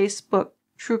our Facebook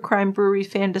True Crime Brewery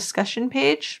fan discussion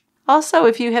page. Also,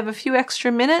 if you have a few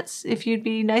extra minutes, if you'd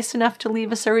be nice enough to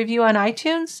leave us a review on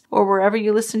iTunes or wherever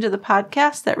you listen to the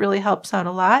podcast, that really helps out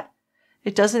a lot.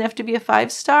 It doesn't have to be a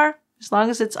 5-star. As long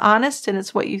as it's honest and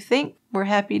it's what you think, we're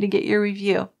happy to get your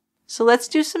review. So let's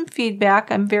do some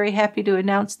feedback. I'm very happy to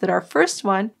announce that our first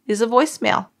one is a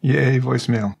voicemail. Yay,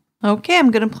 voicemail. Okay,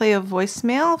 I'm going to play a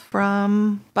voicemail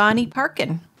from Bonnie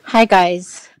Parkin. Hi,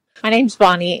 guys. My name's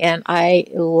Bonnie, and I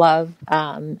love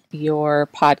your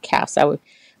podcast. I would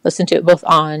listen to it both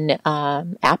on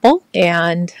Apple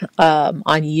and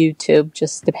on YouTube,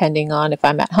 just depending on if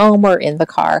I'm at home or in the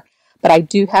car. But I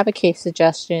do have a case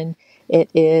suggestion. It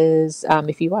is,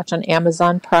 if you watch on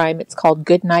Amazon Prime, it's called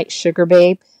Goodnight Sugar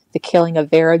Babe. the killing of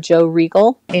Vera Jo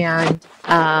Regal. And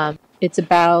it's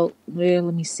about, let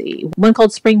me see, one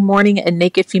cold spring morning, a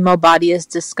naked female body is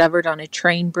discovered on a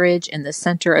train bridge in the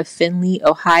center of Findlay,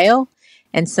 Ohio,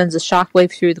 and sends a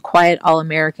shockwave through the quiet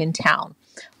all-American town.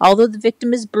 Although the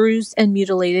victim is bruised and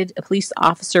mutilated, a police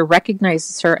officer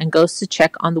recognizes her and goes to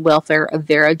check on the welfare of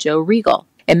Vera Jo Regal,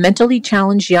 a mentally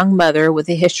challenged young mother with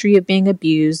a history of being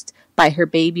abused by her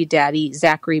baby daddy,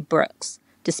 Zachary Brooks.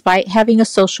 Despite having a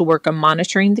social worker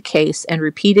monitoring the case and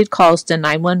repeated calls to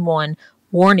 911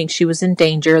 warning she was in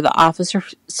danger, the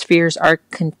officer's fears are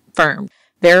confirmed.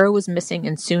 Vera was missing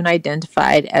and soon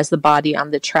identified as the body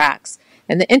on the tracks.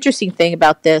 And the interesting thing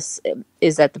about this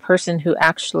is that the person who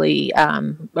actually,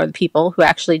 or the people who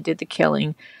actually did the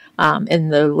killing,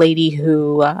 and the lady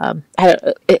who,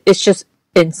 it's just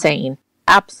insane.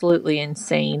 Absolutely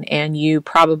insane. And you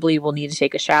probably will need to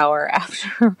take a shower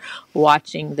after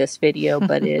watching this video,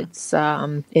 but it's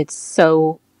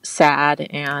so sad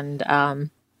and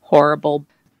horrible.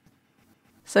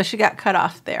 So she got cut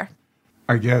off there.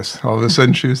 I guess. All of a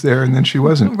sudden she was there and then she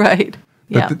wasn't. Right.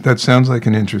 Yeah. But that sounds like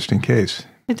an interesting case.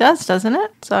 It does, doesn't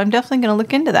it? So I'm definitely going to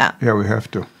look into that. Yeah, we have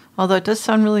to. Although it does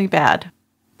sound really bad.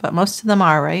 But most of them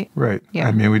are, right? Right. Yeah.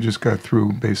 I mean, we just got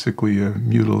through basically a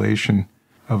mutilation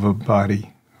of a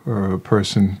body or a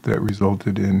person that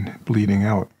resulted in bleeding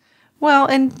out. Well,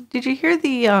 and did you hear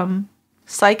the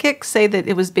psychics say that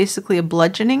it was basically a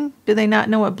bludgeoning? Do they not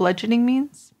know what bludgeoning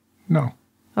means? No.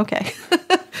 Okay.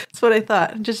 That's what I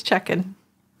thought. I'm just checking.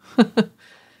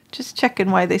 Just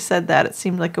checking why they said that. It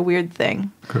seemed like a weird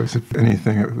thing. Because if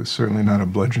anything, it was certainly not a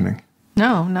bludgeoning.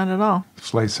 No, not at all.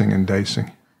 Slicing and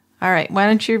dicing. All right. Why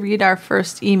don't you read our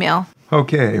first email?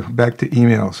 Okay, back to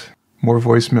emails. More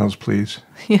voicemails, please.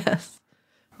 Yes.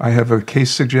 I have a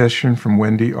case suggestion from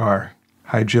Wendy R.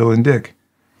 Hi, Jill and Dick.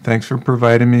 Thanks for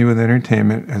providing me with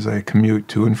entertainment as I commute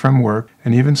to and from work,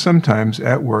 and even sometimes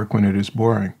at work when it is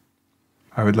boring.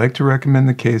 I would like to recommend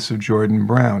the case of Jordan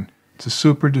Brown. It's a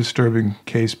super disturbing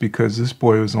case because this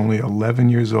boy was only 11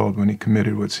 years old when he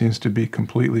committed what seems to be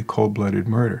completely cold-blooded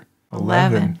murder.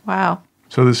 11. Wow.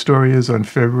 So the story is on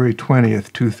February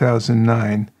 20th,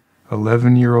 2009,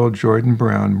 11-year-old Jordan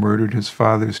Brown murdered his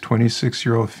father's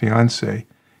 26-year-old fiancée,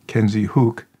 Kenzie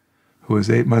Hook, who was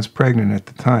 8 months pregnant at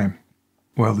the time.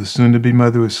 While the soon-to-be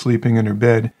mother was sleeping in her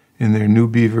bed in their New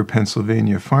Beaver,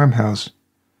 Pennsylvania farmhouse,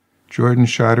 Jordan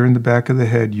shot her in the back of the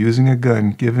head using a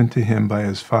gun given to him by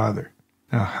his father.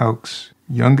 Now, Houk's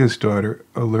youngest daughter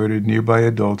alerted nearby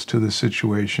adults to the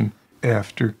situation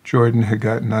after Jordan had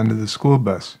gotten onto the school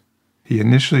bus. He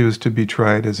initially was to be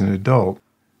tried as an adult,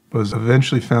 but was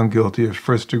eventually found guilty of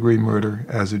first-degree murder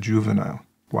as a juvenile.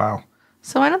 Wow.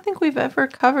 So I don't think we've ever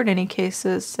covered any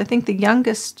cases. I think the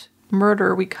youngest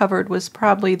murder we covered was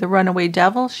probably the runaway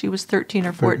devil. She was 13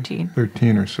 or 14.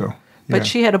 13 or so. Yeah. But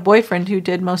she had a boyfriend who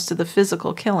did most of the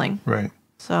physical killing. Right.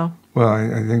 So. Well,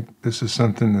 I think this is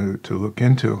something to look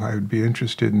into. I would be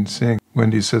interested in seeing.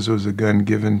 Wendy says it was a gun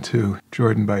given to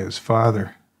Jordan by his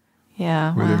father.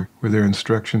 Yeah. Were there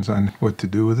instructions on what to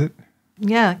do with it?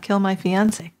 Yeah, kill my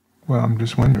fiancé. Well, I'm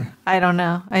just wondering. I don't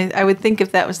know. I would think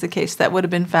if that was the case, that would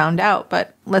have been found out.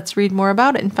 But let's read more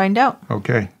about it and find out.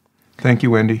 Okay. Thank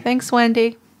you, Wendy. Thanks,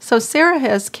 Wendy. So Sarah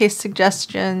has case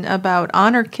suggestion about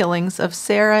honor killings of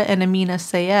Sarah and Amina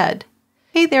Sayed.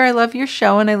 Hey there, I love your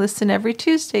show and I listen every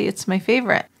Tuesday. It's my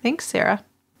favorite. Thanks, Sarah.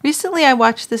 Recently I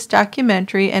watched this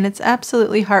documentary and it's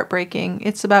absolutely heartbreaking.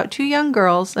 It's about two young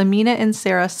girls, Amina and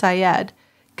Sarah Sayed,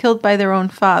 killed by their own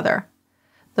father.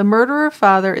 The murderer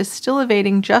father is still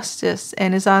evading justice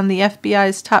and is on the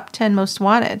FBI's top 10 most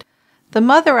wanted. The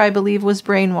mother, I believe, was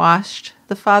brainwashed.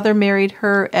 The father married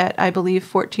her at, I believe,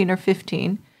 14 or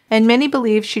 15. And many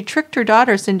believe she tricked her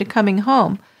daughters into coming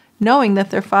home, knowing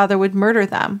that their father would murder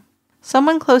them.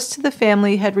 Someone close to the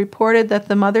family had reported that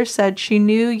the mother said she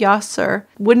knew Yasser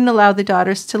wouldn't allow the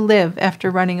daughters to live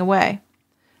after running away.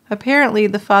 Apparently,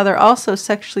 the father also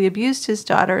sexually abused his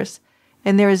daughters,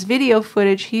 and there is video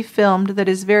footage he filmed that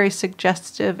is very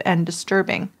suggestive and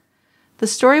disturbing. The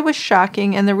story was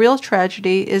shocking, and the real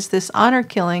tragedy is this honor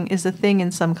killing is a thing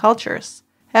in some cultures.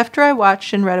 After I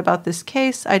watched and read about this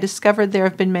case, I discovered there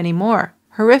have been many more.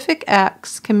 Horrific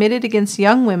acts committed against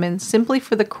young women simply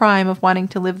for the crime of wanting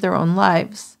to live their own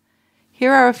lives.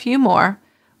 Here are a few more,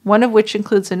 one of which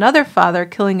includes another father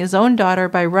killing his own daughter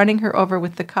by running her over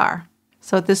with the car.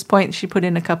 So at this point, she put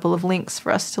in a couple of links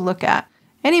for us to look at.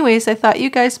 Anyways, I thought you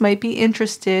guys might be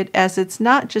interested as it's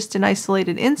not just an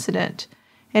isolated incident,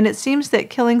 and it seems that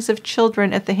killings of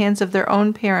children at the hands of their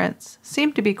own parents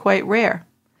seem to be quite rare.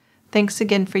 Thanks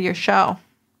again for your show.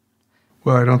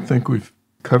 Well, I don't think we've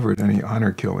covered any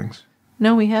honor killings.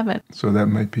 No, we haven't. So that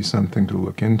might be something to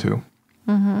look into.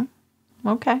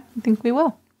 Okay, I think we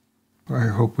will. I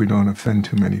hope we don't offend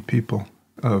too many people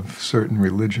of certain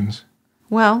religions.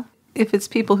 Well, if it's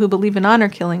people who believe in honor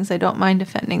killings, I don't mind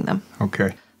offending them.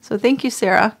 Okay. So thank you,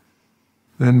 Sarah.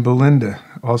 Then Belinda,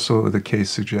 also with a case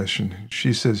suggestion.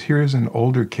 She says, here's an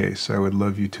older case I would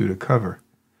love you two to cover.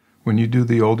 When you do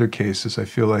the older cases, I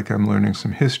feel like I'm learning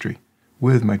some history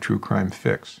with my true crime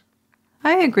fix.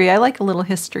 I agree. I like a little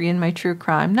history in my true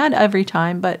crime. Not every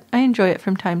time, but I enjoy it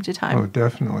from time to time. Oh,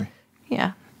 definitely.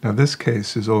 Yeah. Now, this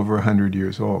case is over 100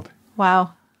 years old.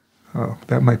 Wow. Oh,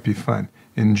 that might be fun.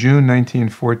 In June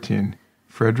 1914,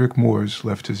 Frederick Moors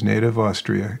left his native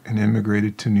Austria and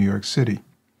immigrated to New York City,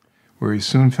 where he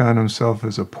soon found himself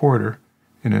as a porter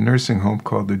in a nursing home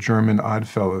called the German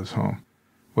Oddfellows Home.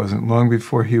 It wasn't long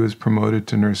before he was promoted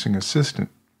to nursing assistant,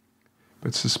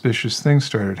 but suspicious things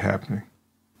started happening.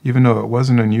 Even though it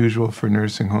wasn't unusual for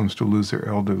nursing homes to lose their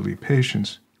elderly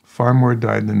patients, far more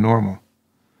died than normal.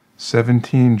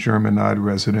 17 German odd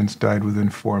residents died within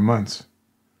 4 months.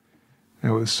 It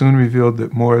was soon revealed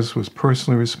that Moors was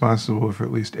personally responsible for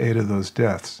at least 8 of those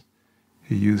deaths.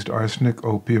 He used arsenic,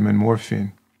 opium, and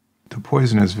morphine to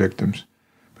poison his victims,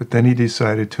 but then he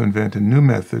decided to invent a new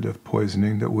method of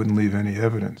poisoning that wouldn't leave any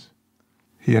evidence.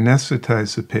 He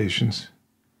anesthetized the patients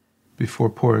before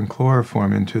pouring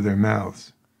chloroform into their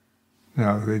mouths.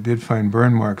 Now, they did find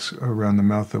burn marks around the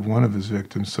mouth of one of his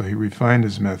victims, so he refined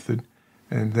his method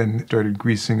and then started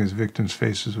greasing his victims'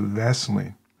 faces with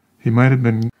Vaseline. He might have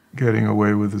been getting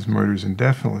away with his murders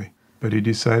indefinitely, but he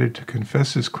decided to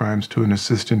confess his crimes to an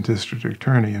assistant district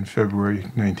attorney in February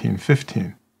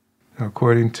 1915. Now,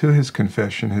 according to his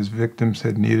confession, his victims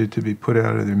had needed to be put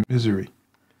out of their misery.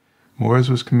 Moors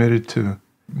was committed to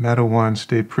Matawan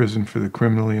State Prison for the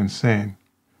criminally insane,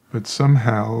 but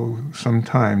somehow,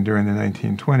 sometime during the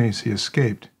 1920s, he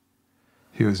escaped.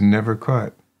 He was never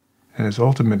caught, and his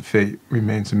ultimate fate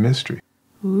remains a mystery.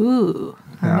 Ooh,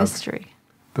 a Now, mystery.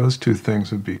 Those two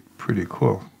things would be pretty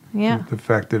cool. Yeah. The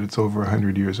fact that it's over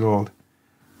 100 years old,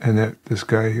 and that this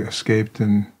guy escaped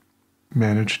and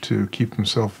managed to keep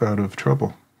himself out of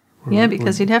trouble. Yeah,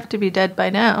 because he'd have to be dead by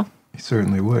now. He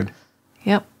certainly would.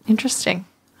 Yep, interesting.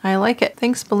 I like it.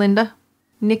 Thanks, Belinda.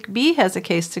 Nick B. has a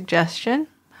case suggestion.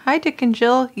 Hi, Dick and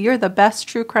Jill. You're the best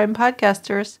true crime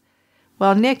podcasters.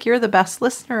 Well, Nick, you're the best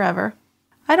listener ever.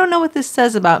 I don't know what this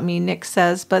says about me, Nick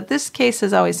says, but this case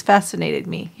has always fascinated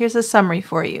me. Here's a summary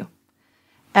for you.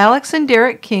 Alex and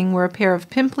Derek King were a pair of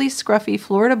pimply, scruffy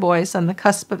Florida boys on the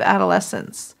cusp of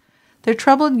adolescence. Their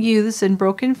troubled youths and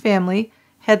broken family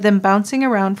had them bouncing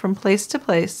around from place to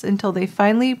place until they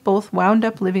finally both wound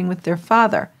up living with their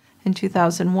father in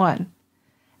 2001.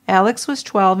 Alex was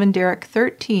 12 and Derek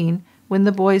 13 when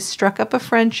the boys struck up a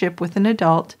friendship with an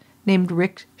adult named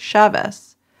Rick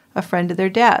Chavez, a friend of their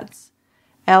dad's.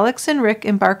 Alex and Rick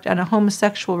embarked on a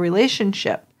homosexual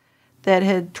relationship that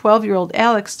had 12-year-old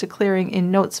Alex declaring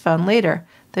in notes found later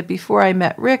that before I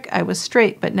met Rick, I was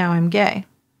straight, but now I'm gay.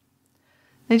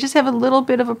 They just have a little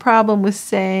bit of a problem with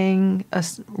saying a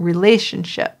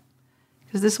relationship,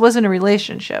 because this wasn't a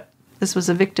relationship. This was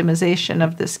a victimization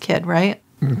of this kid, right?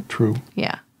 True.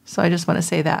 Yeah, so I just want to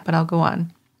say that, but I'll go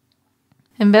on.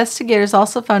 Investigators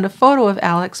also found a photo of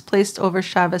Alex placed over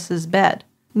Chavez's bed.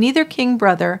 Neither King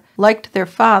brother liked their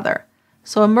father,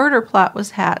 so a murder plot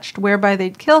was hatched whereby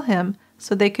they'd kill him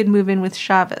so they could move in with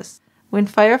Chavez. When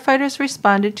firefighters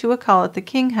responded to a call at the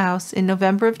King house in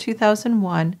November of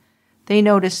 2001, they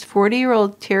noticed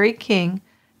 40-year-old Terry King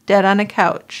dead on a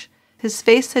couch. His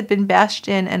face had been bashed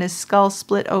in and his skull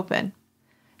split open.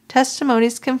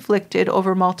 Testimonies conflicted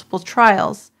over multiple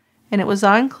trials, and it was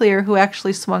unclear who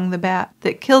actually swung the bat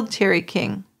that killed Terry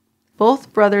King.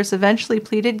 Both brothers eventually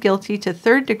pleaded guilty to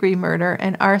third-degree murder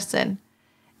and arson.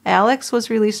 Alex was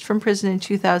released from prison in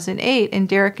 2008 and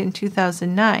Derek in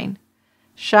 2009.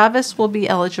 Chavez will be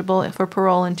eligible for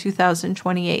parole in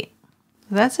 2028.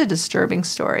 That's a disturbing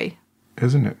story.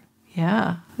 Isn't it?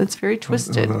 Yeah, that's very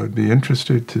twisted. Although I'd be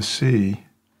interested to see.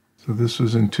 So this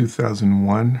was in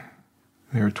 2001.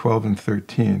 They were 12 and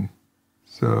 13.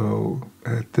 So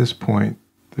at this point,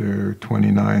 they're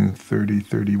 29, 30,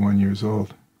 31 years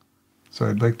old. So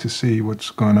I'd like to see what's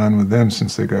gone on with them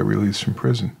since they got released from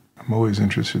prison. I'm always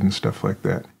interested in stuff like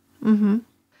that. Mm-hmm.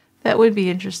 That would be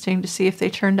interesting to see if they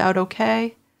turned out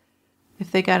okay,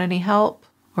 if they got any help,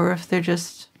 or if they're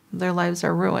just, their lives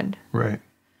are ruined. Right.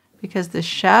 Because this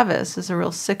Chavez is a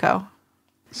real sicko.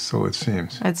 So it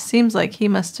seems. It seems like he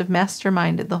must have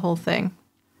masterminded the whole thing.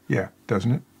 Yeah,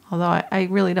 doesn't it? Although I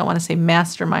really don't want to say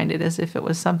masterminded as if it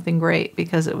was something great,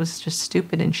 because it was just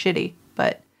stupid and shitty.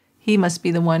 But he must be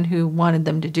the one who wanted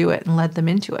them to do it and led them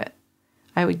into it,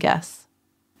 I would guess.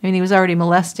 I mean, he was already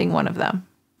molesting one of them.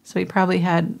 So he probably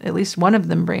had at least one of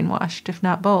them brainwashed, if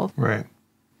not both. Right.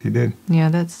 He did. Yeah,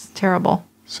 that's terrible.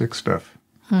 Sick stuff.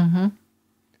 Mm-hmm.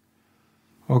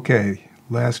 Okay,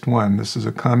 last one. This is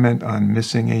a comment on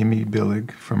missing Amy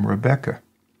Billig from Rebecca.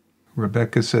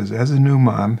 Rebecca says, as a new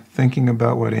mom, thinking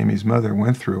about what Amy's mother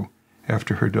went through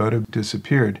after her daughter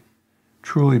disappeared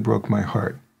truly broke my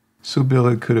heart. Sue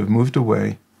Billig could have moved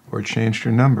away or changed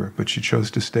her number, but she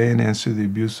chose to stay and answer the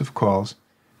abusive calls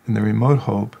in the remote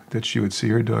hope that she would see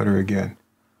her daughter again,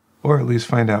 or at least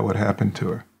find out what happened to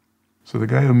her. So the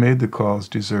guy who made the calls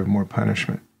deserved more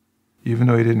punishment. Even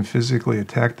though he didn't physically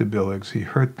attack the Billigs, he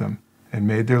hurt them and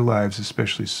made their lives,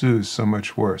 especially Sue's, so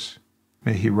much worse.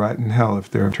 May he rot in hell if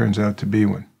there turns out to be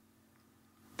one.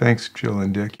 Thanks, Jill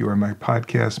and Dick. You are my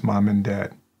podcast mom and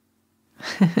dad.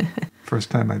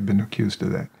 First time I've been accused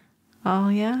of that. Oh,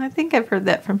 yeah. I think I've heard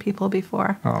that from people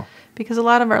before. Oh. Because a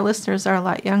lot of our listeners are a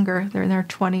lot younger. They're in their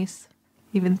 20s,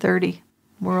 even 30.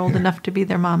 We're old enough to be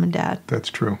their mom and dad. That's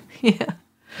true. Yeah.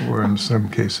 Or in some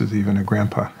cases, even a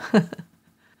grandpa.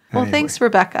 Well, thanks,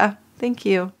 Rebecca. Thank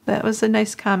you. That was a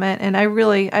nice comment. And I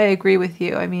agree with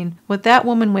you. I mean, what that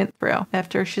woman went through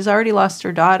after she's already lost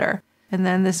her daughter, and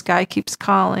then this guy keeps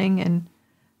calling, and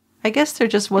I guess there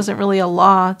just wasn't really a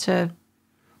law to...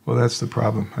 Well, that's the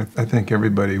problem. I think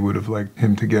everybody would have liked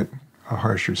him to get a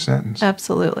harsher sentence.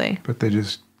 Absolutely. But they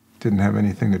just didn't have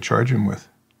anything to charge him with.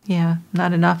 Yeah,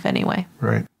 not enough anyway.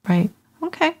 Right. Right.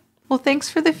 Okay. Well, thanks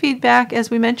for the feedback. As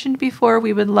we mentioned before,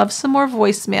 we would love some more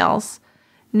voicemails.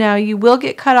 Now, you will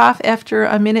get cut off after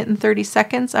 1 minute and 30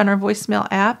 seconds on our voicemail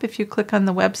app if you click on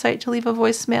the website to leave a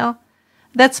voicemail.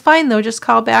 That's fine, though. Just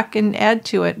call back and add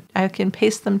to it. I can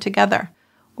paste them together.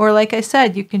 Or like I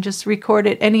said, you can just record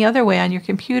it any other way on your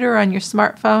computer or on your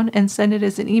smartphone and send it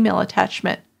as an email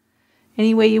attachment.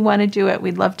 Any way you want to do it,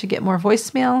 we'd love to get more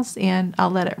voicemails, and I'll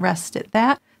let it rest at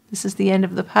that. This is the end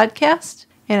of the podcast,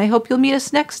 and I hope you'll meet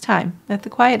us next time at the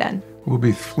Quiet End. We'll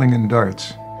be flinging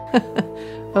darts.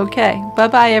 Okay.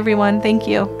 Bye-bye, everyone. Thank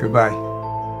you. Goodbye.